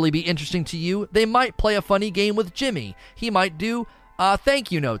not really be interesting to you, they might play a funny game with Jimmy. He might do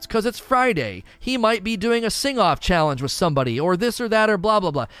thank you notes because it's Friday. He might be doing a sing-off challenge with somebody or this or that or blah,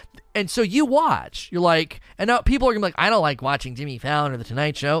 blah, blah. And so you watch. You're like, and now people are going to be like, I don't like watching Jimmy Fallon or The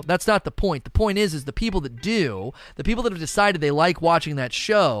Tonight Show. That's not the point. The point is the people that do, the people that have decided they like watching that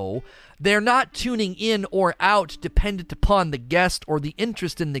show, they're not tuning in or out dependent upon the guest or the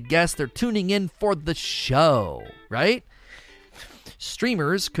interest in the guest. They're tuning in for the show, right?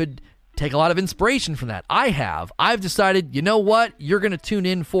 Streamers could take a lot of inspiration from that. I've decided, you know what? You're going to tune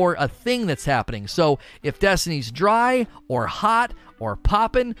in for a thing that's happening. So if Destiny's dry or hot or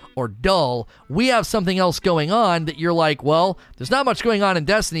poppin' or dull, we have something else going on that you're like, well, there's not much going on in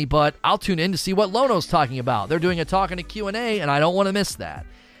Destiny, but I'll tune in to see what Lono's talking about. They're doing a talk and a Q&A, and I don't want to miss that.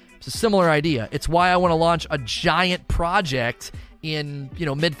 It's a similar idea. It's why I want to launch a giant project in,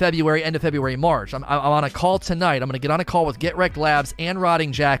 mid-February, end of February, March. I'm on a call tonight. I'm going to get on a call with Get Wrecked Labs and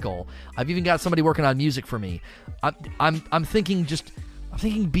Rotting Jackal. I've even got somebody working on music for me. I'm thinking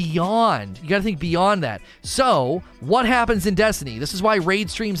beyond. You got to think beyond that. So, what happens in Destiny? This is why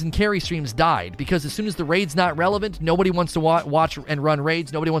raid streams and carry streams died, because as soon as the raid's not relevant, nobody wants to watch and run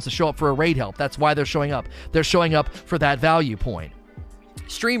raids. Nobody wants to show up for a raid help. That's why they're showing up. They're showing up for that value point.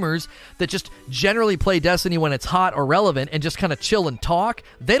 Streamers that just generally play Destiny when it's hot or relevant and just kind of chill and talk,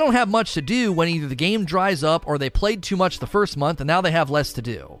 they don't have much to do when either the game dries up or they played too much the first month and now they have less to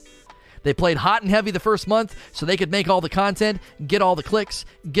do. They played hot and heavy the first month so they could make all the content, get all the clicks,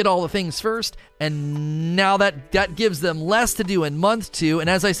 get all the things first, and now that gives them less to do in month two, and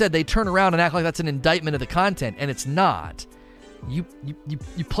as I said, they turn around and act like that's an indictment of the content, and it's not. You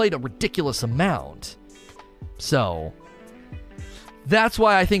played a ridiculous amount. So that's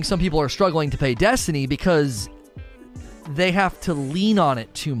why I think some people are struggling to play Destiny, because they have to lean on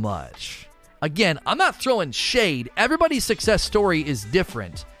it too much. Again, I'm not throwing shade. Everybody's success story is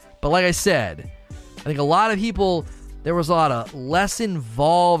different. But like I said, I think a lot of people, there was a lot of less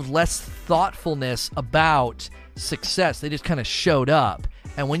involved, less thoughtfulness about success. They just kind of showed up.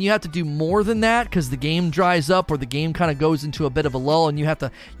 And when you have to do more than that because the game dries up or the game kind of goes into a bit of a lull, and you have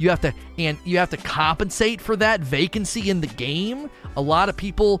to compensate for that vacancy in the game, a lot of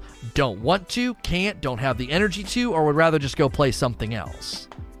people don't want to, can't, don't have the energy to, or would rather just go play something else.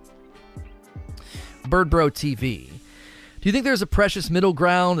 Birdbro TV. Do you think there's a precious middle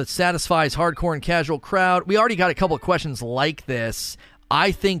ground that satisfies hardcore and casual crowd? We already got a couple of questions like this.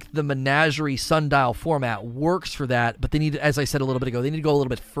 I think the Menagerie Sundial format works for that, but they need, as I said a little bit ago, they need to go a little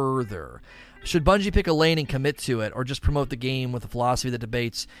bit further. Should Bungie pick a lane and commit to it, or just promote the game with a philosophy that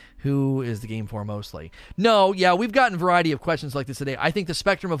debates who is the game for mostly? No, yeah, we've gotten a variety of questions like this today. I think the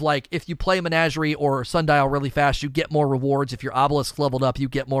spectrum of, like, if you play Menagerie or Sundial really fast, you get more rewards. If your Obelisk leveled up, you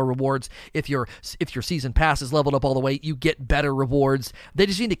get more rewards. If your Season Pass is leveled up all the way, you get better rewards. They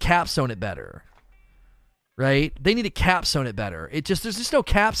just need to capstone it better, right? They need to capstone it better. There's just no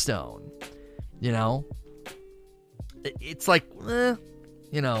capstone, It's like,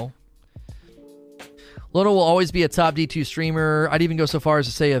 Lono will always be a top D2 streamer. I'd even go so far as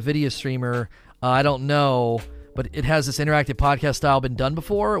to say a video streamer. I don't know, but it has this interactive podcast style been done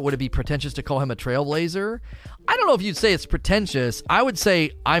before. Would it be pretentious to call him a trailblazer? I don't know if you'd say it's pretentious. I would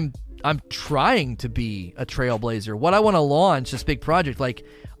say I'm trying to be a trailblazer. What I want to launch, this big project, like,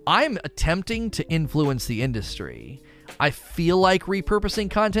 I'm attempting to influence the industry. I feel like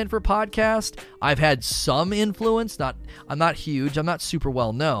repurposing content for podcast. I've had some influence. I'm not huge. I'm not super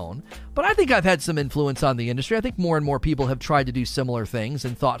well known, but I think I've had some influence on the industry. I think more and more people have tried to do similar things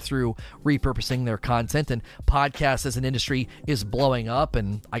and thought through repurposing their content, and podcasts as an industry is blowing up,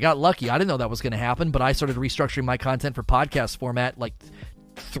 and I got lucky. I didn't know that was going to happen, but I started restructuring my content for podcast format like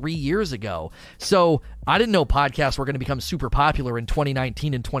 3 years ago. So I didn't know podcasts were going to become super popular in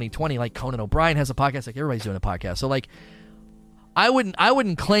 2019 and 2020. Like Conan O'Brien has a podcast, like everybody's doing a podcast. So like,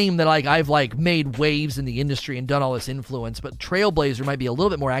 wouldn't claim that like I've like made waves in the industry and done all this influence, but Trailblazer might be a little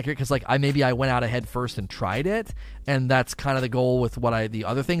bit more accurate because like I went out ahead first and tried it, and that's kind of the goal with the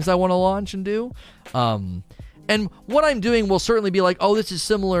other things I want to launch and do. And what I'm doing will certainly be like, oh, this is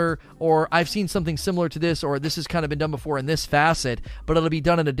similar, or I've seen something similar to this, or this has kind of been done before in this facet, but it'll be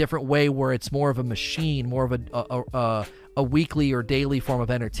done in a different way where it's more of a machine, more of a weekly or daily form of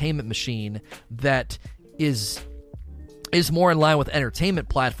entertainment machine that is more in line with entertainment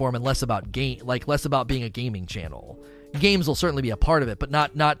platform and less about less about being a gaming channel. Games will certainly be a part of it, but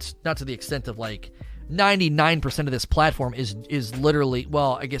not to the extent of like 99% of this platform is literally,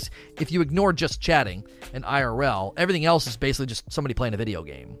 well, I guess if you ignore just chatting and IRL, everything else is basically just somebody playing a video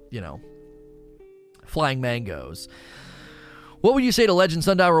game, Flying mangoes. What would you say to Legend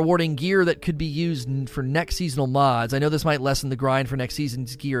Sundial rewarding gear that could be used for next seasonal mods? I know this might lessen the grind for next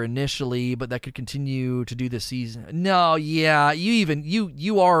season's gear initially, but that could continue to do this season. No, yeah,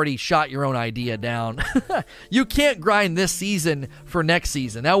 you already shot your own idea down. You can't grind this season for next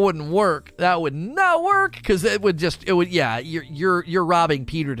season. That wouldn't work. That would not work because you're robbing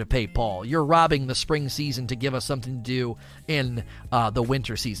Peter to pay Paul. You're robbing the spring season to give us something to do in the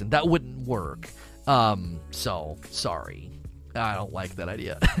winter season. That wouldn't work. So sorry. I don't like that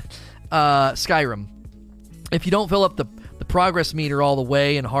idea. Skyrim. If you don't fill up the progress meter all the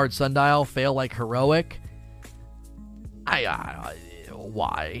way in Hard Sundial, fail like Heroic.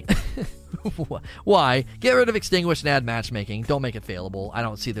 Why? Why? Get rid of Extinguish and add matchmaking. Don't make it failable. I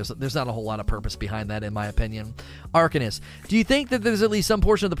don't see there's not a whole lot of purpose behind that, in my opinion. Arcanist. Do you think that there's at least some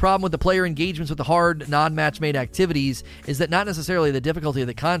portion of the problem with the player engagements with the hard, non-match-made activities is that not necessarily the difficulty of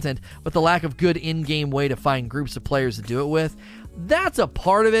the content, but the lack of good in-game way to find groups of players to do it with? That's a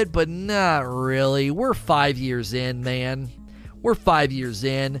part of it, but not really. We're 5 years in, man. We're 5 years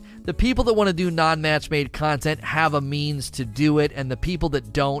in. The people that want to do non-match-made content have a means to do it, and the people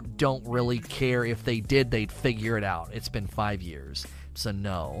that don't really care. If they did, they'd figure it out. It's been 5 years, so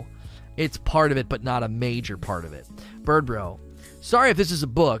no. It's part of it, but not a major part of it. Birdbro. Sorry if this is a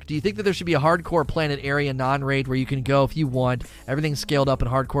book. Do you think that there should be a hardcore planet area non-raid where you can go if you want? Everything's scaled up in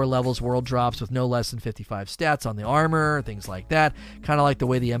hardcore levels, world drops with no less than 55 stats on the armor, things like that. Kind of like the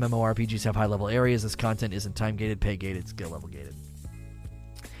way the MMORPGs have high-level areas. This content isn't time-gated, pay-gated, skill-level gated.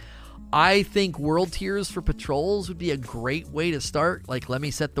 I think world tiers for patrols would be a great way to start. Like, let me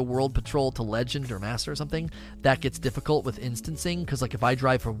set the world patrol to legend or master or something. That gets difficult with instancing because, like, if I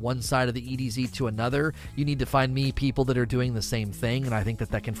drive from one side of the EDZ to another, you need to find me people that are doing the same thing, and I think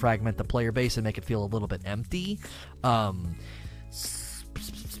that can fragment the player base and make it feel a little bit empty.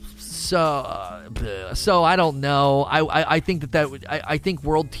 So I don't know. I think that would. I think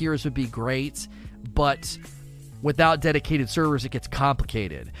world tiers would be great, but without dedicated servers, it gets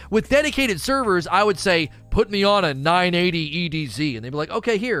complicated. With dedicated servers, I would say, put me on a 980 EDZ. And they'd be like,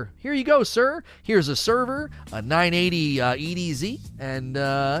 okay, here you go, sir. Here's a server, a 980 EDZ. And,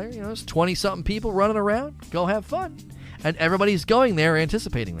 there's 20-something people running around. Go have fun. And everybody's going there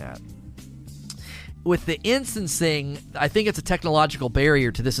anticipating that. With the instancing, I think it's a technological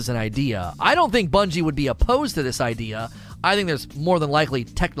barrier to this as an idea. I don't think Bungie would be opposed to this idea. I think there's more than likely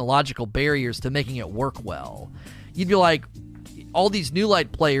technological barriers to making it work well. You'd be like, all these New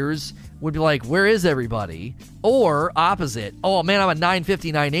Light players would be like, where is everybody? Or opposite, oh man, I'm a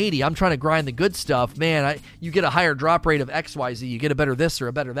 950, 980. I'm trying to grind the good stuff. Man, you get a higher drop rate of XYZ. You get a better this or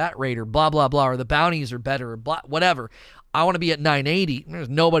a better that rate or blah, blah, blah, or the bounties are better or blah, whatever. I want to be at 980. There's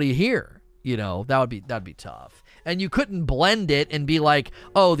nobody here. That'd be tough. And you couldn't blend it and be like,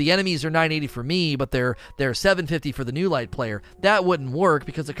 oh, the enemies are 980 for me, but they're 750 for the New Light player. That wouldn't work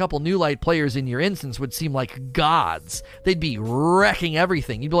because a couple New Light players in your instance would seem like gods. They'd be wrecking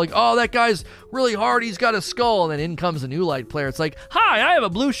everything. You'd be like, oh, that guy's really hard. He's got a skull. And then in comes a New Light player. It's like, hi, I have a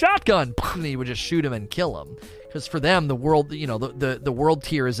blue shotgun. And he would just shoot him and kill him. Because for them, the world, the world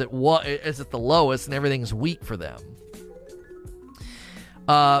tier is at the lowest and everything's weak for them.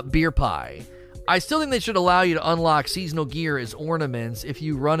 Beer Pie. I still think they should allow you to unlock seasonal gear as ornaments. If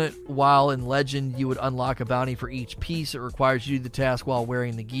you run it while in Legend, you would unlock a bounty for each piece. It requires you to do the task while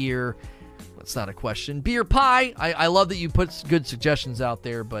wearing the gear. That's not a question. Beer Pie, I love that you put good suggestions out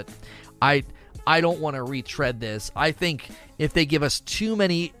there, but I don't want to retread this. I think if they give us too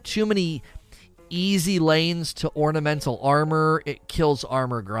many easy lanes to ornamental armor, it kills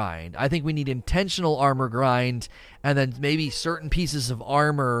armor grind. I think we need intentional armor grind, and then maybe certain pieces of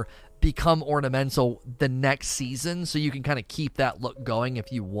armor become ornamental the next season, so you can kind of keep that look going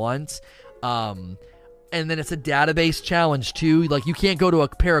if you want. And then it's a database challenge too. Like, you can't go to a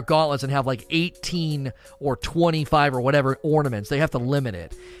pair of gauntlets and have like 18 or 25 or whatever ornaments. They have to limit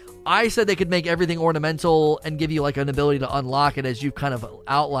it. I said they could make everything ornamental and give you like an ability to unlock it as you've kind of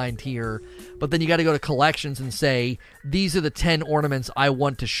outlined here. But then you got to go to collections and say, these are the 10 ornaments I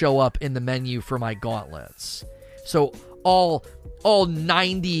want to show up in the menu for my gauntlets. So all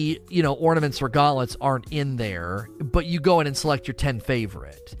 90, ornaments for gauntlets aren't in there, but you go in and select your 10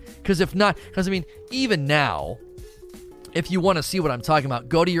 favorite. Because even now, if you want to see what I'm talking about,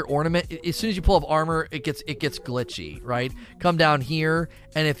 go to your ornament. As soon as you pull up armor, it gets glitchy, right? Come down here,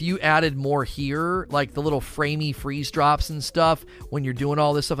 and if you added more here, like the little framey freeze drops and stuff, when you're doing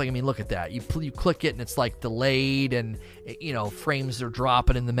all this stuff, look at that. You click it, and it's like delayed, and frames are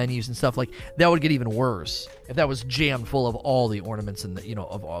dropping in the menus and stuff. Like that would get even worse if that was jammed full of all the ornaments in the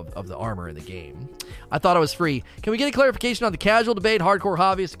of the armor in the game. I thought it was free. Can we get a clarification on the casual debate? Hardcore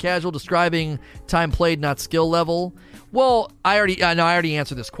hobbyist, casual describing time played, not skill level. Well, I already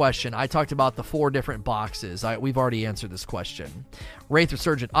answered this question. I talked about the 4 different boxes. We've already answered this question. Wraith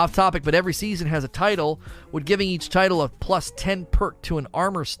Resurgent, off topic, but every season has a title. Would giving each title a plus 10 perk to an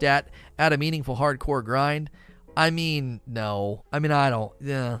armor stat add a meaningful hardcore grind? No. I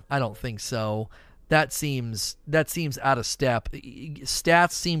don't think so. That seems out of step.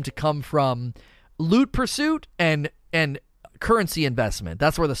 Stats seem to come from loot pursuit and currency investment.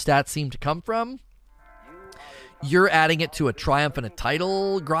 That's where the stats seem to come from. You're adding it to a triumph and a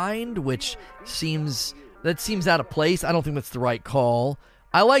title grind, which seems out of place. I don't think that's the right call.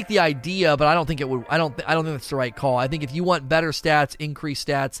 I like the idea, but I don't think it would. I don't think that's the right call. I think if you want better stats, increased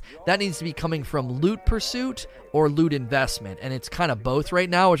stats, that needs to be coming from loot pursuit or loot investment, and it's kind of both right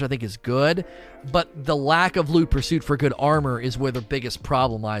now, which I think is good. But the lack of loot pursuit for good armor is where the biggest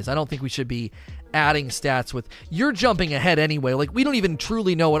problem lies. I don't think we should be adding stats with. You're jumping ahead anyway. Like, we don't even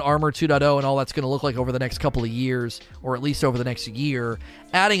truly know what Armor 2.0 and all that's going to look like over the next couple of years, or at least over the next year.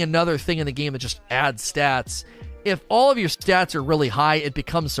 Adding another thing in the game that just adds stats. If all of your stats are really high, it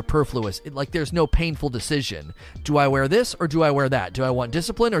becomes superfluous. There's no painful decision. Do I wear this or do I wear that? Do I want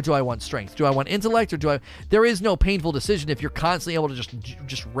discipline or do I want strength? Do I want intellect or do I... There is no painful decision if you're constantly able to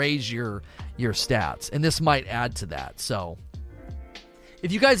just raise your stats. And this might add to that. So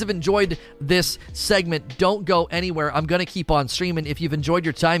if you guys have enjoyed this segment, don't go anywhere. I'm going to keep on streaming. If you've enjoyed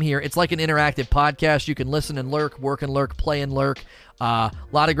your time here, it's like an interactive podcast. You can listen and lurk, work and lurk, play and lurk. A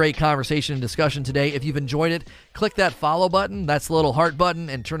lot of great conversation and discussion today. If you've enjoyed it, click that follow button. That's the little heart button,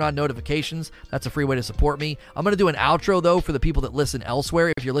 and turn on notifications. That's a free way to support me. I'm going to do an outro, though, for the people that listen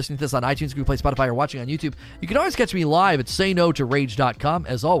elsewhere. If you're listening to this on iTunes, Google Play, Spotify, or watching on YouTube, you can always catch me live at SayNoToRage.com.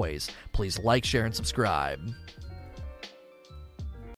 As always, please like, share, and subscribe.